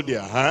fold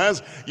their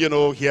hands. You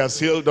know, he has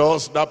healed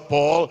us. That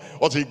Paul,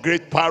 what a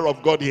great power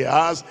of God he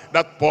has.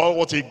 That Paul,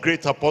 what a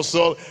great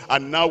apostle.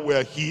 And now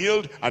we're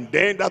healed. And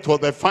then that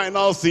was the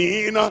final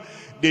thing.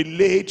 They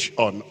laid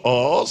on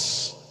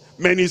us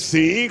many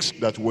things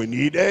that we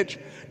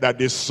needed, that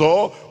they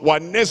saw were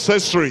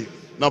necessary.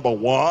 Number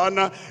 1,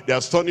 the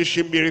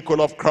astonishing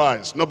miracle of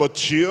Christ. Number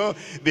 2,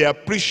 the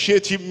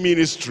appreciative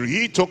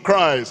ministry to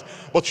Christ.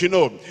 But you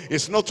know,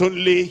 it's not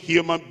only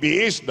human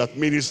beings that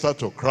minister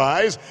to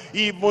Christ,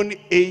 even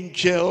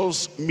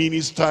angels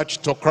ministered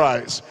to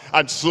Christ.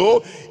 And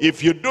so,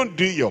 if you don't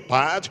do your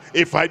part,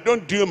 if I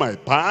don't do my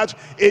part,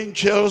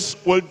 angels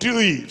will do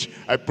it.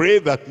 I pray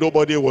that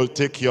nobody will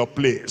take your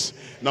place.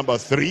 Number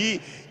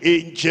 3,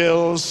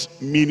 angels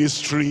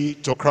ministry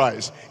to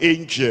Christ.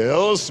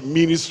 Angels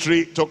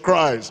ministry to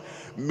Christ.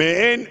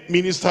 Men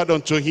ministered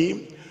unto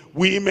him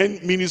Women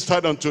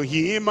ministered unto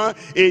him.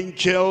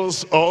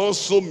 Angels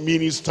also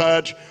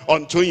ministered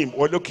unto him.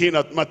 We're looking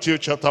at Matthew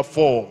chapter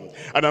 4.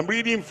 And I'm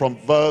reading from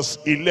verse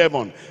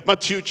 11.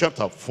 Matthew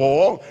chapter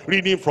 4,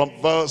 reading from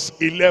verse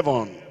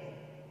 11.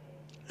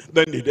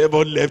 Then the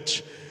devil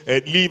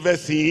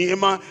leaveth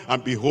him,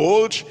 and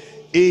behold,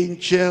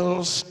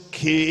 angels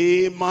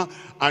came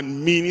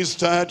and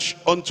ministered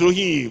unto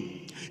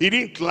him. He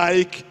didn't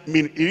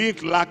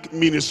lack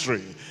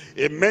ministry.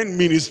 Men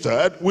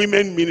ministered,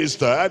 women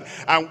ministered,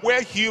 and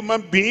where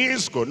human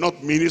beings could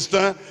not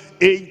minister,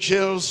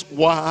 angels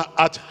were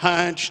at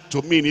hand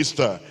to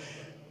minister.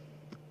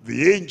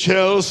 The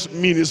angels'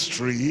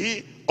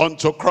 ministry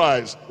unto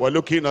Christ. We're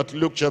looking at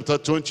Luke chapter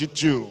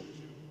 22.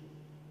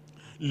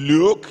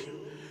 Luke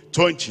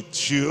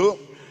 22,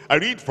 I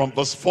read from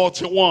verse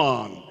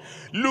 41.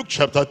 Luke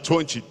chapter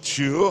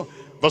 22,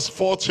 verse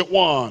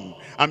 41.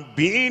 And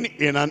being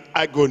in an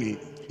agony,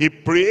 he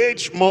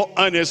prayed more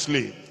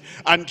earnestly,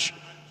 and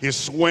his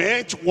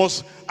sweat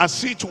was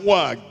as it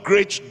were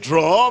great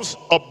drops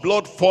of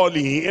blood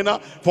falling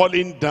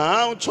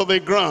down to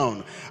the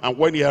ground. And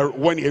when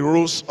he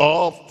rose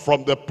up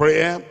from the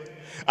prayer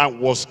and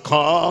was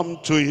come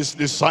to his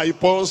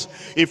disciples,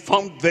 he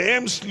found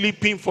them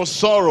sleeping for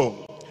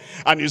sorrow.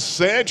 And he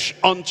said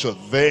unto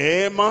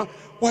them,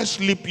 why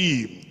sleep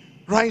ye?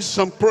 Rise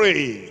and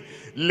pray,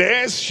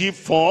 lest ye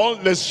fall,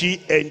 lest ye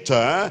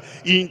enter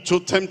into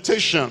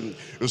temptation.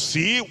 You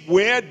see,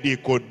 where they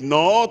could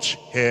not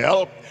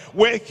help,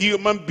 where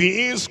human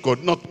beings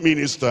could not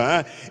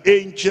minister,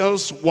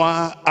 angels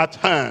were at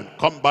hand.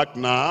 Come back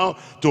now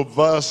to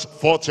verse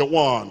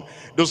 41.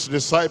 Those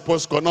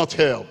disciples could not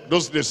help.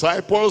 Those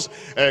disciples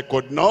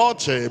could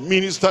not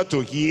minister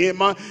to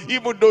him,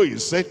 even though he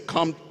said,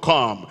 come,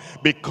 come.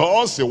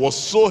 Because it was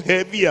so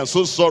heavy and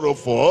so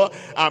sorrowful,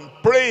 and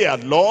pray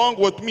along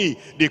with me.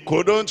 They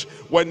couldn't.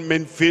 When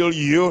men fail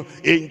you,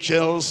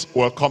 angels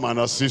will come and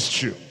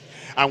assist you.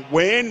 And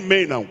when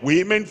men and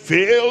women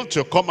fail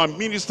to come and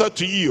minister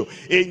to you,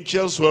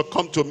 angels will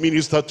come to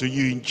minister to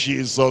you in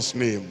Jesus'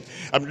 name.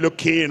 I'm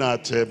looking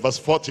at verse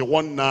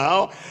 41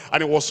 now.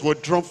 And it was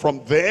withdrawn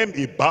from them,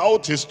 he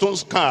bowed his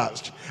stones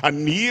cast,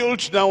 and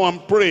kneeled down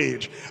and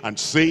prayed, and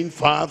saying,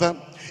 Father,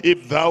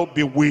 if thou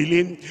be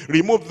willing,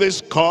 remove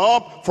this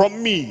cup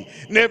from me.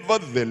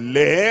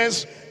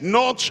 Nevertheless,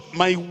 not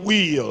my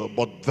will,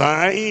 but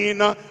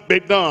thine be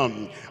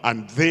done.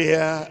 And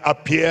there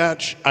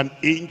appeared an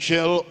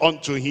angel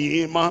unto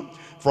him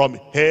from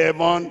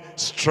heaven,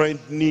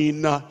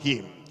 strengthening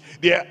him.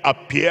 There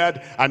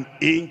appeared an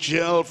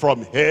angel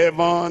from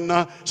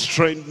heaven,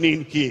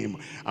 strengthening him.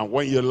 And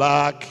when you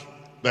lack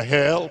the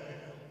help,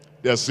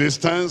 the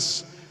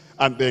assistance,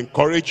 and the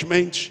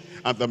encouragement,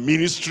 and the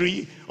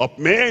ministry of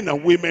men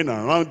and women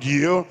around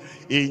you,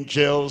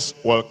 angels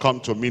will come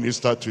to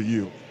minister to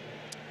you.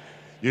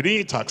 You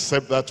didn't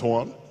accept that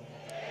one?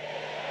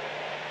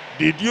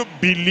 Did you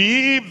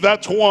believe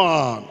that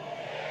one?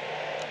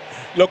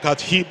 Look at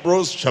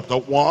Hebrews chapter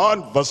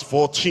 1 verse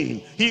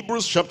 14.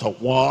 Hebrews chapter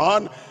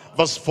 1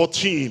 verse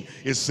 14.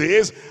 It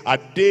says, are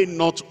they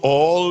not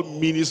all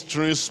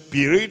ministering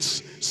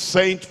spirits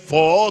sent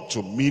forth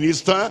to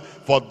minister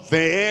for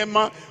them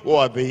who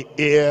are the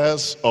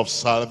heirs of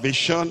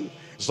salvation?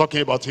 It's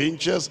talking about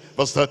angels.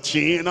 Verse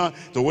 13,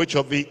 to which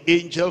of the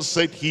angels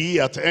said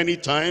he at any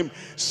time,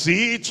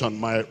 sit on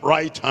my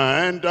right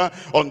hand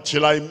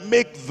until I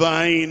make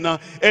thine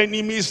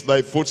enemies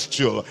thy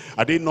footstool.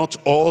 Are they not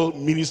all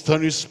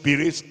ministering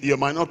spirits? You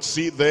might not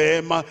see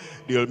them,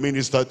 they'll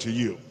minister to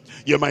you.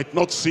 You might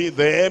not see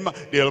them,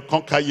 they'll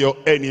conquer your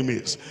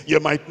enemies.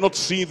 You might not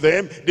see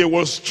them, they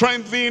will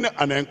strengthen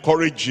and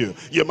encourage you.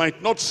 You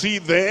might not see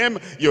them,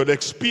 you'll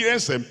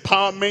experience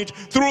empowerment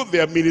through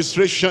their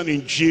ministration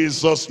in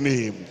Jesus'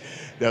 name.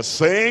 They're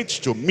sent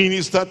to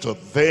minister to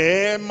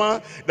them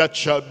that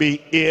shall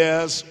be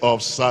heirs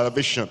of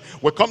salvation.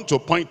 We come to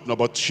point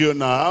number 2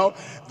 now.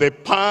 The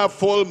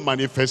powerful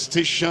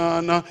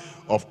manifestation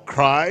of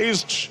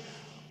Christ,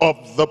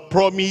 of the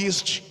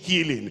promised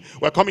healing.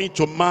 We're coming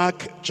to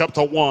Mark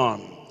chapter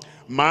 1.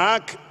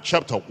 Mark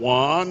chapter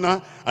 1,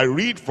 I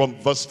read from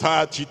verse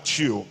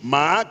 32.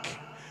 Mark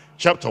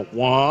chapter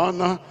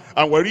 1,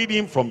 and we're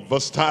reading from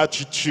verse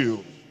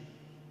 32.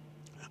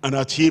 And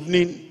at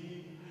evening,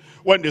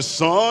 when the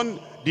sun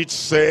did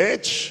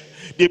set,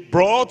 they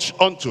brought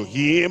unto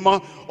him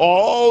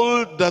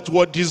all that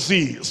were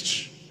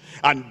diseased,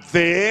 and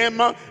them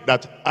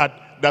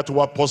that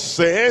were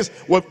possessed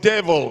with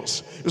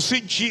devils. You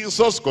see,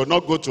 Jesus could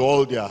not go to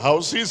all their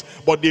houses,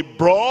 but they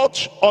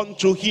brought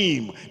unto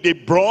him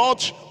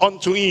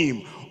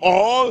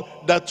all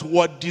that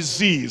were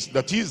diseased.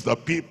 That is, the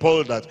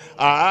people that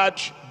had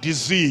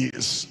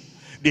disease.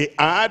 They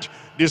had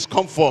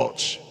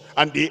discomfort,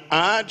 and they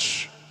had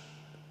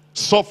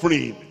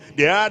suffering.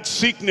 They had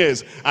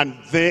sickness, and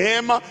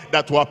them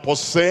that were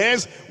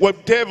possessed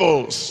with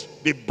devils,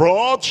 they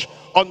brought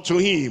unto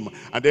him.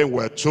 And then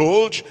we're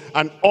told,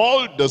 and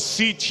all the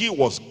city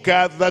was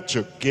gathered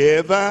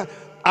together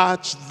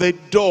at the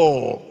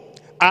door.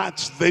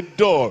 At the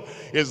door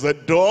is the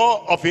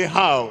door of a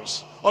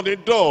house on the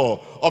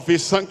door of a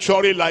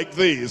sanctuary like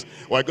this.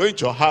 We're going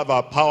to have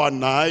our power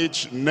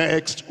night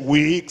next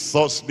week,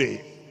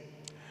 Thursday.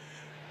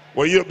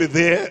 Will you be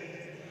there?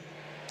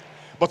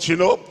 But you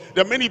know,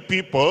 there are many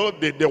people,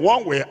 the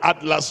one we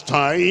had last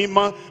time,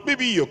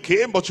 maybe you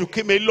came, but you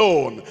came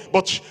alone.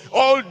 But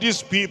all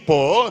these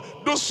people,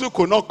 those who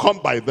could not come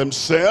by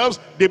themselves,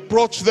 they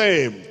brought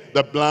them.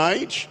 The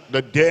blind,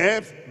 the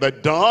deaf, the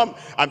dumb,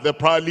 and the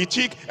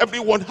paralytic,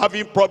 everyone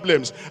having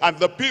problems. And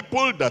the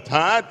people that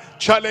had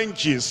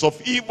challenges of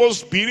evil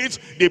spirits,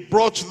 they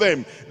brought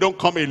them. Don't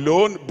come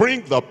alone,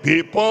 bring the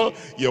people,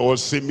 you will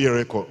see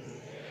miracle.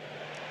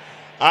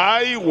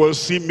 I will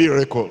see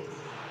miracle.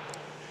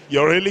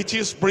 Your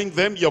relatives, bring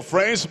them. Your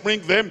friends, bring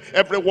them.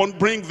 Everyone,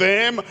 bring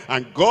them.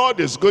 And God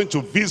is going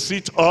to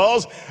visit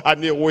us,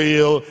 and He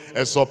will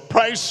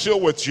surprise you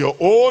with your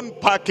own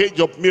package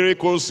of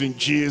miracles in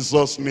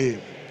Jesus' name.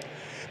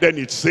 Then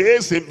it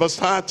says in verse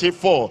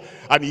 34,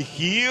 and He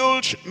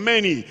healed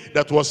many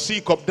that were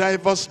sick of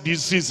diverse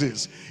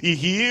diseases. He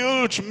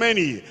healed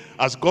many.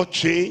 Has God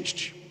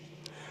changed?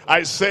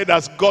 I said,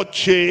 has God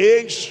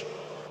changed?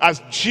 As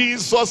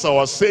Jesus,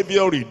 our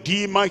Savior,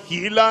 Redeemer,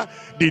 Healer,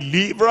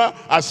 Deliverer,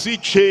 has He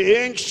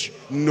changed?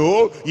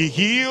 No, He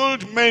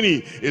healed many.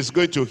 He's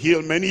going to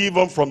heal many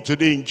even from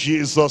today in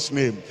Jesus'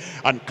 name.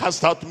 And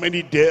cast out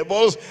many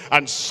devils,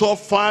 and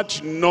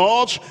suffered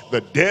not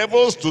the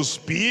devils to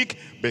speak,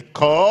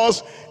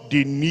 because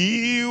they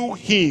knew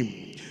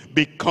Him.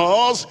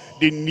 Because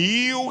they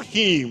knew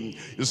Him.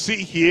 You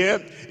see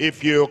here,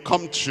 if you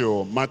come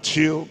to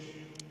Matthew,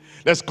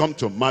 let's come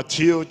to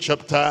Matthew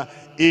chapter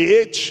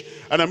 8,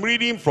 and I'm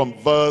reading from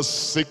verse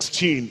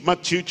 16.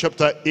 Matthew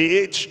chapter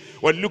 8,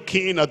 we're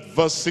looking at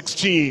verse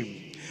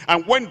 16.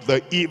 And when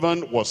the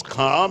evening was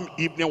come,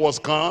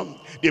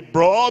 they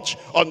brought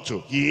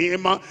unto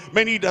Him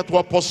many that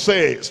were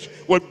possessed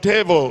with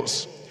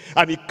devils,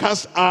 and He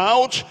cast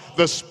out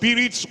the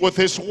spirits with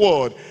His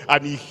word,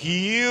 and He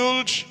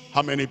healed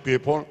how many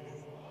people?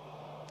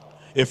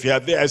 If you are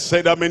there, I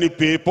said how many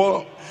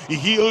people? He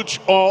healed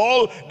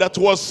all that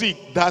was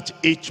sick, that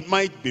it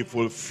might be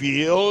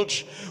fulfilled,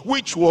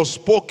 which was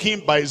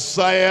spoken by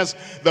Isaiah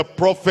the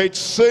prophet,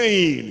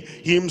 saying,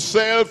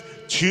 Himself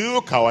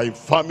took our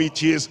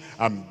infirmities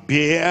and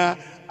bare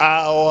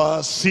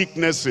our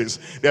sicknesses.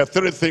 There are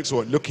three things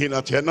we're looking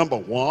at here. Number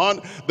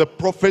one, the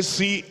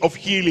prophecy of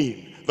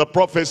healing. The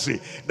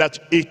prophecy that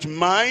it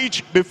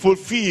might be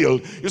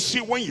fulfilled. You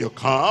see, when you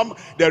come,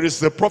 there is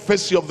the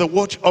prophecy of the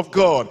word of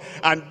God,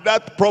 and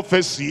that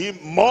prophecy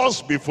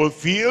must be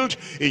fulfilled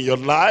in your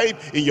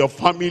life, in your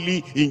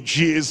family, in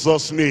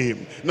Jesus'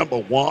 name. Number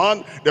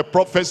one, the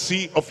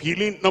prophecy of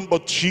healing. Number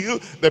two,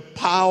 the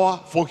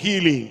power for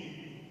healing.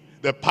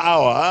 The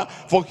power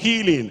for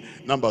healing.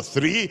 Number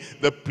three,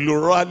 the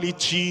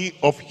plurality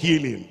of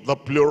healing. The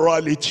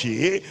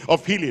plurality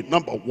of healing.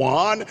 Number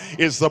one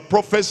is the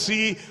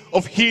prophecy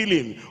of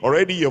healing.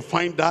 Already you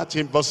find that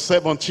in verse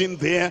 17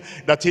 there,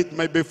 that it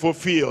may be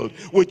fulfilled,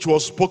 which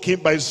was spoken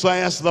by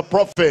Isaiah the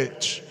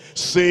prophet,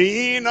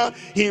 saying,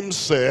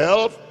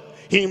 Himself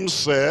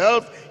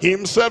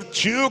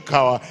took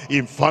our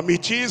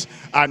infirmities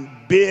and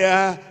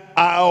bare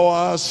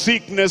our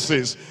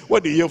sicknesses. Where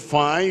do you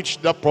find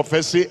that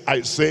prophecy?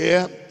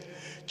 Isaiah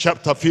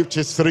chapter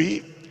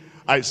 53.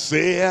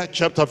 Isaiah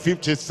chapter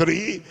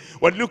 53.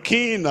 We're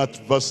looking at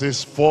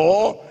verses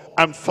 4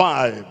 and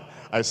 5.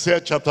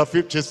 Isaiah chapter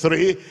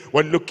 53.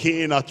 We're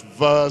looking at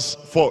verse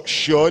 4.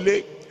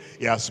 Surely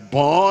He has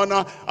borne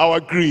our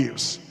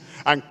griefs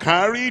and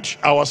carried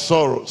our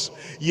sorrows.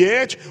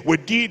 Yet we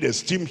did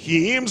esteem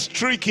Him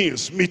stricken,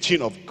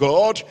 smitten of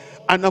God,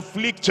 and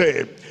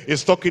afflicted.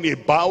 He's talking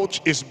about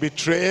His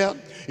betrayal.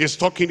 He's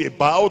talking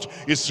about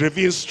His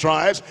revealed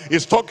stripes.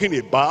 He's talking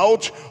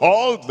about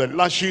all the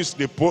lashes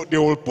they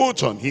will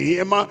put on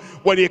Him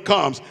when He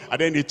comes.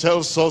 And then He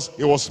tells us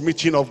He was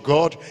smitten of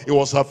God. He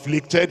was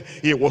afflicted.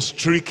 He was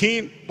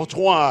stricken. But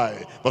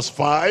why? Verse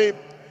 5.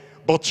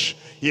 But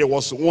He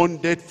was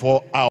wounded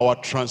for our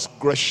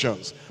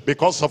transgressions,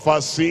 because of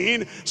our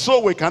sin, so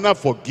we can have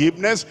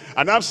forgiveness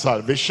and have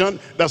salvation.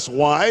 That's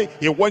why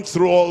He went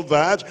through all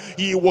that.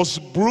 He was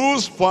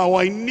bruised for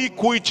our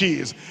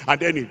iniquities.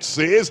 And then it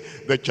says,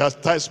 the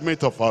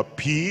chastisement of our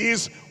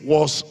peace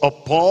was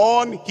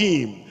upon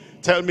Him.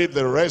 Tell me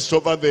the rest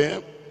over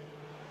there.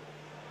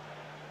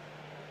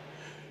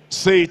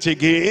 Say it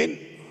again.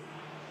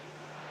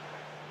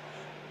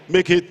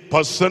 Make it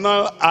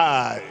personal.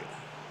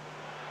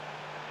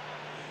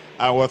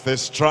 And with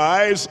His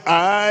stripes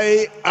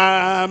I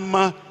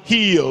am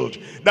healed.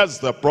 That's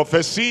the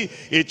prophecy.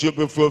 It will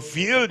be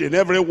fulfilled in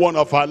every one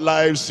of our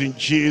lives in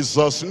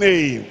Jesus'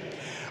 name.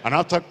 And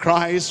after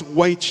Christ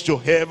went to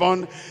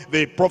heaven,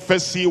 the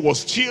prophecy was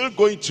still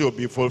going to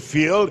be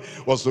fulfilled,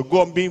 was to go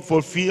on being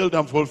fulfilled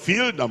and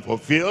fulfilled and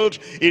fulfilled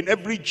in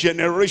every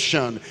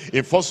generation.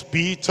 In 1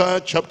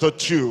 Peter chapter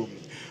 2.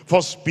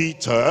 1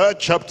 Peter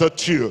chapter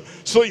 2.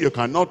 So you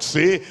cannot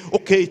say,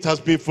 okay, it has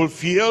been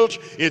fulfilled,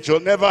 it will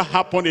never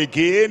happen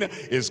again.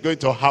 It's going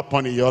to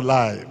happen in your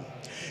life.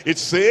 It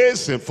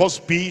says in 1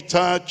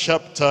 Peter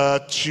chapter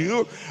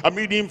 2, I'm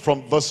reading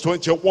from verse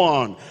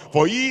 21.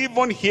 For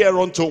even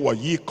hereunto were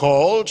ye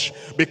called,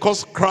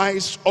 because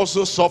Christ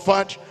also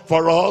suffered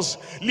for us,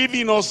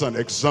 leaving us an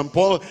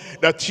example,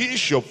 that ye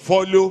should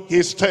follow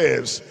his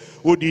steps,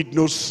 who did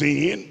no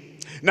sin,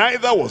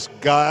 neither was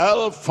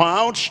guile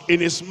found in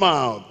his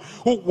mouth,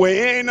 who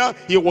when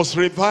he was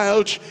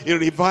reviled, he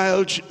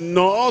reviled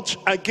not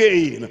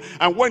again.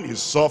 And when he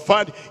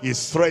suffered, he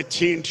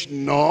threatened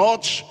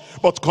not,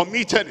 but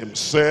committed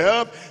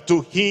himself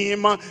to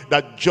him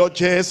that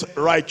judges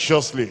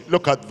righteously.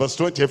 Look at verse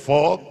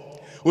 24.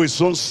 Who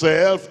his own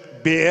self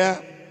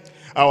bare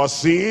our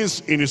sins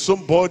in his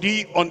own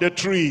body on the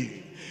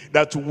tree,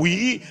 that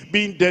we,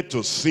 being dead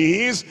to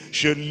sins,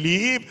 should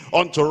live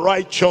unto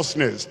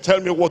righteousness.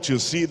 Tell me what you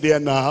see there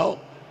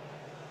now.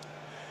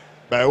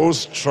 By whose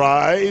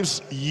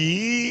stripes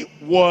ye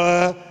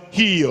were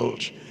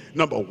healed.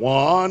 Number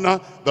one,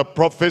 the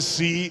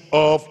prophecy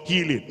of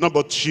healing.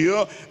 Number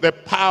two, the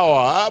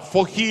power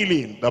for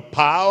healing. The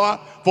power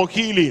for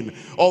healing.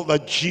 All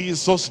that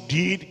Jesus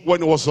did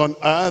when he was on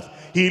earth,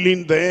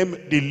 healing them,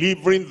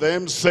 delivering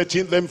them,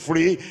 setting them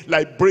free,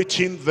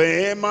 liberating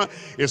them,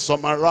 is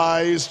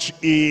summarized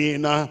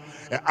in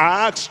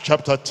Acts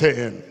chapter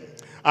 10.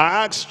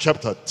 Acts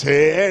chapter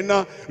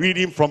 10,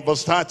 reading from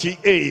verse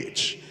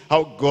 38.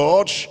 How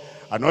God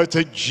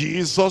anointed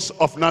Jesus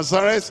of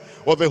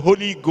Nazareth with the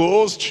Holy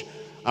Ghost,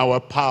 our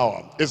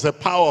power. It's the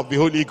power of the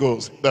Holy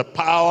Ghost, the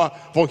power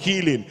for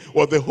healing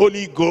with the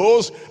Holy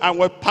Ghost and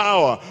with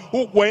power,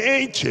 who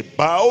went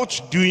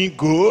about doing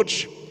good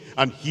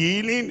and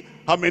healing.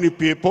 How many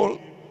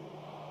people?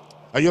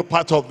 Are you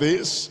part of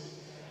this?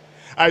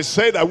 I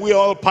said, are we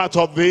all part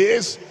of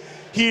this?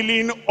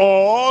 Healing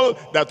all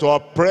that were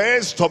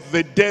oppressed of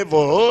the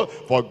devil,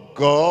 for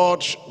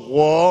God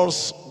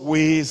was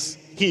with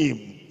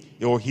him.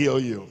 He will heal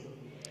you.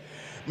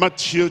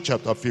 Matthew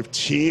chapter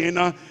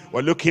 15,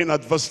 we're looking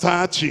at verse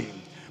 30.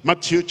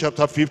 Matthew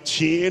chapter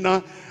 15,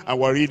 and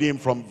we're reading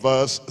from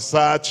verse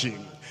 30.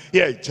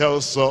 Here it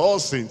tells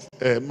us in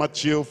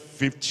Matthew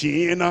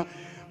 15,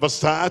 verse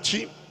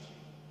 30,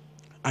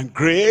 and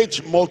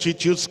great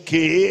multitudes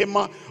came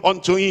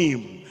unto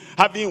him,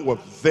 having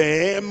with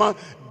them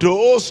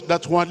those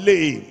that were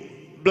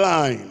lame,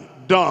 blind,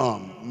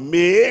 dumb,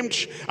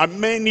 maimed, and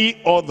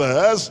many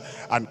others,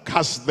 and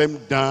cast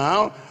them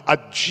down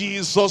at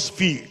Jesus'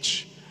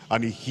 feet,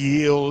 and he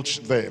healed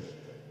them.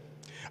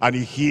 And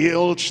he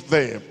healed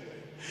them.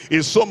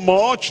 It's so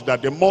much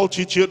that the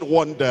multitude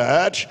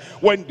wondered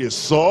when they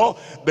saw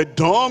the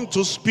dumb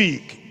to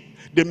speak,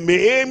 the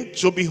maimed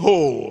to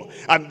behold,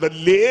 and the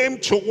lame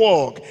to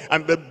walk,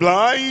 and the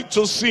blind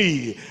to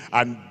see,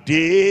 and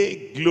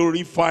they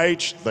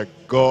glorified the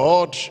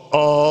God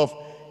of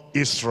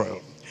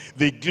Israel.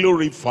 They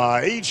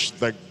glorified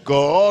the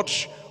God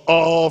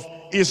of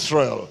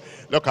Israel.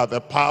 Look at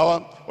the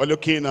power. We're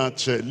looking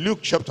at Luke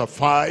chapter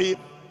 5.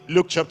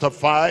 Luke chapter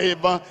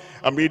 5,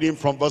 I'm reading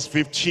from verse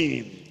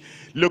 15.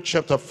 Luke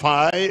chapter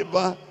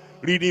 5,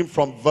 reading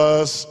from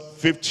verse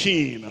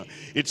 15.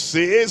 It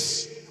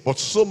says, but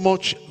so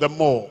much the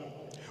more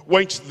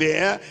went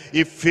there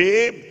a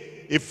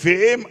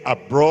fame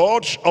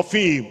abroad of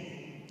him,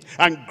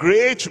 and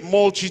great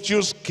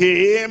multitudes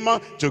came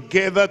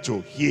together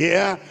to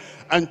hear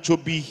and to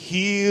be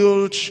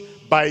healed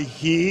by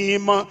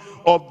him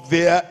of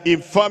their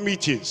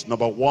infirmities.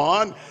 Number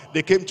one,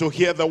 they came to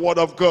hear the word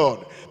of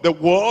God, the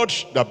word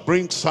that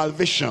brings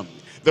salvation,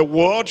 the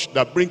word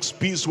that brings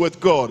peace with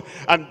God,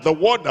 and the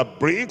word that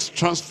brings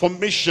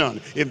transformation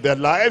in their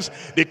lives.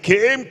 They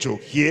came to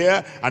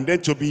hear and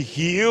then to be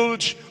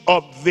healed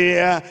of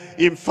their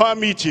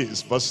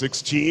infirmities. Verse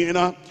 16,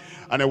 and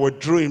he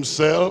withdrew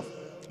himself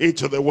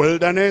into the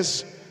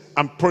wilderness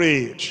and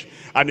prayed.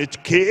 And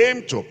it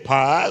came to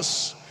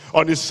pass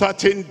on a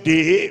certain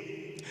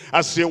day,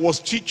 as he was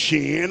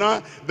teaching,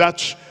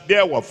 that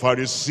there were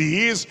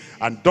Pharisees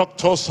and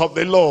doctors of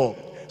the law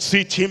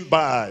sitting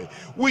by,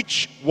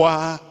 which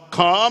were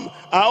come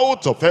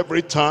out of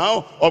every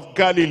town of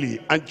Galilee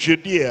and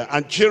Judea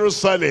and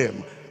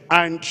Jerusalem.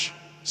 And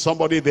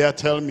somebody there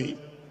tell me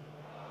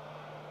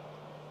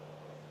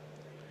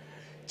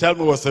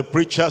what's the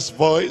preacher's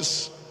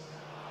voice?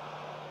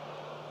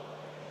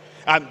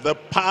 And the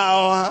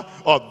power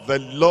of the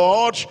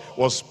Lord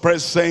was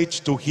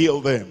present to heal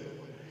them.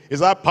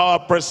 Is that power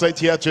present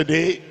here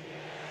today?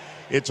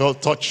 It will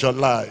touch your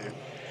life.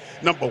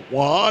 Number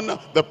one,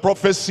 the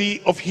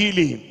prophecy of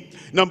healing.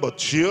 Number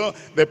two,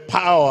 the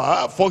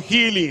power for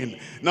healing.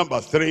 Number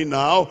three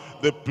now,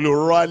 the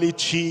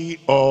plurality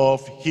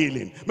of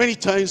healing. Many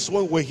times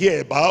when we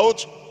hear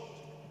about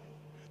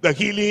the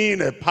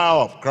healing and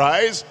power of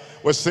Christ,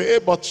 we say,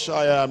 but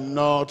I am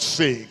not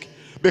sick.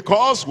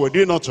 Because we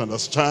do not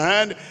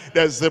understand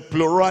there's the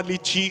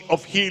plurality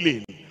of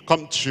healing.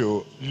 Come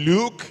to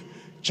Luke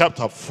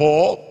chapter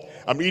 4.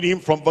 I'm reading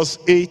from verse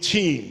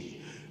 18.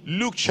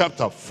 Luke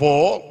chapter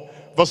 4,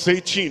 verse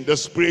 18. The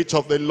Spirit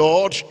of the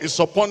Lord is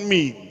upon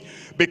me,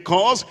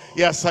 because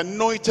he has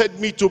anointed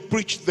me to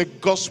preach the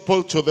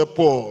gospel to the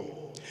poor.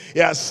 He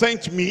has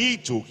sent me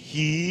to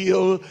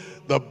heal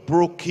the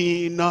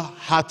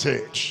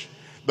broken-hearted.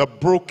 The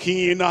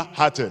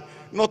broken-hearted.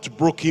 Not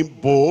broken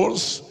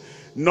bones,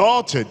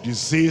 not a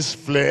diseased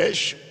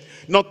flesh,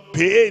 not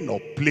pain or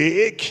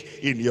plague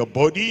in your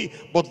body,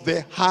 but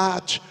the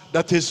heart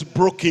that is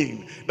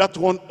broken. That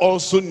one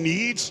also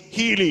needs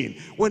healing.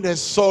 When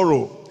there's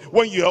sorrow,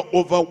 when you are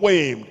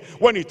overwhelmed,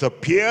 when it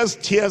appears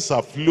tears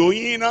are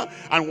flowing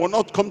and will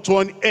not come to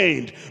an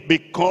end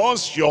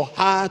because your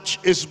heart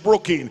is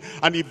broken.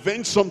 And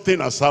even something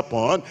has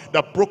happened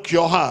that broke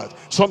your heart.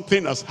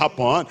 Something has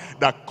happened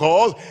that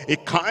caused a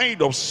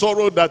kind of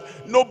sorrow that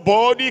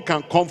nobody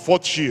can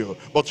comfort you,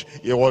 but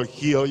it will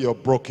heal your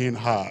broken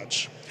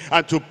heart.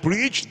 And to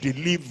preach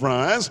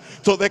deliverance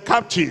to the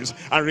captives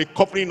and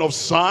recovering of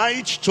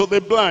sight to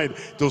the blind,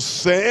 to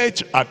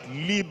set at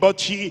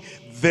liberty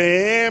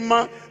them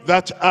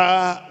that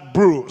are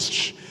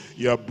bruised.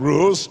 You are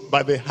bruised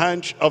by the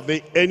hand of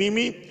the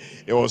enemy,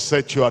 it will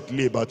set you at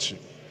liberty.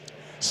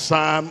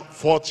 Psalm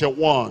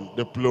 41,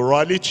 the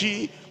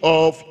plurality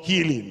of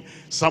healing.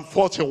 Psalm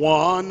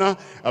 41,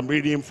 I'm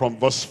reading from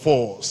verse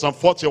 4. Psalm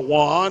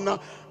 41,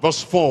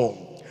 verse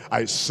 4.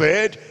 I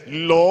said,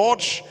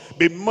 Lord,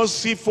 be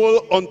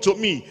merciful unto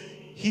me.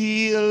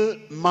 Heal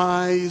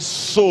my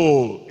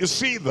soul. You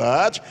see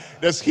that?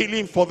 There's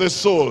healing for the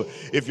soul.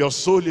 If your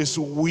soul is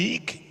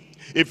weak,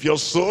 if your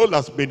soul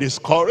has been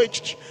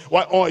discouraged,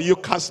 why are you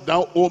cast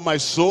down, O my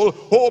soul?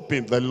 Hope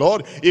in the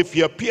Lord. If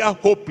you appear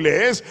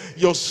hopeless,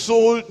 your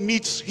soul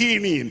needs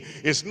healing.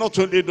 It's not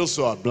only those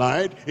who are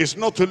blind, it's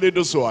not only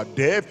those who are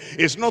deaf,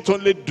 it's not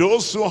only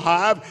those who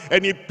have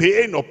any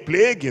pain or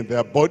plague in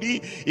their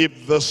body.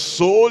 If the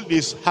soul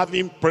is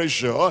having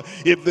pressure,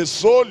 if the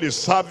soul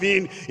is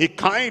having a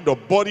kind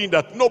of body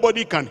that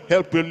nobody can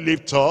help you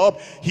lift up,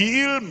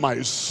 heal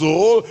my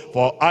soul,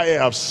 for I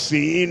have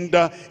sinned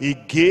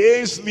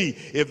against thee.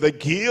 If the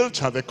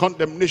guilt and the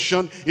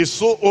condemnation is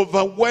so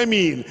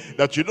overwhelming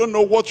that you don't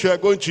know what you are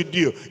going to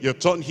do, you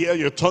turn here,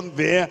 you turn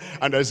there,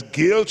 and there's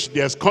guilt,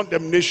 there's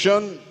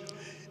condemnation,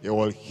 it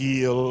will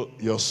heal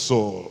your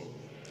soul.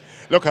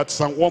 Look at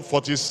Psalm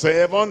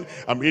 147.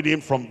 I'm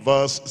reading from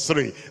verse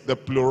 3. The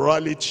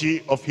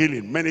plurality of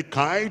healing. Many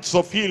kinds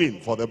of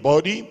healing for the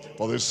body,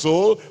 for the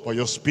soul, for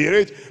your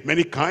spirit.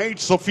 Many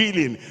kinds of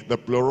healing. The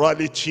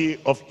plurality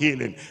of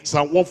healing.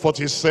 Psalm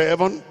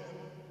 147.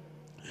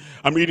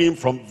 I'm reading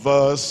from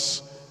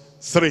verse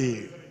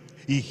 3.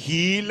 He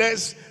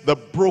healeth the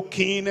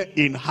broken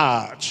in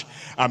heart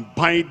and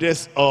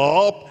bindeth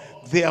up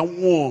their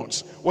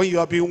wounds. When you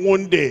have been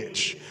wounded,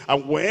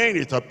 and when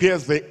it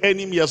appears the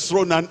enemy has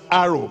thrown an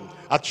arrow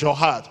at your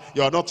heart,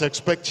 you are not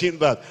expecting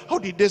that. How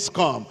did this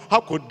come? How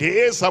could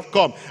this have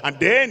come? And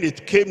then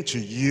it came to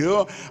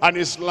you, and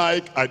it's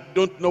like, I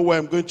don't know where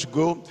I'm going to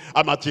go.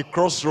 I'm at a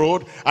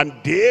crossroad, and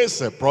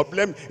this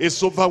problem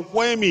is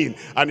overwhelming,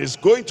 and it's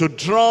going to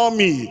drown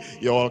me.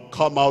 You'll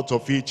come out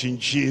of it in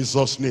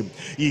Jesus' name.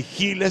 He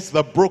healeth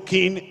the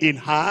broken in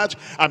heart,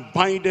 and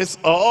bindeth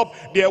up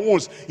their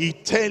wounds. He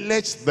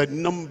telleth the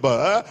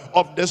number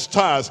of the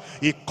stars.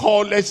 He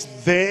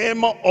calleth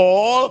them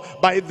all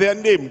by their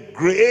name.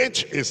 Great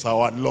is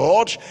our Lord,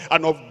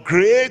 and of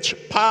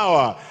great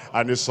power,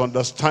 and his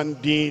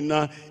understanding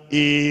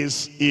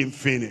is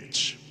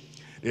infinite.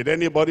 Did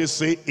anybody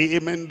say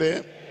amen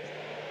there?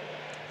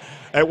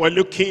 We're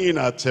looking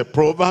at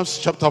Proverbs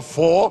chapter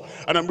 4,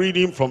 and I'm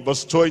reading from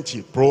verse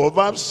 20.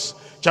 Proverbs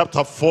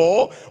chapter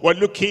 4, we're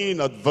looking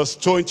at verse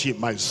 20.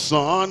 My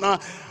son,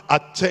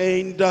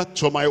 attend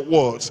to my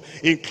words,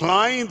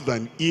 incline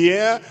thine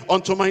ear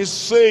unto my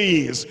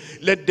sayings,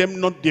 let them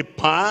not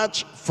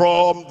depart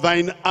from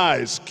thine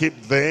eyes, keep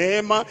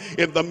them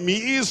in the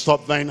midst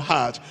of thine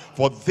heart,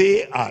 for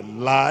they are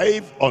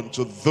life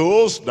unto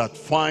those that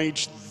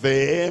find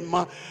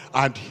them,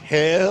 and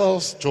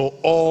health to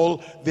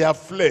all their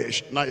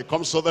flesh. Now it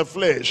comes to the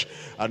flesh,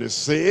 and it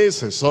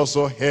says it's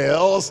also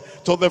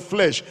health to the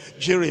flesh.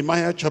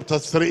 Jeremiah chapter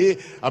 3,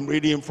 I'm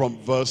reading from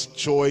verse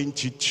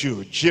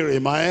 22.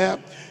 Jeremiah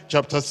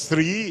chapter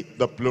 3,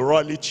 the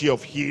plurality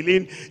of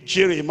healing.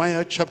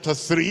 Jeremiah chapter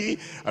 3,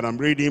 and I'm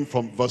reading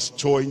from verse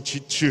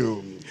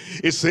 22.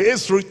 It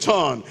says,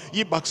 return,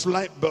 ye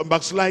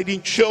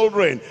backsliding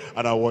children,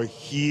 and I will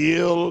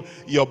heal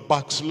your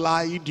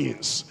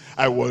backslidings.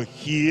 I will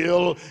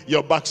heal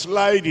your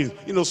backsliding.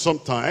 You know,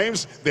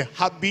 sometimes the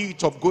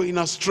habit of going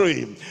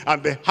astray,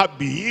 and the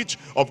habit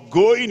of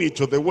going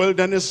into the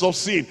wilderness of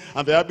sin,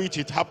 and the habit,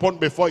 it happened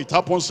before, it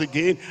happens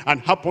again,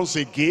 and happens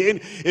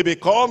again, it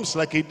becomes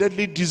like a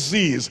deadly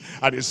disease.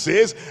 And it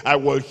says, I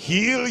will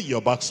heal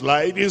your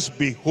backslidings.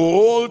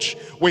 Behold,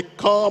 we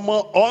come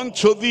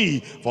unto thee,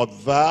 for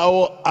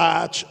thou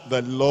art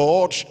the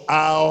Lord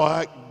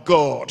our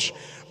God.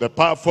 The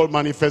powerful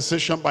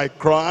manifestation by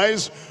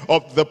Christ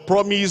of the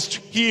promised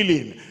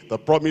healing, the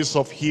promise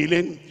of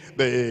healing,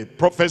 the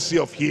prophecy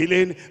of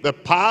healing, the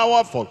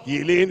power for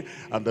healing,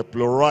 and the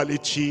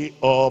plurality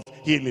of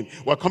healing.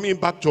 We're coming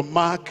back to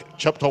Mark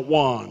chapter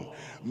 1.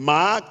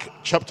 Mark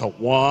chapter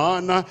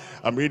 1,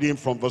 I'm reading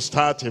from verse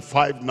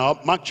 35 now.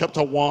 Mark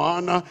chapter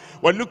 1,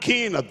 we're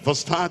looking at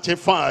verse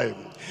 35.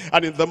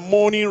 And in the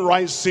morning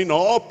rising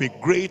up a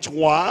great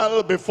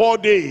while before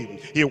day,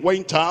 he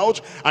went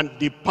out and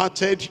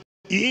departed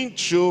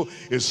into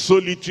a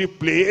solitary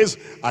place,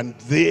 and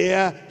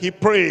there he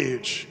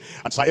prayed.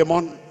 And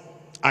Simon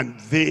and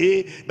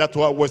they that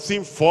were with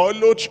him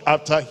followed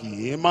after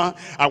him.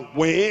 And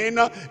when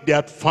they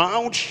had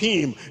found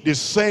him, they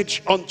said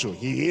unto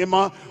him,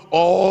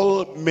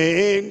 all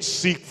men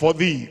seek for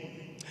thee.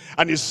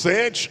 And he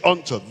said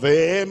unto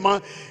them,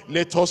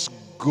 let us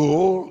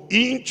go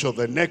into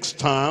the next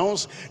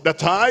towns,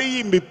 that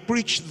I may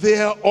preach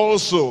there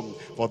also.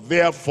 For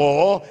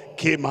therefore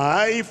came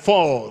I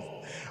forth.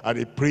 And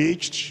he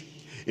preached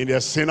in their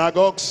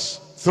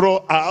synagogues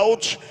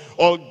throughout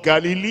all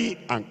Galilee,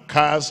 and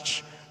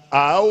cast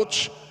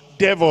out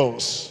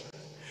devils.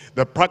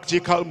 The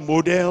practical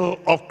model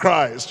of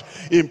Christ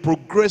in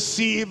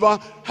progressive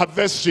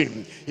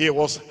harvesting. He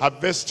was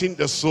harvesting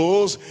the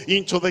souls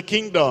into the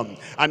kingdom,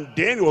 and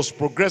then he was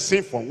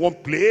progressing from one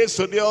place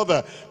to the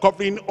other,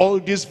 covering all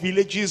these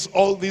villages,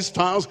 all these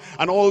towns,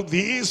 and all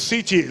these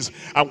cities.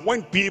 And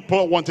when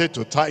people wanted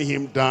to tie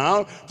him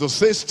down, to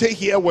say, stay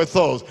here with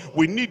us,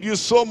 we need you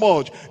so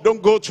much,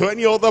 don't go to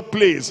any other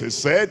place, he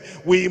said,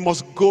 we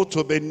must go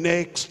to the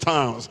next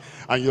towns.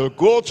 And you'll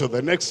go to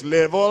the next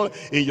level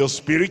in your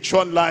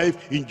spiritual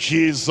life in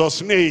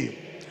Jesus' name.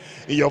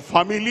 In your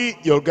family,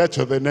 you'll get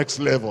to the next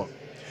level.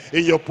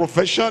 In your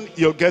profession,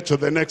 you'll get to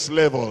the next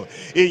level.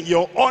 In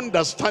your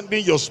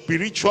understanding your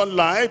spiritual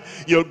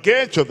life, you'll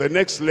get to the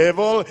next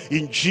level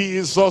in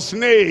Jesus'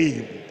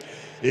 name.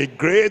 A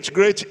great,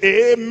 great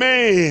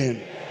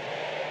amen.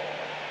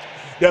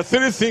 There are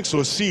three things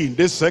we see in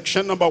this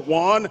section. Number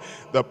one,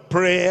 the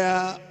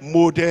prayer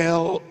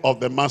model of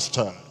the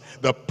master.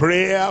 The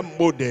prayer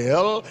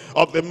model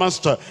of the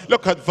master.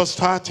 Look at verse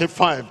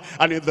 35.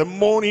 And in the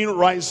morning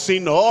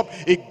rising up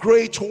a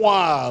great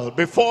while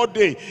before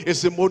day.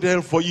 Is a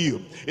model for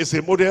you. It's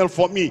a model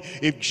for me.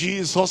 If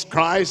Jesus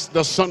Christ,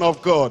 the Son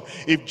of God,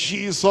 if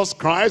Jesus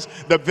Christ,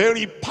 the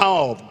very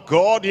power of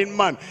God in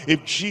man,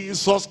 if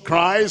Jesus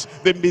Christ,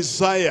 the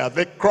Messiah,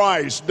 the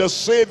Christ, the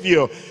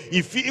Savior,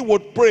 if he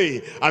would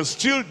pray and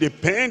still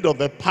depend on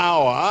the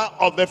power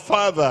of the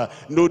Father,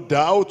 no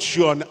doubt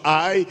you and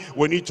I,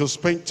 we need to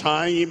spend time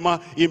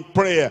in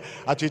prayer.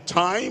 At a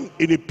time,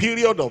 in a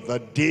period of the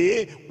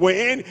day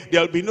when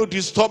there will be no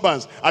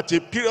disturbance. At a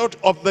period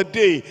of the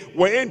day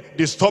when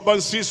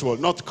disturbances will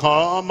not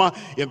come.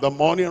 In the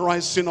morning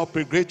rising up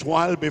a great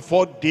while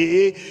before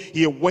day,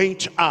 he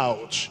went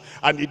out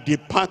and he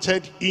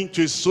departed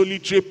into a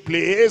solitary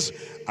place,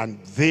 and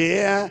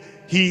there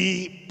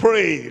he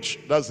prayed.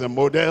 That's the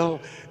model.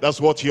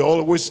 That's what he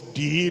always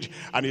did,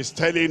 and he's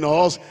telling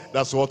us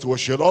that's what we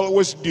should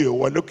always do.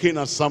 We're looking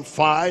at Psalm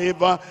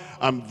 5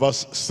 and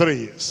verse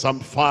 3.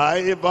 Psalm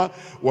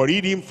 5, we're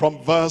reading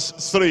from verse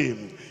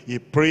 3. He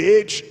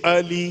prayed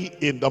early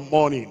in the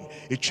morning.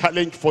 A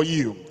challenge for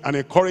you, an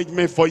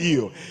encouragement for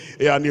you,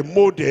 and a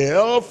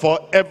model for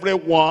every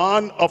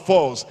one of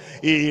us.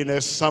 In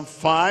Psalm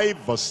 5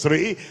 verse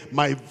 3,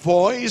 my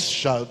voice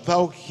shalt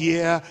thou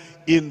hear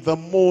in the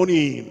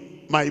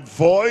morning. My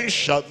voice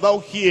shalt thou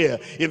hear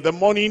in the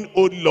morning,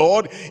 O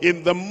Lord.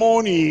 In the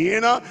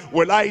morning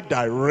will I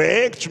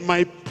direct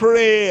my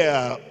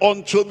prayer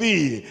unto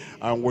thee,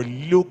 and will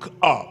look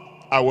up.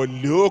 I will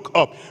look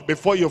up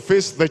before you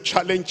face the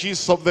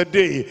challenges of the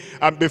day,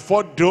 and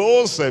before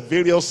those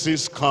various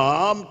things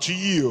come to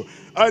you.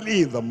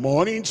 Early in the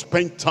morning,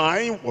 spend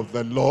time with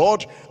the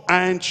Lord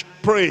and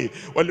pray.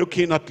 We're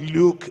looking at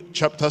Luke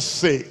chapter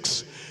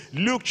 6.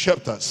 Luke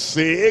chapter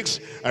 6,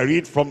 I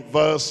read from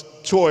verse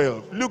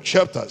 12. Luke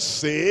chapter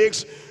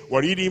 6,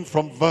 we're reading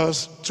from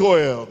verse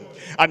 12.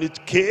 And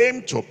it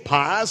came to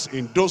pass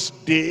in those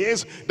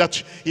days that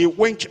he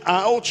went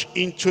out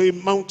into a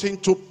mountain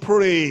to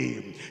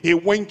pray. He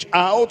went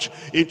out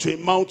into a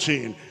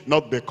mountain,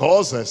 not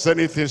because there's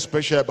anything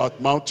special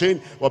about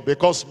mountain, but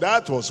because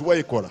that was where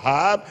he could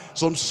have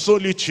some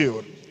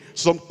solitude,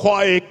 some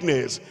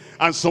quietness,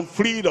 and some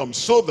freedom.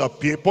 So the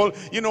people,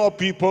 you know,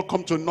 people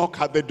come to knock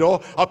at the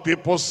door, how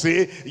people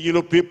say, you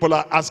know, people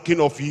are asking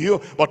of you,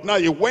 but now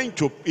he went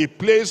to a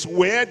place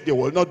where they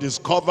will not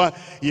discover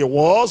he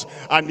was,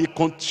 and he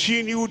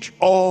continued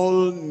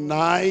all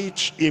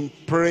night in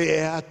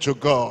prayer to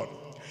God.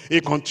 He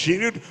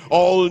continued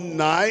all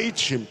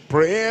night in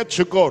prayer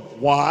to God.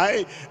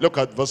 Why? Look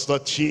at verse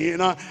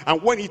 13.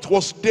 And when it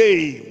was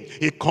day,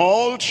 he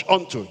called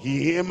unto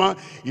him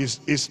his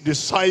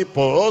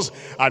disciples,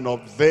 and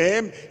of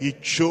them he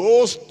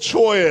chose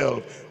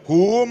 12,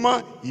 whom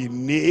he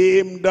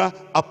named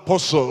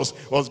apostles.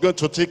 He was going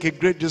to take a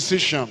great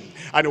decision,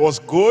 and he was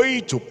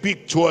going to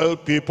pick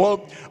 12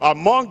 people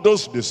among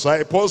those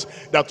disciples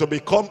that will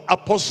become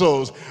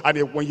apostles.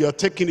 And when you're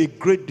taking a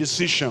great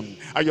decision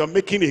and you're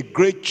making a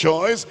great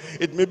choice,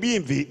 it may be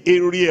in the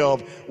area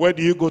of where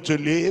do you go to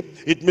live,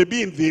 it may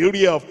be in the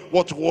area of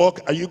what work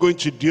are you going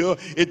to do,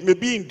 it may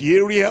be in the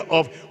area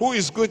of who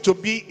is going to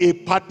be a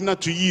partner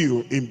to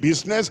you in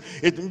business,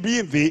 it may be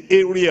in the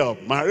area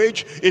of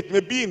marriage, it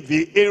may be in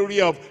the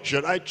area of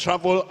should I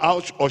travel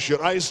out or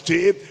should I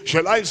stay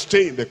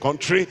in the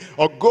country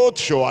or go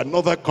to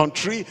another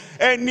country,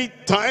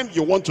 anytime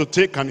you want to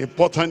take an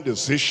important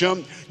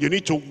decision, you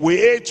need to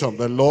wait on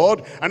the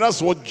Lord. And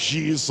that's what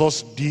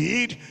Jesus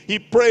did. He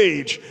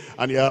prayed.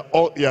 And he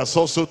has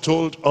also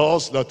told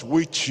us that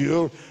we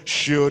too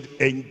should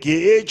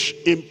engage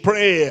in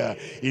prayer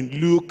in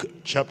Luke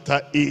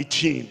chapter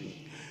 18.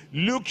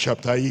 Luke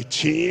chapter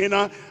 18,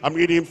 I'm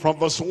reading from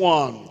verse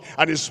 1.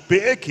 And he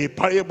spake a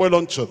parable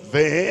unto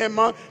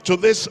them to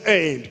this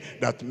end,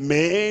 that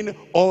men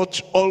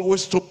ought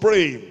always to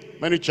pray.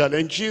 Many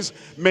challenges,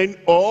 men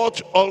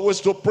ought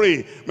always to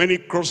pray. Many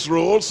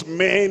crossroads,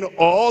 men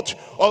ought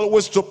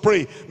always to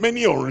pray.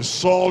 Many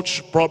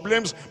unresolved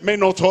problems,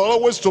 men ought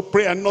always to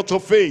pray and not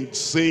to faint.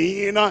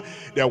 Saying,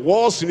 there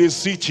was in a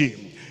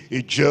city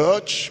a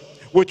judge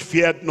which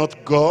feared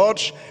not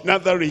God,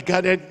 neither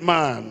regarded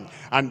man.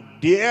 And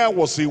there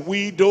was a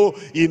widow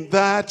in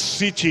that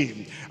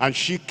city, and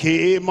she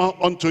came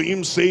unto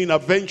him, saying,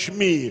 avenge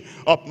me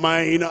of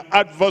mine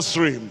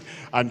adversary.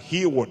 And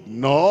he would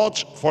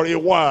not for a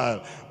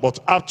while, but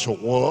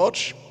afterward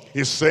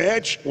he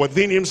said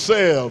within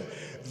himself,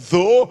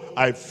 though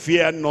I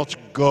fear not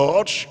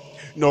God,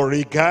 nor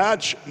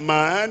regard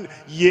man,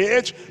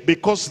 yet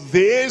because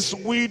this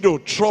widow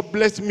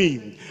troubleth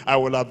me, I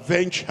will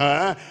avenge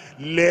her,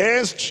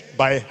 lest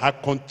by her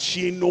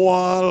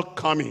continual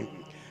coming.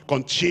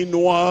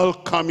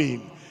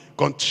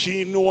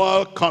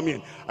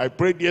 I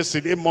prayed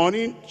yesterday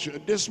morning.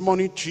 This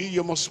morning too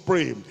you must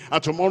pray,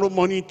 and tomorrow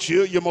morning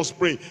too you must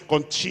pray.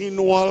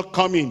 Continual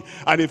coming.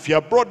 And if you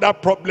have brought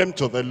that problem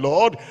to the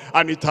Lord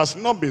and it has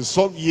not been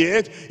solved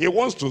yet, he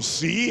wants to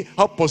see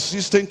how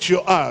persistent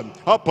you are,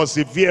 how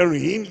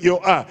persevering you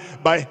are.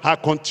 By her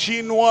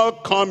continual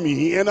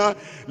coming,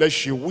 lest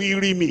she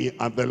weary me.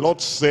 And the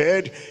Lord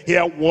said,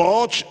 hear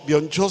what the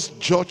unjust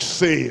judge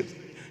saith.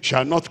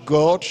 Shall not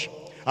God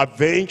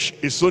avenge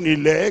his own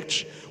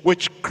elect,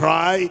 which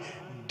cry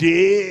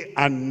day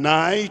and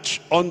night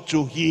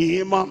unto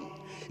him?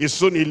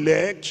 His own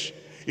elect,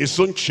 his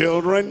own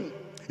children,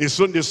 his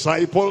own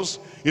disciples,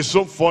 his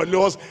own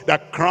followers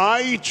that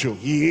cry to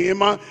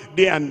him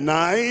day and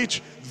night,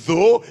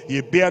 though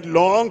he bear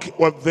long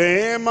with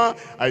them.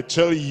 I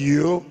tell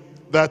you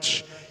that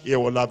he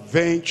will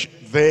avenge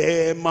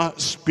them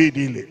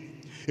speedily.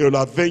 He will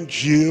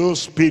avenge you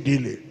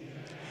speedily.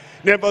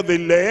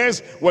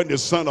 Nevertheless, when the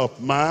Son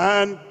of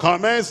Man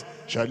cometh,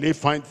 shall he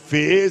find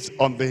faith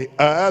on the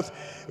earth?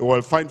 He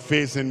will find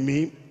faith in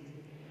me.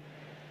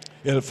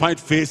 He'll find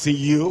faith in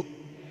you.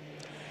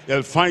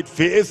 He'll find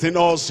faith in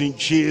us in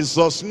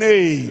Jesus'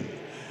 name.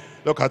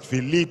 Look at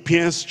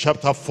Philippians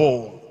chapter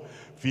 4.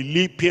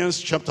 Philippians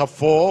chapter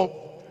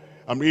 4.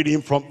 I'm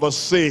reading from verse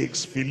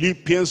 6.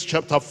 Philippians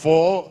chapter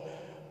 4,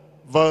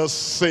 verse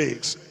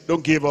 6.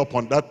 Don't give up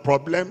on that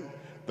problem.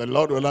 The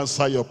Lord will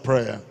answer your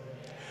prayer.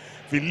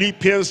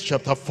 Philippians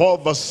chapter 4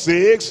 verse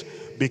 6,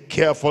 be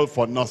careful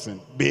for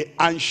nothing. Be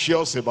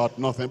anxious about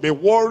nothing. Be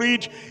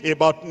worried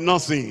about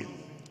nothing.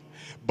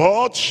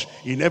 But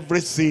in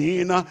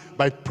everything,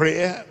 by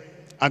prayer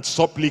and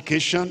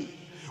supplication,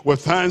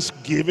 with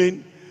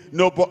thanksgiving,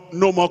 no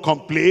more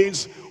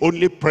complaints,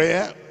 only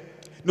prayer.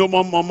 No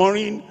more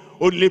murmuring,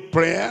 only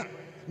prayer.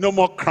 No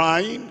more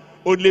crying,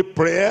 only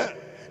prayer.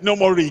 No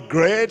more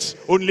regrets,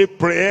 only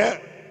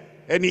prayer.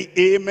 Any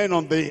amen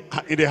in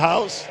the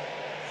house?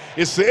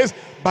 It says,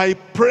 by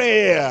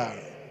prayer,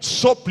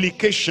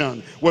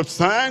 supplication, with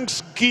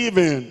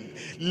thanksgiving,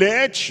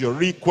 let your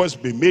requests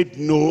be made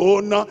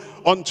known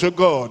unto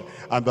God.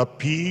 And the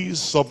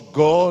peace of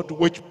God,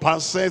 which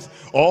passeth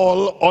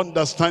all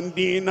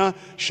understanding,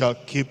 shall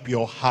keep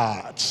your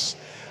hearts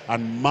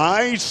and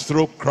minds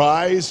through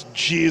Christ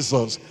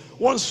Jesus.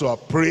 Once you are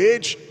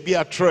prayed, be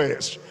at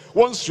rest.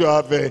 Once you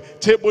have a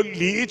table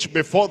lit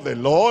before the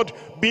Lord,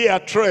 be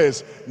at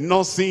rest.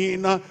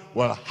 Nothing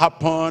will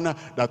happen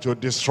that will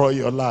destroy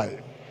your life.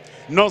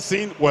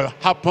 Nothing will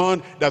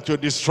happen that will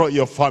destroy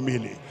your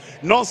family.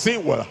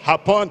 Nothing will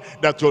happen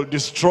that will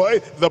destroy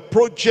the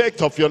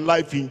project of your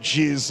life in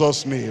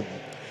Jesus' name.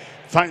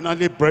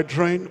 Finally,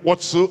 brethren,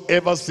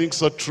 whatsoever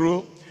things are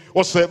true,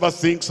 whatsoever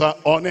things are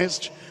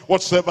honest,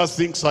 whatsoever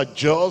things are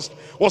just,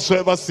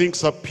 whatsoever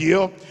things are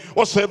pure,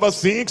 whatsoever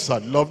things are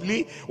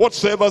lovely,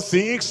 whatsoever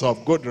things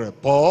of good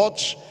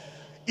report,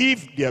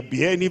 if there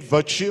be any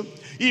virtue,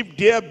 if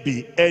there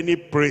be any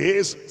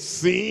praise,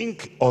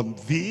 think on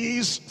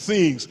these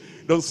things.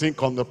 Don't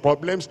think on the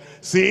problems.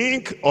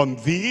 Think on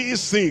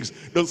these things.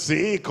 Don't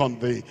think on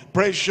the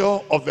pressure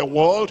of the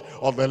world,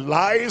 of the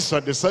lies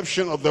and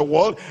deception of the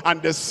world,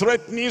 and the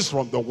threatenings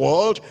from the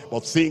world,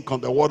 but think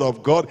on the word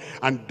of God,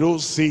 and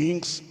those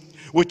things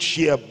which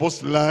ye have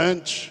both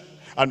learned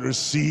and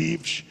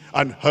received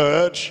and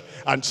heard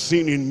and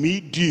seen in me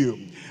do,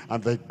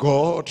 and the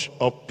God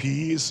of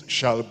peace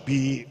shall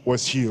be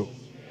with you.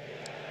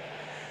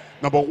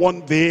 Number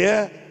one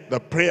there, the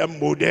prayer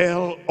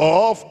model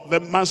of the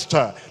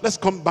master. Let's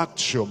come back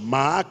to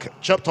Mark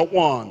chapter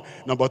 1.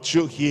 Number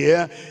 2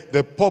 here,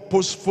 the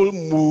purposeful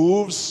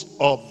moves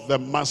of the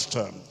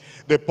master.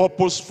 The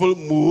purposeful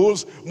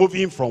moves,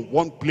 moving from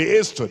one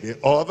place to the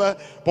other,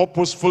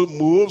 purposeful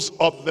moves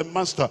of the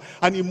master.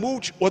 And he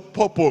moved with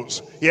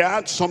purpose. He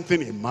had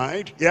something in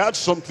mind. He had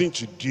something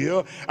to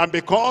do. And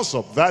because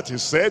of that, he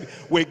said,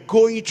 we're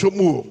going to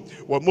move.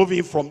 We're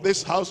moving from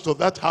this house to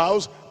that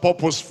house,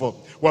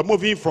 purposeful. We're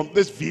moving from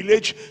this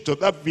village to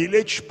that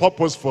village,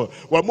 purposeful.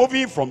 We're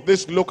moving from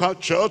this local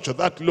church to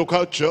that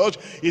local church.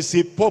 It's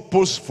a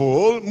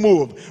purposeful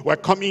move. We're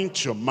coming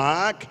to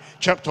Mark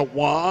chapter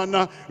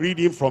 1,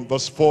 reading from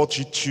verse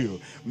 42.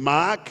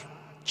 Mark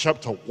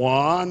chapter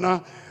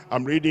 1,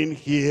 I'm reading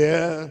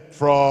here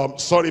from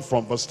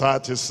verse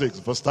 36.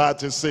 Verse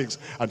 36,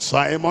 and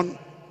Simon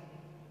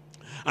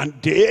and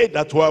they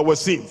that were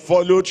with him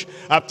followed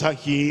after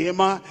him,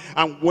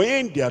 and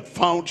when they had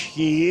found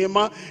him,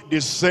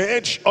 they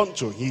said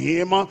unto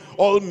him,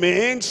 all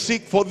men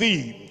seek for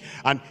thee.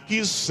 And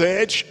he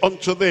said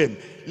unto them,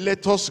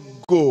 let us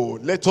go,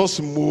 let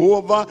us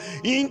move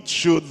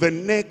into the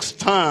next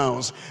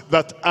towns,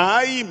 that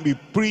I may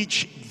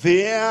preach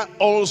there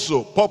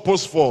also.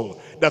 Purposeful,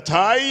 that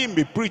I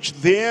may preach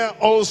there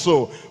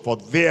also. For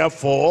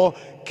therefore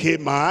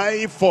came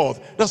I forth.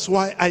 That's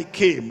why I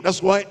came.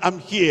 That's why I'm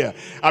here.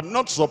 I'm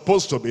not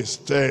supposed to be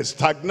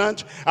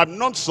stagnant. I'm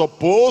not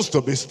supposed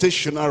to be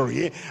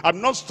stationary. I'm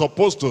not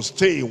supposed to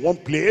stay in one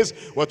place,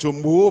 but to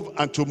move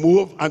and to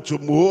move and to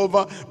move,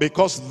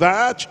 because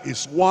that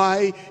is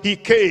why he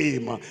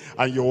came.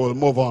 And you will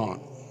move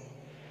on.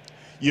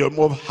 You'll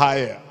move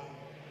higher.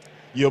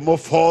 You'll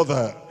move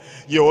further.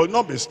 You will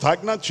not be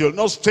stagnant. You'll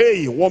not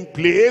stay in one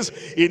place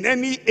in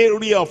any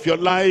area of your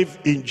life,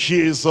 in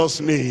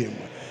Jesus' name.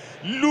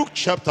 Luke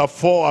chapter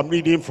 4, I'm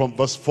reading from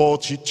verse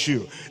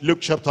 42. Luke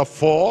chapter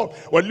 4,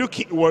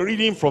 we're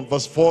reading from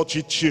verse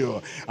 42.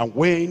 And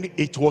when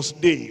it was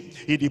day,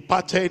 he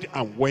departed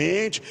and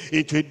went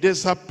into a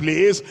desert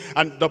place,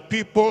 and the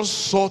people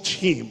sought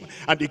him.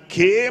 And they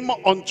came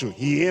unto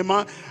him,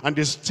 and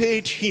they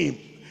stayed him.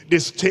 They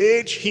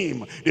stopped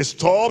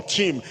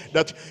him,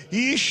 that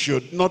he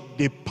should not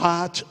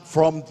depart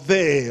from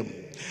them.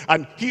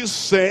 And he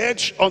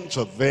said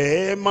unto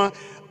them,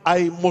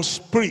 I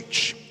must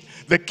preach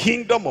the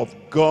kingdom of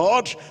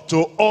God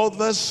to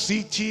other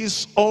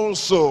cities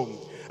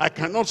also. I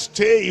cannot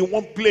stay in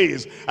one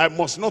place. I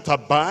must not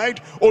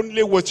abide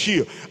only with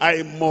you.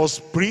 I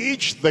must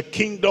preach the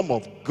kingdom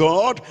of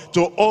God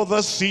to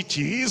other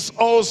cities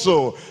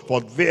also. For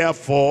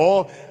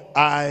therefore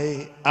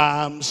I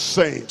am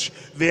sent.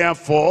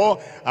 Therefore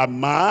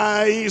am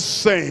I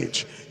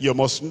sent. You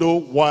must know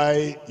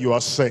why you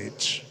are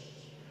sent.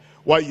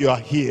 Why you are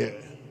here.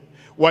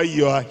 Why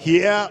you are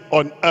here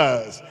on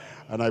earth.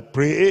 And I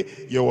pray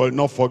you will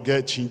not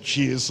forget, in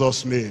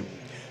Jesus' name.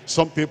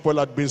 Some people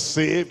had been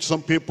saved,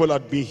 some people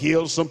had been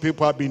healed, some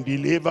people have been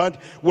delivered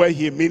where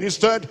he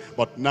ministered,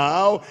 but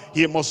now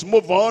he must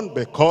move on,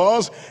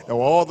 because there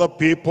were other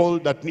people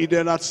that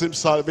needed that same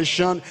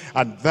salvation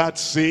and that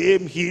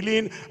same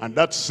healing and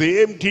that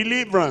same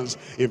deliverance.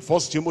 In 1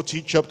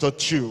 Timothy chapter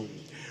 2,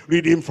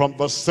 reading from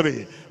verse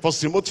 3. 1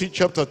 Timothy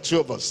chapter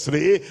 2 verse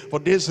 3, for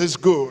this is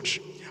good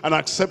and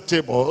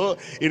acceptable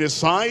in the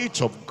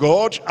sight of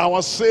God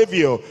our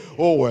Savior,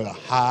 who will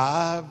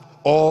have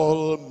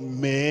all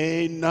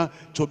men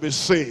to be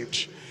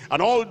saved.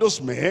 And all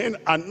those men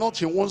are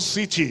not in one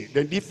city,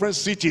 they're in different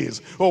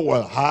cities, who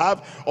will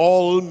have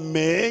all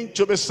men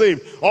to be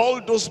saved.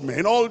 All those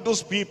men, all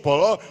those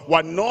people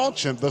were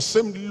not in the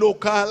same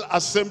local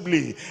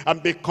assembly.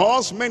 And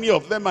because many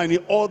of them are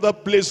in other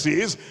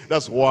places,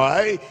 that's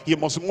why he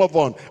must move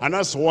on. And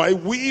that's why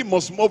we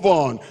must move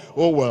on.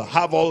 Who will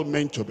have all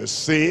men to be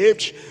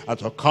saved and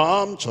to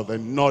come to the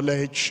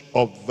knowledge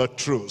of the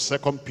truth.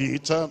 2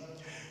 Peter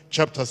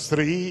chapter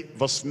 3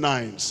 verse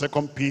 9. 2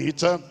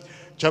 Peter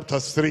chapter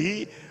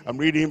 3, I'm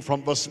reading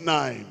from verse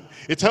 9.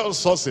 It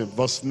tells us in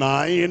verse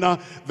 9,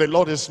 the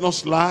Lord is not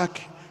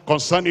slack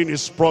concerning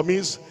his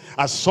promise,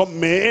 as some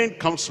men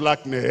count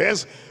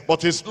slackness,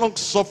 but is long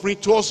suffering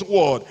towards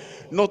word,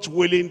 not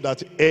willing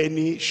that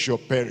any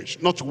should perish.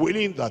 Not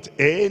willing that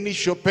any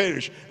should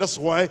perish. That's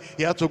why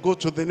he had to go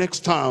to the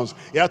next towns.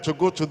 He had to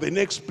go to the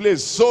next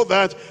place, so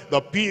that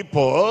the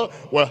people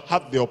will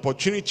have the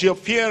opportunity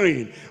of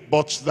hearing,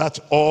 but that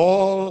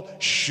all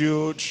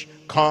should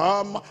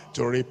come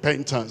to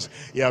repentance.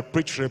 He had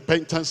preached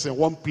repentance in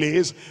one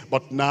place,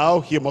 but now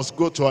he must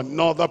go to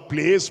another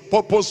place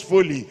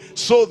purposefully,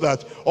 so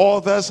that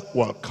others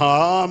will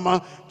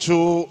come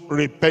to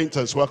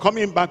repentance. We're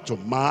coming back to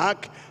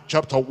Mark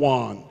chapter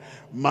 1.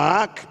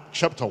 Mark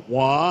chapter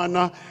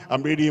 1,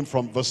 I'm reading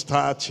from verse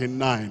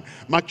 39.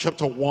 Mark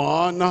chapter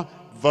 1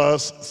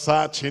 verse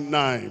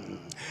 39.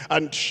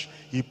 And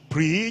he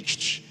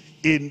preached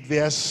in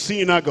their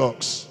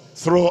synagogues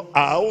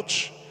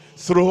throughout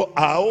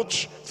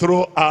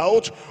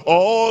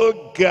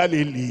all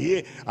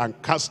Galilee,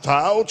 and cast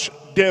out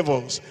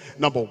devils.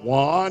 Number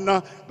one,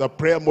 the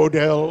prayer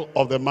model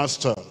of the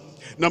master.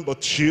 Number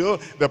two,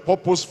 the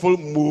purposeful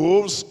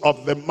moves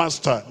of the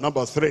master.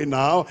 Number three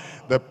now,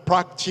 the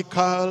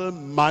practical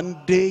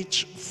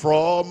mandate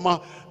from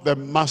the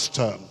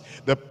master.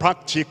 the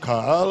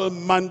practical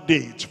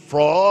mandate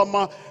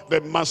from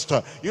the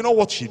master. You know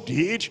what he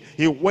did?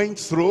 He went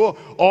through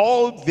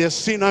all their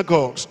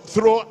synagogues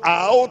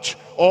throughout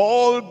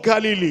all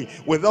Galilee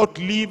without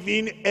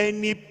leaving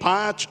any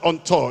part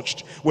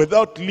untouched,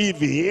 without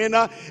leaving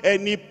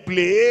any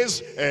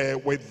place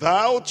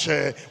without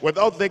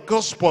the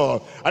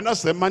gospel. And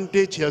that's the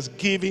mandate he has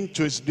given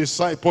to his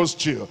disciples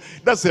too.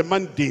 That's the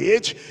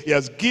mandate he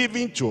has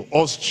given to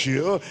us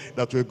too,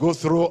 that we go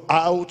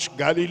throughout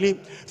Galilee,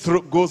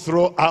 go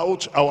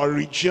throughout our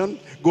region,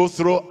 go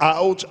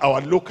throughout our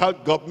local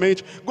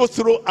government, go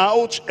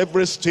throughout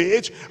every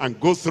state, and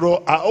go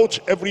throughout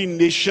every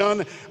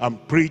nation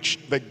and preach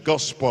the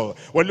gospel.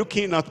 We're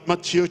looking at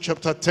Matthew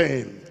chapter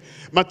 10.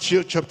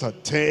 Matthew chapter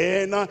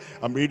 10,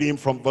 I'm reading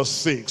from verse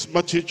 6.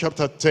 Matthew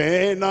chapter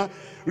 10,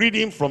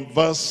 reading from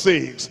verse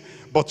 6.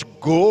 But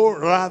go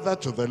rather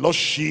to the lost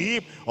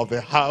sheep of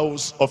the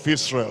house of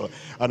Israel.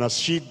 And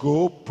as ye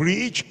go,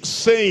 preach,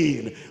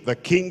 saying, the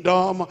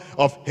kingdom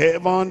of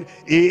heaven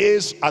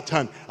is at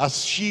hand.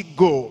 As ye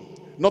go,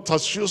 not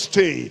as you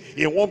stay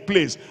in one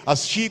place.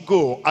 As ye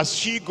go,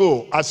 as ye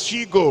go, as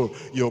ye go,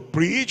 you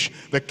preach,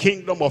 the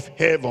kingdom of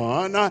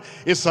heaven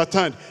is at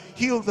hand.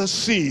 Heal the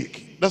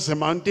sick, that's the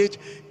mandate.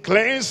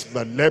 Cleanse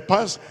the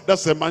lepers,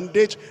 that's the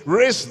mandate.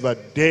 Raise the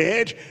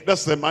dead,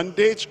 that's the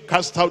mandate.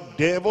 Cast out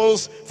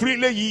devils.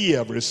 Freely ye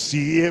have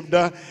received,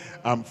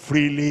 and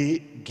freely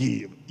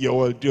give. You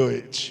will do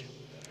it,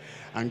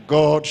 and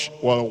God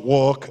will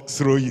walk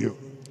through you.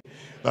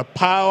 The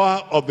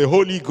power of the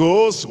Holy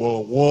Ghost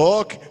will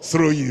walk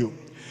through you.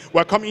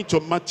 We're coming to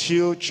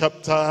Matthew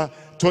chapter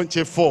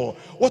 24.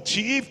 What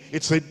if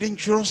it's a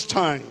dangerous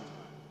time?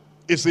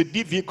 It's a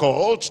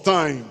difficult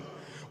time.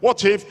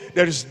 What if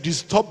there is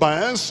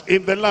disturbance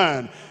in the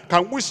land?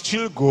 Can we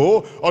still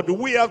go, or do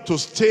we have to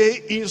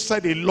stay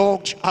inside a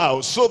locked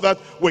house so that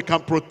we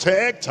can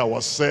protect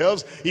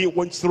ourselves? He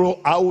went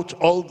throughout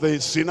all the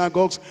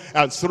synagogues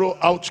and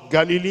throughout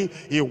Galilee.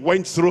 He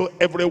went through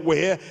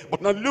everywhere.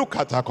 But now look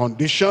at our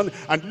condition,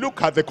 and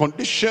look at the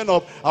condition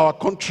of our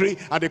country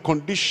and the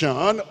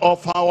condition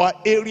of our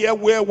area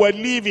where we're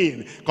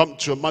living. Come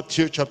to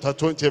Matthew chapter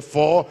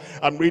 24.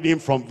 I'm reading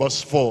from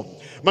verse 4.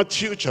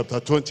 Matthew chapter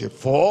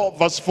 24,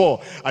 verse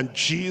 4. And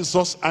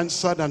Jesus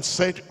answered and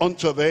said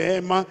unto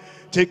them,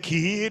 take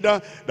heed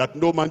that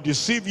no man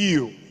deceive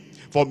you.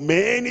 For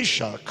many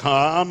shall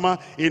come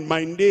in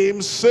my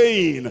name,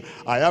 saying,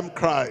 I am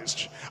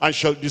Christ, and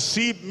shall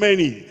deceive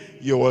many.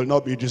 You will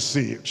not be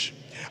deceived.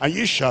 And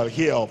ye shall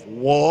hear of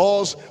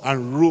wars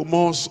and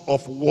rumors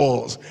of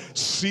wars.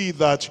 See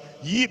that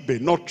ye be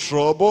not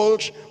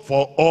troubled,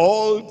 for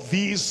all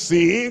these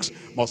things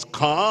must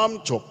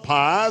come to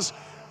pass,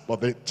 but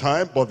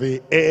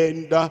the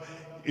end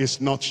is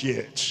not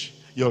yet.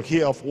 You'll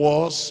hear of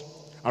wars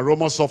and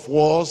rumors of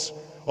wars,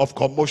 of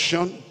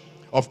commotion,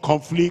 of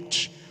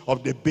conflict,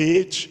 of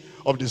debate,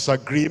 of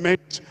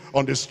disagreement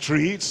on the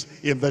streets,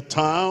 in the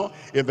town,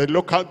 in the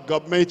local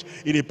government,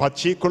 in a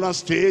particular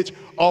state,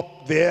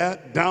 up there,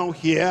 down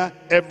here,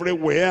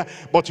 everywhere.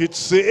 But it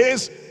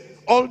says,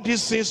 all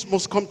these things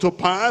must come to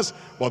pass,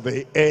 but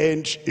the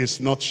end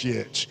is not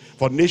yet.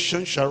 For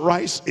nation shall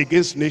rise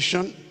against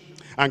nation,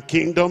 and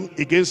kingdom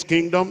against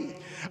kingdom,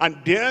 and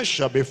there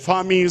shall be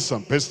famines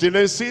and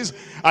pestilences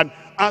and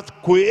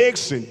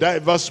earthquakes in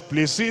diverse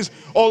places.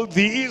 All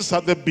these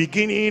are the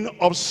beginning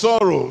of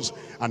sorrows.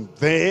 And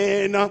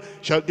then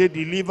shall they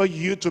deliver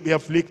you to be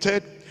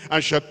afflicted,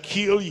 and shall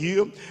kill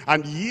you,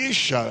 and ye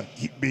shall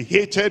be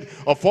hated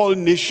of all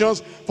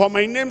nations for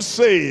my name's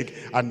sake.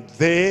 And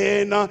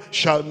then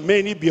shall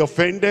many be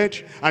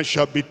offended, and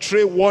shall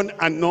betray one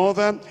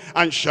another,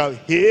 and shall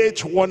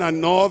hate one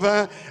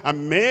another.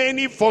 And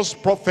many false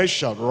prophets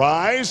shall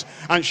rise,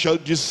 and shall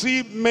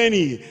deceive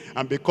many.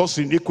 And because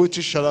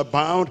iniquity shall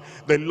abound,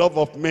 the love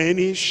of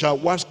many shall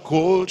wax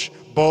cold.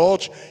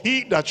 But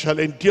he that shall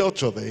endure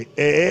to the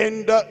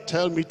end,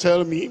 tell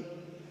me,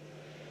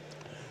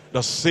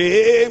 the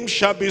same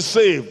shall be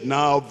saved.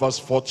 Now verse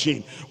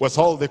 14. With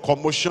all the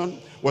commotion,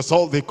 with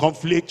all the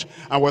conflict,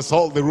 and with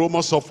all the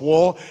rumors of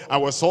war,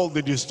 and with all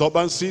the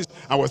disturbances,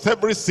 and with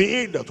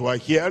everything that we're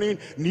hearing,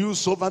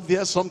 news over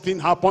there, something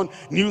happened,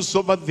 news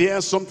over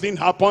there, something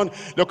happened.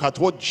 Look at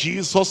what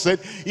Jesus said,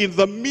 in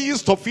the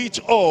midst of it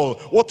all,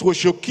 what we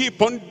should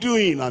keep on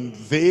doing. And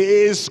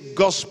this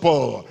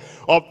gospel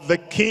of the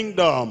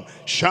kingdom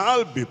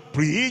shall be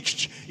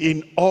preached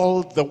in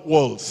all the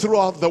world,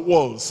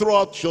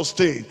 throughout your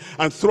state,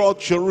 and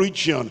throughout your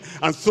region,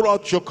 and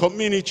throughout your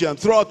community, and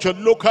throughout your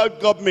local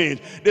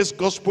government. This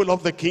gospel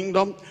of the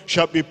kingdom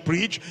shall be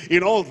preached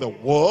in all the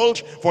world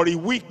for a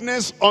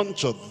witness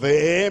unto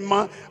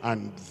them,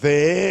 and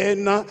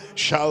then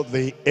shall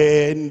the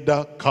end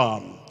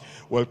come.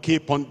 We'll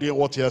keep on doing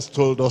what he has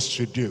told us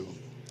to do,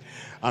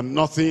 and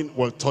nothing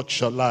will touch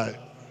your life,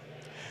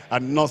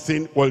 and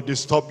nothing will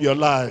disturb your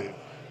life.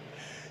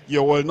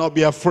 You will not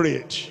be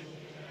afraid.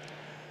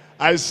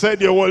 I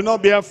said you will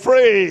not be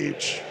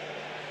afraid.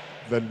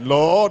 The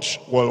Lord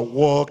will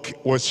walk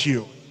with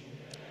you.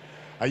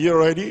 Are you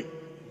ready?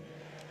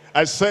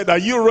 I said, are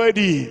you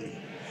ready?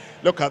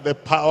 Look at the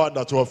power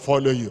that will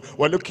follow you.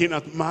 We're looking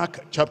at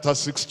Mark chapter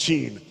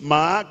 16.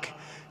 Mark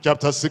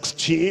chapter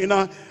 16,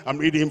 I'm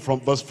reading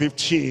from verse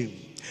 15.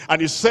 And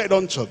he said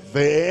unto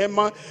them,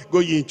 go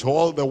ye into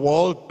all the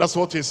world. That's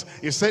what he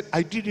said.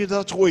 I did it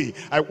that way.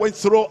 I went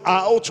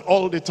throughout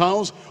all the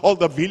towns, all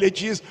the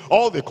villages,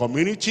 all the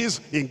communities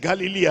in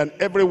Galilee and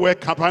everywhere,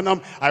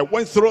 Capernaum. I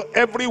went through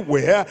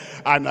everywhere,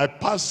 and I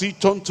pass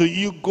it on to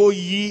you. Go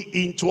ye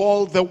into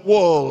all the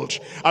world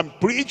and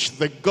preach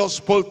the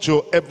gospel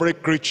to every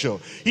creature.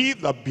 He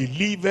that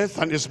believeth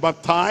and is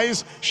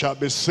baptized shall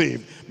be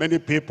saved. Many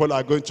people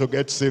are going to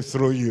get saved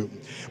through you.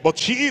 But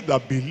he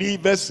that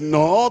believeth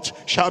not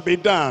shall be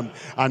damned.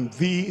 And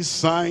these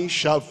signs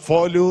shall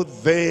follow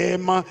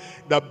them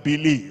that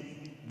believe.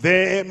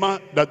 Them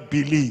that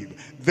believe.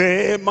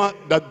 Them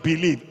that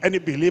believe. Any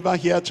believer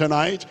here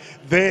tonight?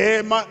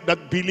 Them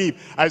that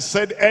believe. I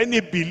said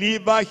any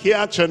believer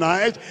here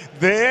tonight,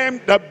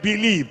 them that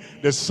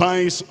believe. The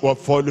signs will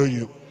follow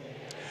you.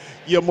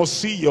 You must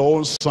see your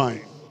own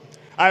sign.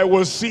 I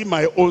will see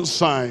my own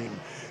sign.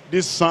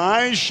 This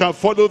sign shall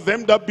follow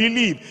them that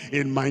believe.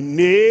 In my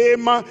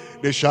name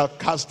they shall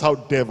cast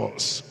out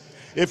devils.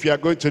 If you are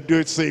going to do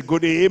it, say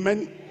good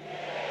amen.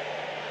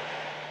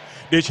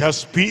 They shall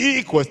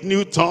speak with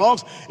new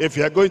tongues. If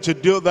you are going to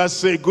do that,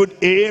 say good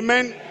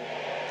amen.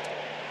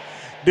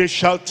 They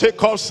shall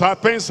take up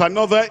serpents,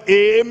 another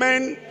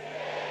amen.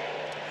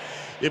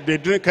 If they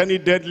drink any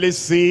deadly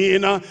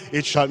sin,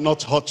 it shall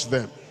not hurt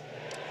them.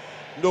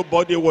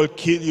 Nobody will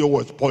kill you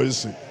with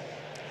poison.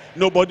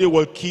 Nobody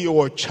will kill you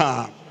with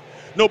charm.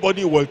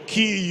 Nobody will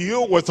kill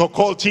you with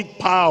occultic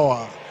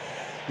power.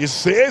 He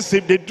says,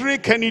 if they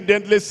drink any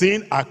deadly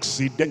sin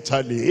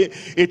accidentally,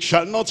 it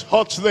shall not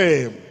hurt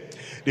them.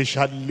 They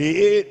shall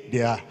lay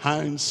their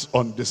hands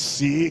on the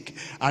sick,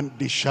 and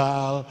they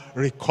shall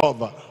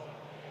recover.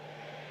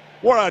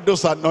 What are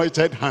those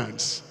anointed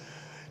hands?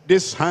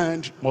 This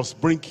hand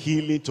must bring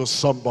healing to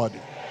somebody.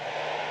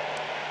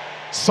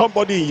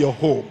 Somebody in your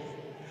home.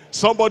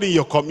 Somebody in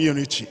your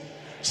community.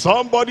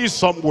 Somebody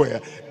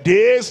somewhere.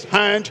 This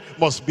hand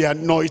must be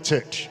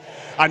anointed.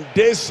 And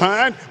this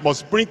hand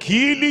must bring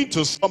healing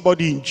to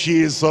somebody in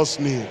Jesus'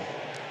 name.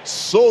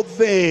 So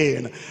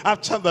then,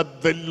 after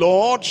that the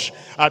Lord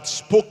had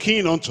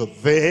spoken unto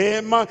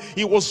them,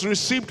 he was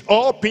received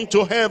up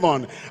into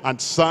heaven and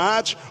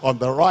sat on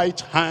the right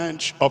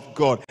hand of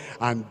God.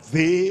 And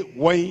they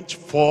went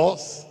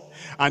forth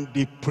and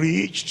they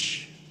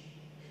preached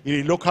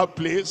in a local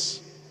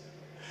place.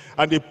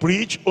 And they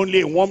preached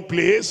only in one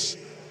place.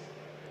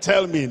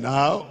 Tell me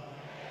now.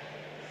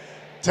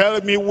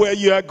 Tell me where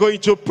you are going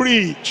to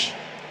preach.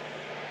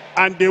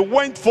 And they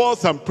went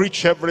forth and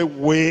preached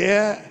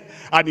everywhere.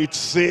 And it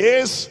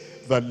says,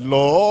 the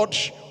Lord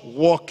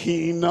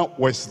walking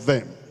with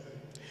them.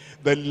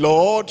 The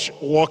Lord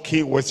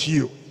walking with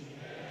you.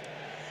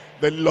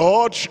 The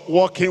Lord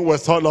walking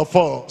with all of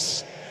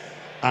us.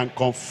 And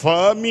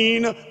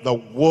confirming the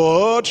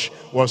word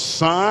with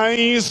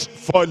signs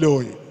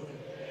following.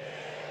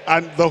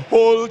 And the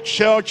whole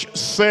church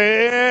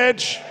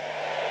said,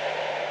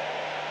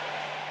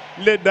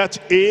 let that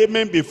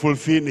amen be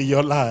fulfilled in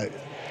your life.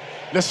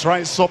 Let's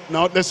rise up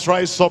now. Let's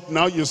rise up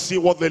now. You see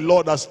what the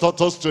Lord has taught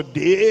us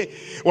today.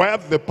 We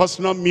have the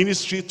personal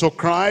ministry to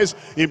Christ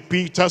in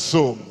Peter's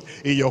home.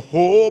 In your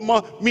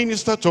home,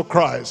 minister to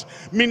Christ.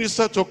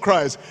 Minister to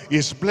Christ. He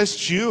has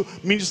blessed you.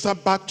 Minister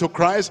back to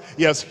Christ.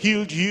 He has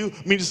healed you.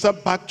 Minister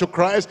back to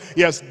Christ.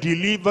 He has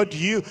delivered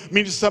you.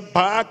 Minister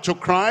back to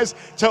Christ.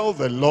 Tell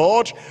the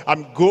Lord,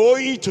 I'm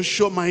going to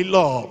show my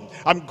love.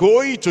 I'm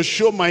going to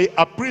show my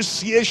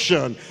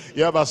appreciation.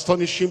 You have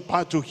astonishing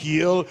power to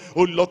heal.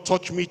 Oh Lord,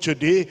 touch me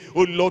today.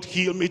 Oh Lord,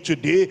 heal me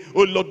today.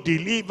 Oh Lord,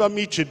 deliver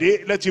me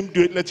today. Let him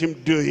do it. Let him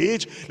do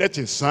it. Let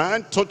his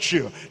hand touch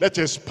you. Let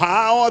his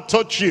power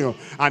touch you.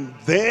 And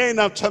then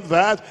after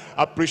that,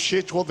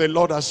 appreciate what the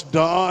Lord has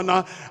done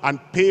and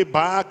pay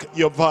back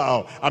your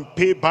vow and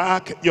pay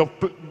back your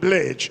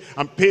pledge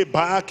and pay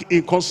back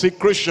in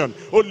consecration.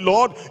 Oh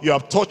Lord, you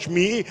have touched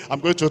me. I'm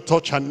going to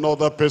touch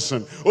another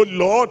person. Oh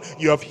Lord,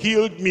 you have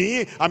healed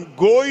me. I'm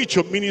going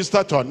to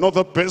minister to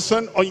another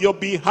person on your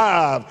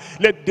behalf.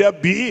 Let there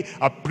be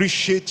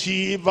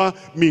appreciative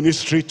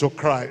ministry to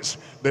Christ.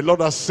 The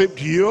Lord has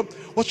saved you.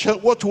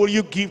 What will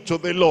you give to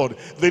the Lord?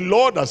 The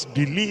Lord has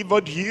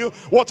delivered you.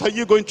 What are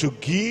you going to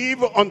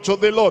give unto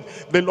the Lord?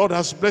 The Lord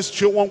has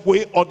blessed you one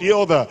way or the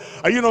other.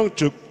 Are you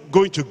not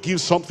going to give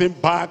something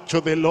back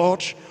to the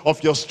Lord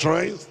of your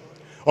strength,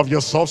 of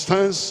your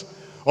substance,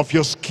 of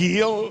your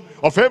skill,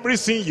 of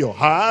everything you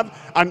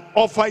have, and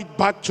offer it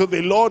back to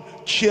the Lord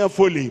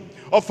cheerfully?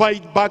 Offer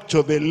it back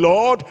to the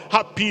Lord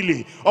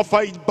happily.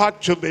 Offer it back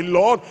to the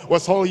Lord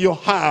with all your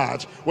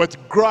heart, with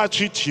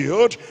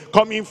gratitude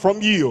coming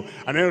from you.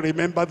 And then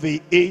remember the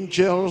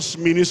angels'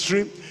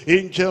 ministry.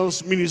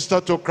 Angels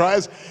minister to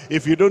Christ.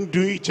 If you don't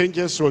do it,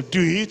 angels will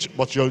do it,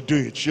 but you'll do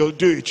it. You'll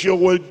do it. You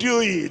will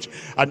do it.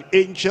 And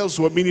angels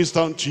will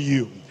minister unto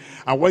you.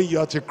 And when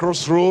you're at a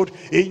crossroad,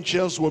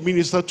 angels will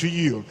minister to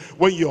you.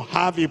 When you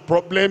have a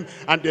problem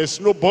and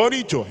there's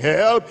nobody to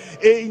help,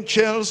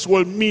 angels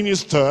will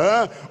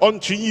minister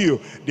unto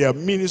you. They are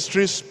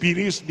ministry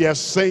spirits. They are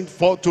sent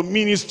forth to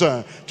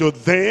minister to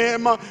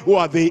them who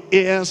are the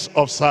heirs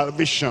of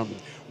salvation.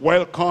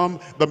 Welcome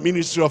the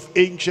ministry of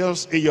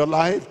angels in your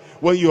life.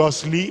 When you are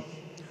asleep,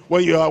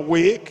 when you are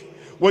awake,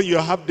 when you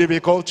have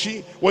difficulty,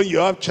 when you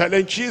have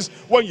challenges,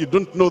 when you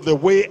don't know the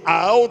way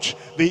out,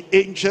 the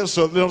angels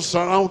will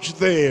surround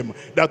them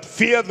that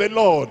fear the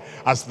Lord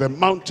as the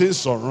mountains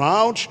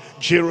surround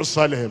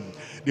Jerusalem.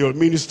 They will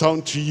minister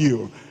unto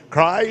you.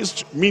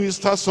 Christ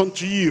ministers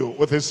unto you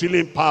with his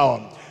healing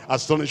power,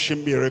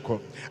 astonishing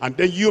miracle. And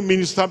then you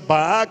minister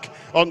back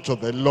unto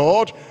the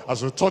Lord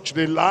as you touch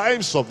the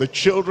lives of the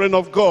children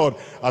of God.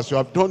 As you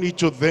have done it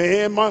to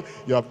them,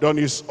 you have done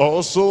it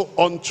also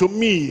unto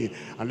me.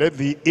 And let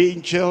the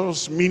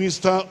angels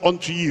minister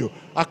unto you.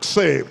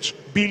 Accept,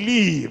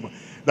 believe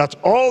that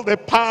all the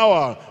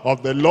power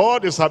of the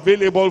Lord is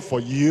available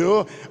for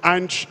you,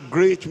 and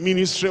great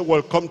ministry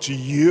will come to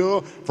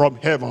you from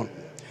heaven.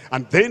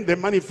 And then the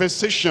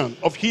manifestation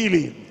of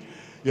healing.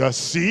 You are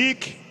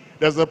sick,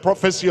 there's a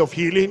prophecy of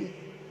healing.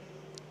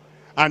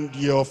 And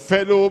your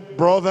fellow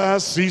brother,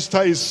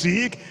 sister is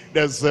sick,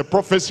 there's a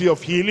prophecy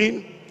of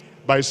healing.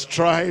 By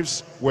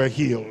stripes we're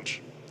healed.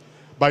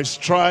 By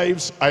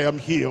stripes I am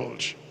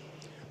healed.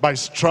 By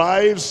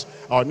stripes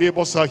our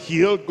neighbors are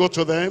healed, go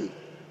to them.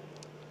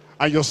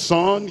 And your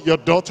son, your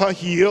daughter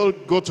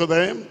healed, go to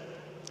them.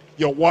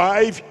 Your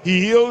wife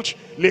healed,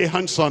 lay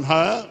hands on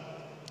her.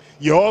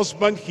 Your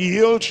husband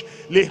healed,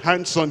 lay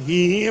hands on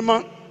him.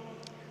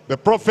 The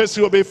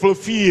prophecy will be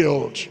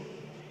fulfilled.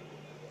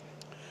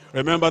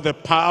 Remember the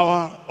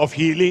power of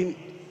healing.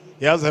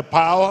 He has the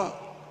power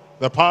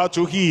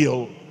to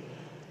heal,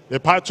 the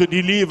power to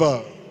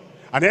deliver.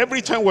 And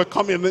every time we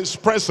come in this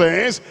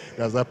presence,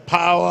 there's the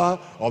power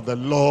of the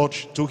Lord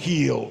to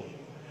heal.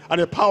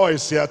 And the power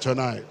is here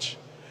tonight.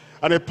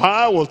 And the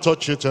power will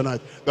touch you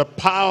tonight. The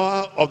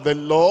power of the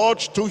Lord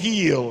to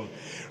heal.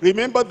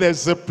 Remember,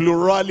 there's a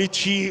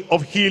plurality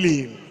of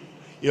healing.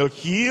 He'll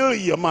heal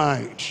your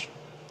mind.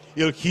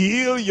 He'll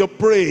heal your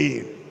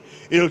brain.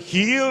 He'll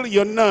heal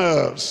your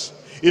nerves.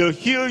 He'll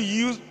heal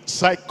you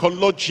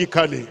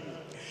psychologically.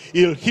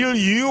 He'll heal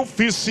you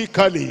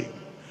physically.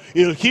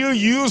 He'll heal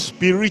you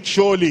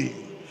spiritually.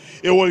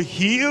 It will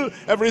heal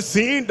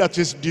everything that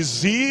is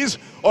disease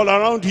all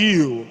around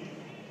you.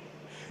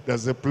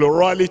 There's a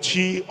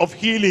plurality of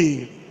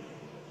healing.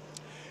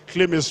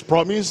 Claim his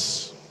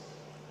promise.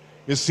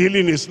 His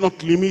healing is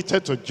not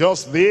limited to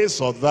just this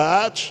or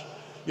that.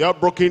 You have a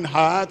broken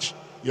heart,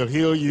 he'll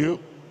heal you.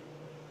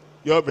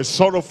 You have a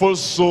sorrowful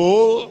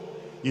soul,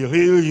 he'll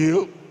heal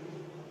you.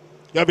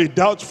 You have a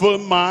doubtful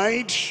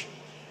mind,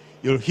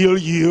 he'll heal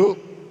you.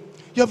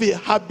 You have a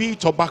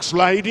habit of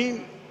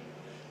backsliding,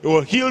 he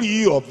will heal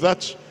you of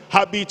that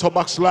habit of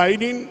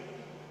backsliding.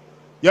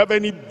 You have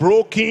any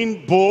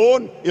broken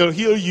bone, he'll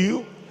heal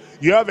you.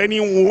 You have any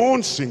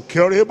wounds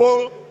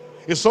incurable,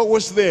 it's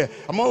always there.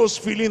 I'm always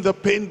feeling the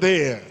pain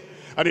there.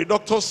 And the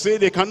doctors say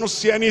they cannot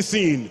see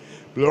anything.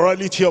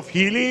 Plurality of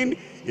healing,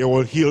 it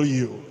will heal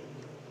you.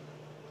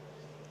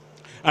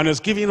 And it's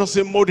giving us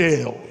a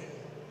model.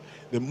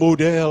 The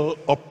model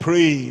of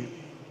praying.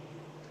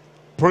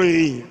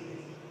 Praying.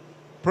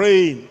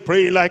 Praying.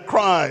 Praying like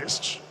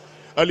Christ.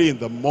 Early in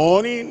the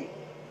morning,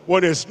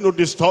 when there's no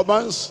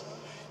disturbance,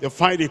 you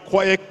find a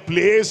quiet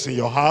place in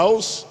your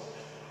house,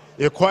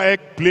 a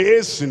quiet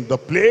place in the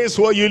place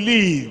where you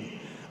live,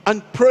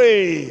 and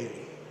pray.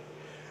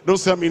 Don't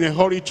say, I'm in a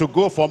hurry to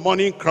go for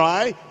morning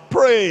cry.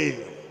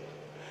 Pray.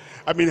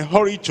 I'm in a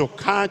hurry to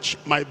catch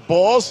my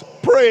boss.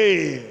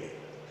 Pray.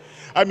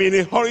 I'm in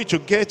a hurry to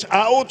get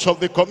out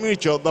of the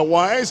community,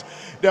 otherwise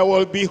there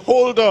will be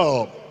hold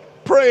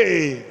up.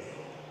 Pray.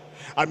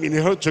 I'm in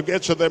a hurry to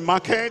get to the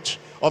market,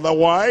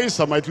 otherwise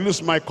I might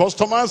lose my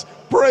customers.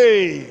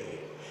 Pray.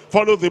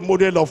 Follow the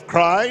model of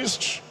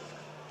Christ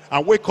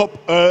and wake up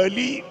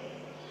early.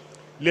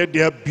 Let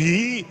there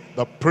be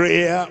the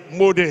prayer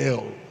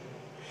model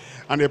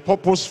and a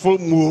purposeful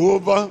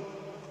move.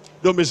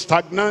 Don't be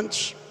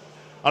stagnant.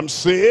 I'm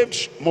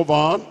saved, move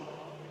on.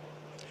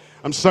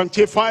 I'm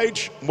sanctified,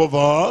 move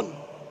on.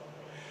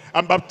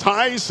 I'm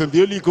baptized in the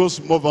Holy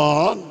Ghost, move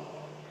on.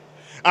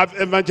 I've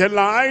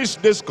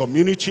evangelized this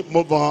community,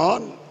 move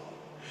on.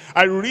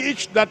 I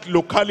reached that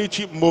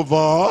locality, move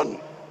on.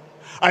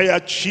 I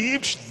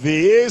achieved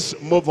this,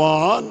 move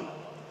on.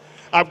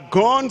 I've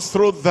gone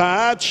through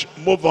that,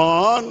 move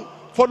on.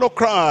 Follow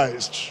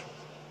Christ.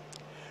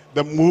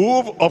 The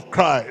move of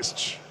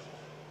Christ.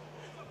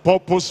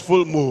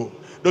 Purposeful move.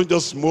 Don't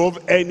just move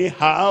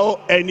anyhow,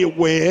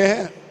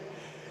 anywhere.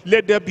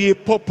 Let there be a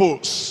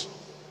purpose,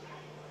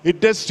 a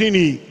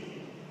destiny,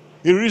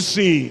 a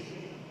reason.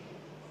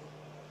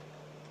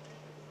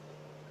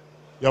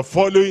 You're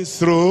following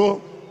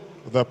through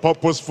the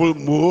purposeful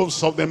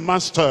moves of the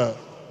Master.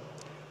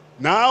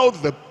 Now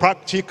the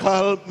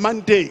practical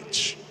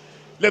mandate.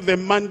 Let the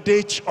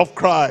mandate of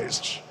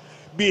Christ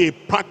be a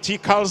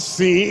practical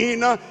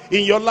thing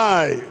in your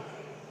life.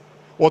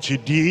 what he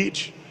did.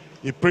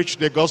 He preached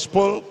the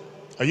gospel.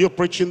 Are you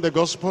preaching the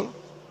gospel?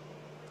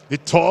 He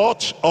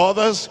taught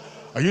others.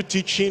 Are you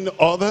teaching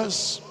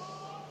others?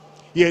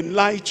 He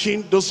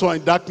enlightened those who are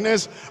in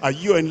darkness. Are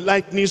you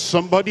enlightening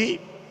somebody?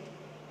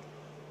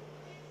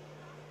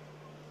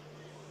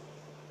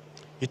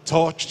 He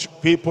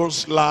touched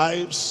people's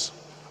lives.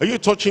 Are you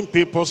touching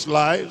people's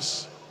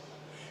lives?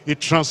 He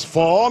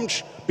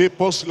transformed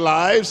people's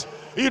lives.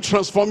 Are you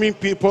transforming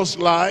people's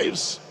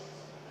lives?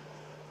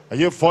 Are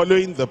you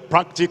following the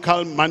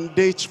practical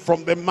mandate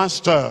from the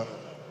Master?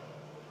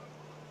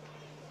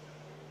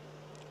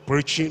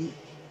 Preaching,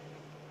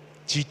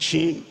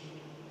 teaching,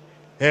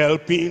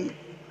 helping,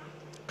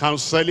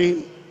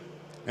 counseling,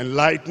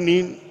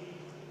 enlightening,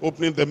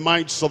 opening the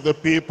minds of the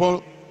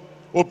people,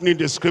 opening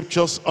the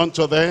scriptures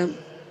unto them,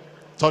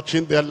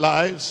 touching their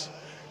lives,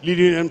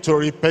 leading them to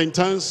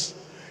repentance,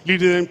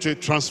 leading them to a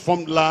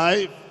transformed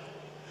life.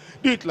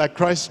 Do it like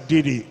Christ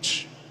did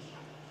it.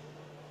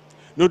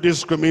 No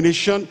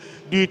discrimination.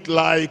 Do it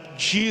like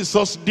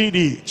Jesus did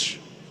it.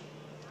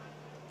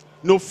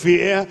 No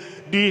fear.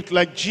 Do it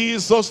like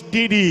Jesus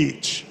did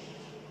it.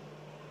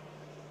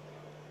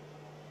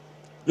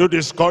 No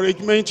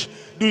discouragement.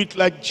 Do it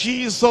like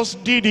Jesus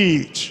did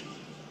it.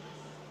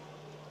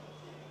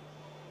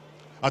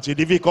 At a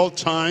difficult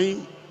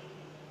time,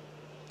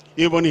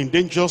 even in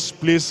dangerous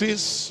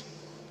places,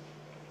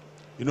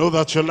 you know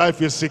that your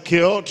life is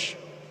secured.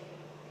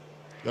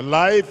 Your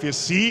life is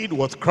sealed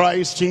with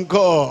Christ in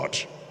God.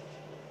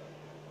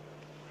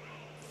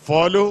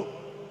 Follow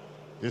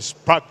his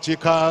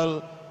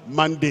practical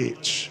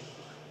mandate.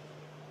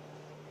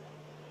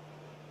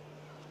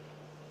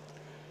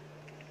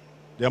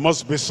 There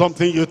must be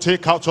something you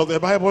take out of the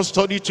Bible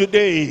study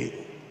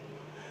today.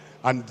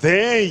 And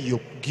then you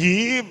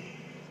give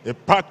a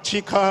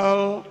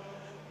practical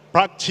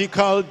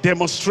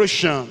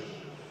demonstration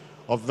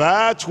of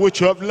that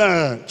which you have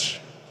learned,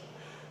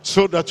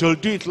 so that you'll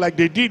do it like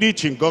they did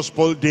it in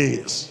gospel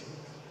days.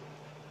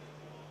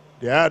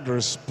 They had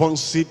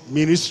responsive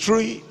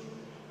ministry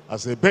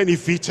as they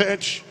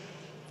benefited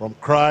from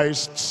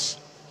Christ's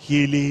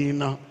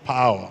healing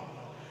power,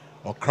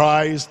 or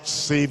Christ's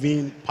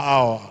saving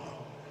power.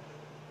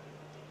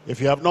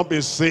 If you have not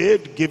been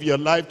saved, give your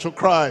life to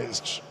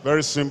Christ.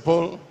 Very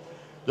simple.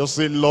 Just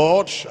say,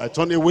 Lord, I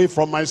turn away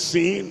from my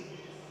sin.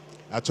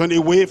 I turn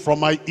away from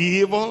my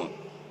evil.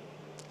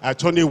 I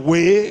turn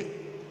away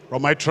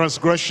from my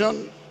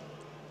transgression.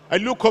 I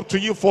look up to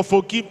you for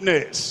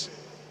forgiveness.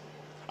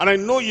 And I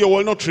know you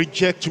will not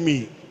reject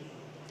me.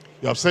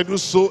 You have said,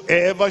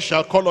 whosoever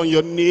shall call on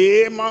your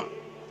name,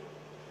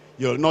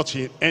 you will not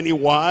in any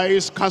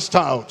wise cast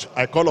out.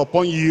 I call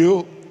upon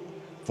you.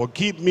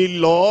 Forgive me,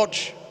 Lord.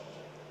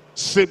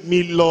 Save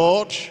me,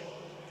 Lord.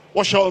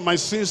 Wash all my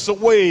sins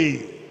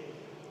away.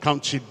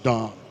 Count it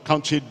down.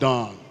 Count it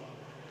down.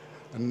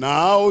 And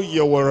now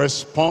you will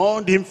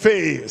respond in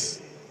faith.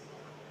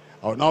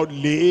 I will now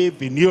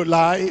live a new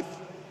life.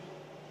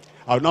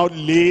 I will now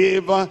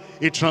live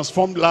a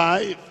transformed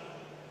life.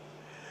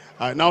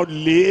 I will now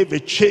live a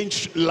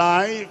changed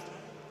life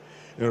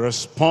in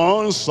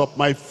response of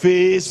my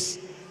faith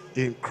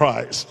in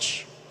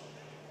Christ.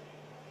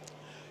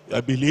 You are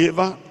a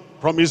believer,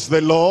 promise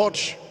the Lord,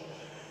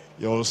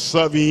 you will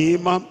serve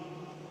him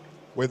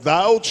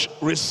without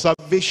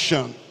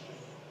reservation.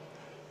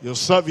 You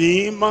serve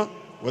him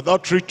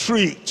without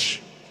retreat,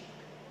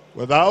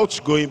 without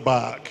going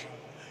back.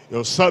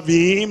 You serve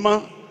him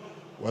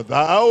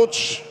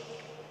without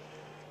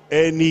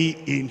any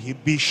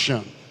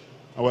inhibition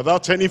and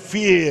without any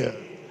fear.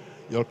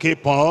 You'll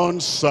keep on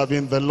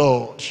serving the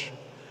Lord.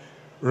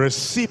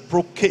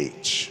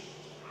 Reciprocate.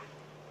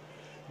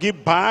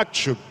 Give back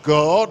to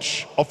God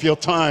of your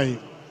time,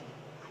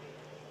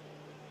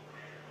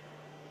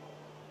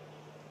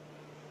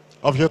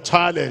 of your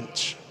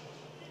talent,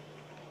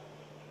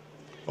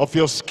 of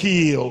your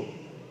skill,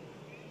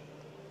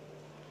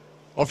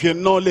 of your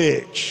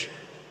knowledge,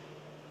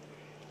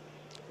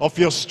 of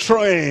your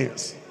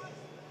strength.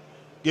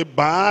 Give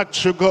back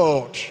to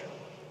God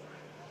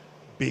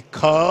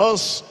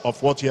because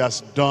of what he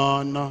has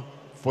done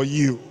for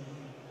you.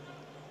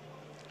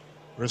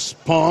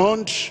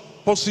 Respond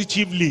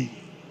positively.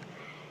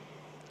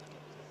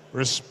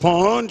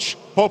 Respond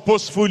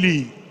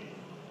purposefully.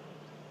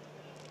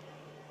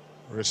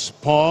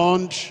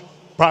 Respond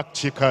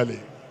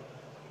practically.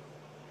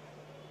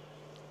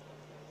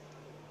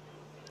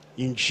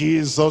 In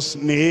Jesus'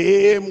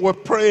 name we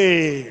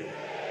pray.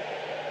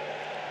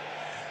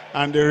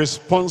 And the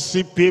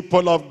responsive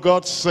people of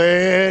God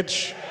said,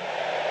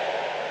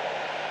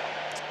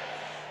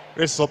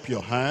 raise up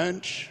your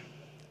hand.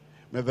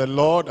 May the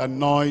Lord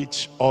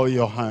anoint all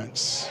your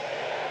hands.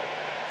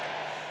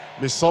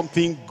 May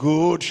something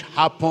good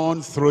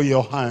happen through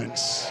your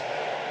hands.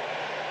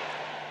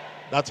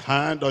 That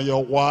hand on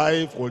your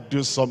wife will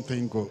do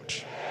something good.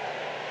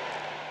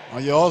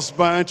 On your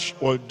husband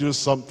will do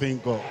something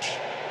good.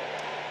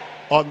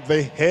 On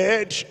the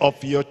head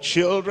of your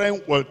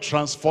children will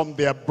transform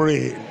their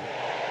brain.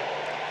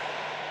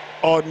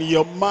 on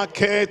your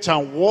market,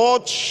 and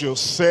what you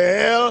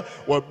sell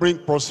will bring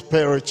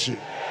prosperity.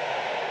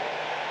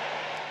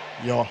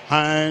 Your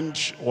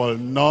hand will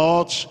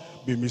not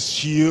be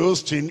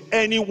misused in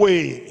any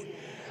way,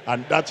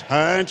 and that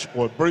hand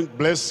will bring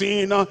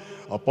blessing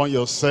upon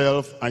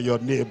yourself and your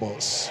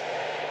neighbors.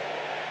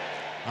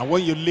 And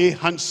when you lay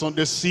hands on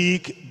the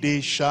sick,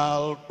 they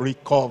shall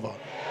recover.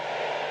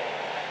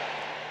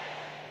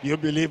 Do you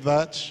believe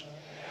that?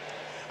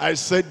 I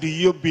said, do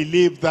you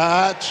believe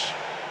that?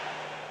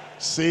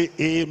 Say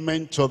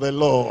amen to the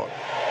Lord.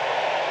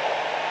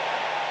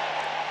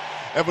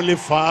 Heavenly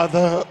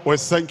Father, we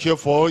thank you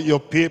for your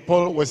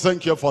people. We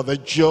thank you for the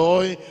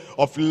joy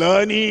of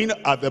learning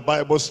at the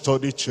Bible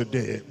study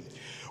today.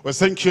 We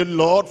thank you,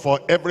 Lord, for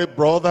every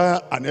brother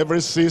and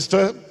every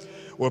sister.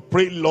 We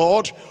pray,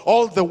 Lord,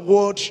 all the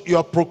words you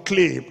have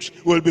proclaimed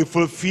will be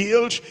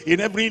fulfilled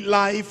in every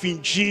life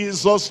in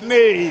Jesus'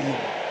 name.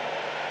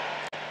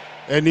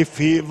 Any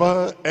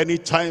fever, any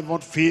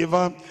typhoid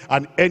fever,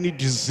 and any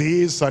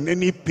disease, and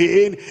any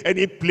pain,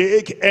 any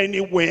plague,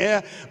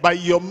 anywhere, by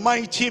your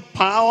mighty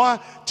power,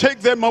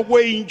 take them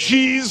away in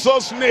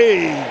Jesus'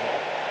 name.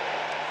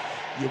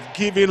 You've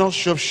given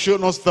us, you've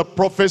shown us the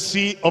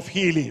prophecy of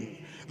healing,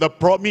 the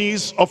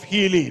promise of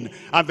healing,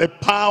 and the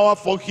power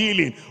for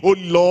healing. Oh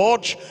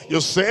Lord,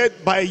 you said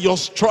by your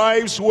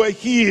stripes we're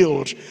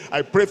healed.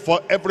 I pray for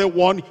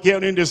everyone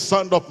hearing the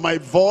sound of my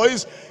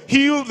voice.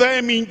 Heal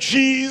them in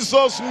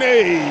Jesus'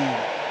 name.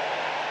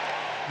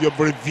 You've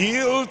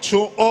revealed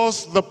to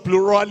us the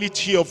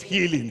plurality of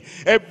healing.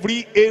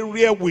 Every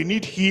area we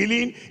need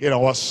healing, in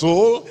our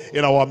soul,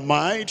 in our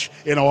mind,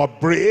 in our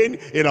brain,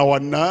 in our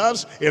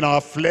nerves, in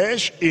our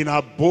flesh, in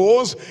our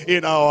bones,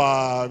 in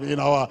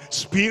our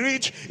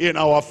spirit, in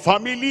our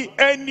family,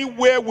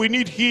 anywhere we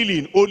need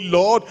healing. Oh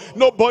Lord,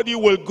 nobody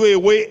will go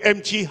away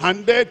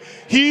empty-handed.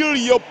 Heal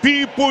your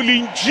people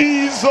in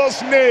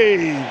Jesus'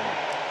 name.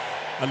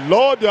 And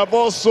Lord, you have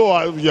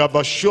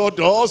assured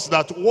us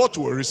that what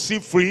we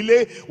receive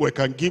freely, we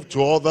can give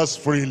to others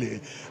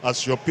freely.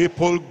 As your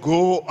people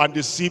go and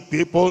they see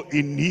people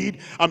in need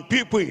and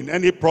people in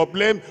any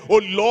problem,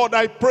 oh Lord,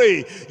 I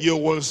pray you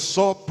will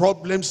solve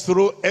problems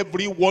through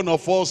every one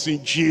of us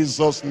in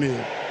Jesus'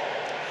 name.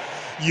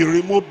 You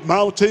remove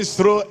mountains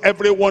through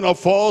every one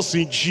of us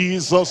in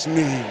Jesus'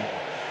 name.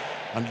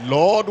 And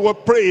Lord, we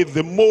pray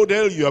the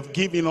model you have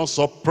given us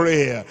of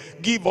prayer,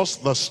 give us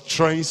the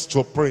strength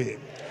to pray.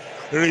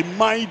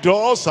 Remind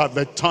us at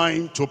the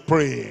time to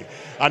pray.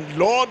 And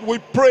Lord, we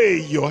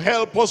pray you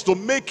help us to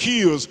make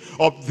use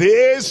of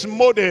this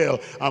model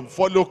and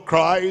follow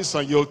Christ,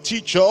 and you'll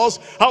teach us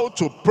how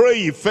to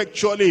pray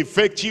effectually,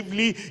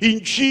 effectively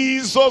in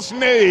Jesus'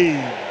 name.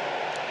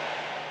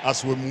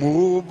 As we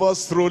move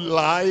us through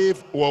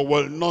life, we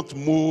will not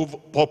move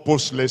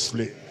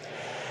purposelessly.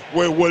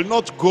 We will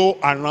not go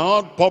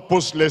around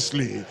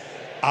purposelessly.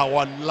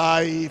 Our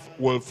life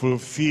will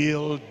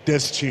fulfill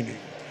destiny.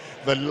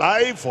 The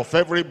life of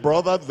every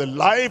brother, the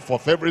life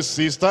of every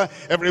sister,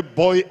 every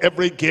boy,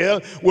 every girl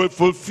will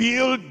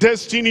fulfill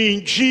destiny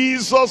in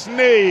Jesus'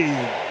 name.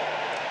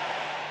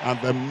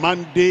 And the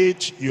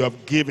mandate you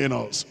have given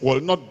us will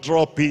not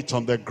drop it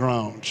on the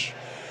ground.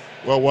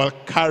 We will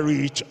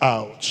carry it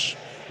out.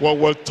 We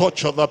will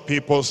touch other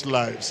people's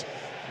lives.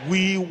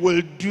 We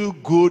will do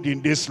good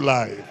in this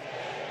life.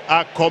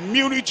 Our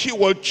community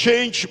will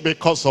change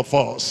because of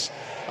us.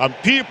 And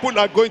people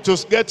are going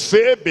to get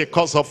saved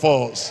because of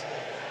us.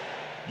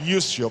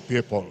 Use your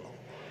people.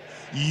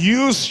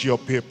 Use your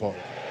people.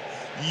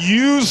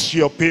 Use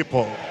your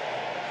people.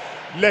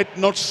 Let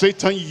not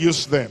Satan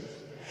use them.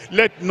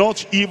 Let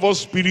not evil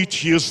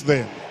spirits use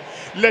them.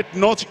 Let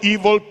not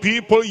evil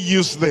people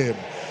use them.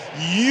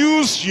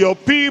 Use your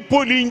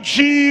people in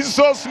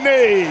Jesus'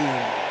 name.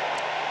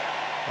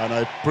 And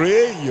I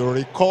pray you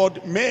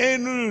record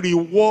many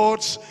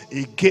rewards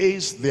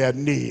against their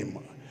name.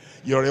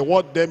 You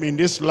reward them in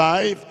this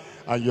life,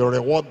 and you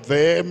reward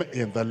them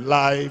in the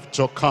life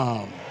to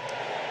come.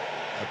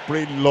 I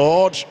pray,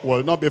 Lord,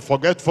 will not be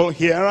forgetful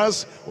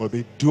hearers, will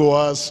be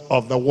doers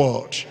of the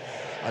word.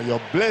 And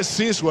your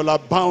blessings will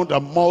abound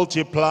and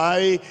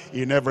multiply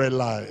in every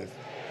life.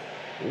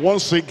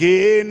 Once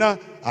again,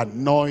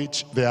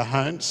 anoint their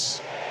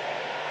hands,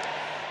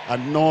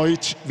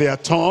 anoint their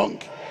tongue,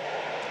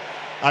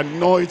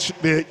 anoint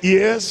their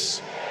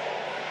ears,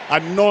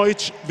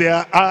 anoint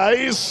their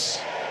eyes.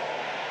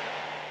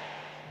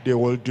 They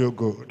will do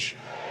good.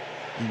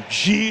 In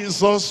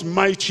Jesus'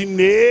 mighty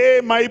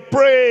name I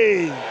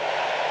pray.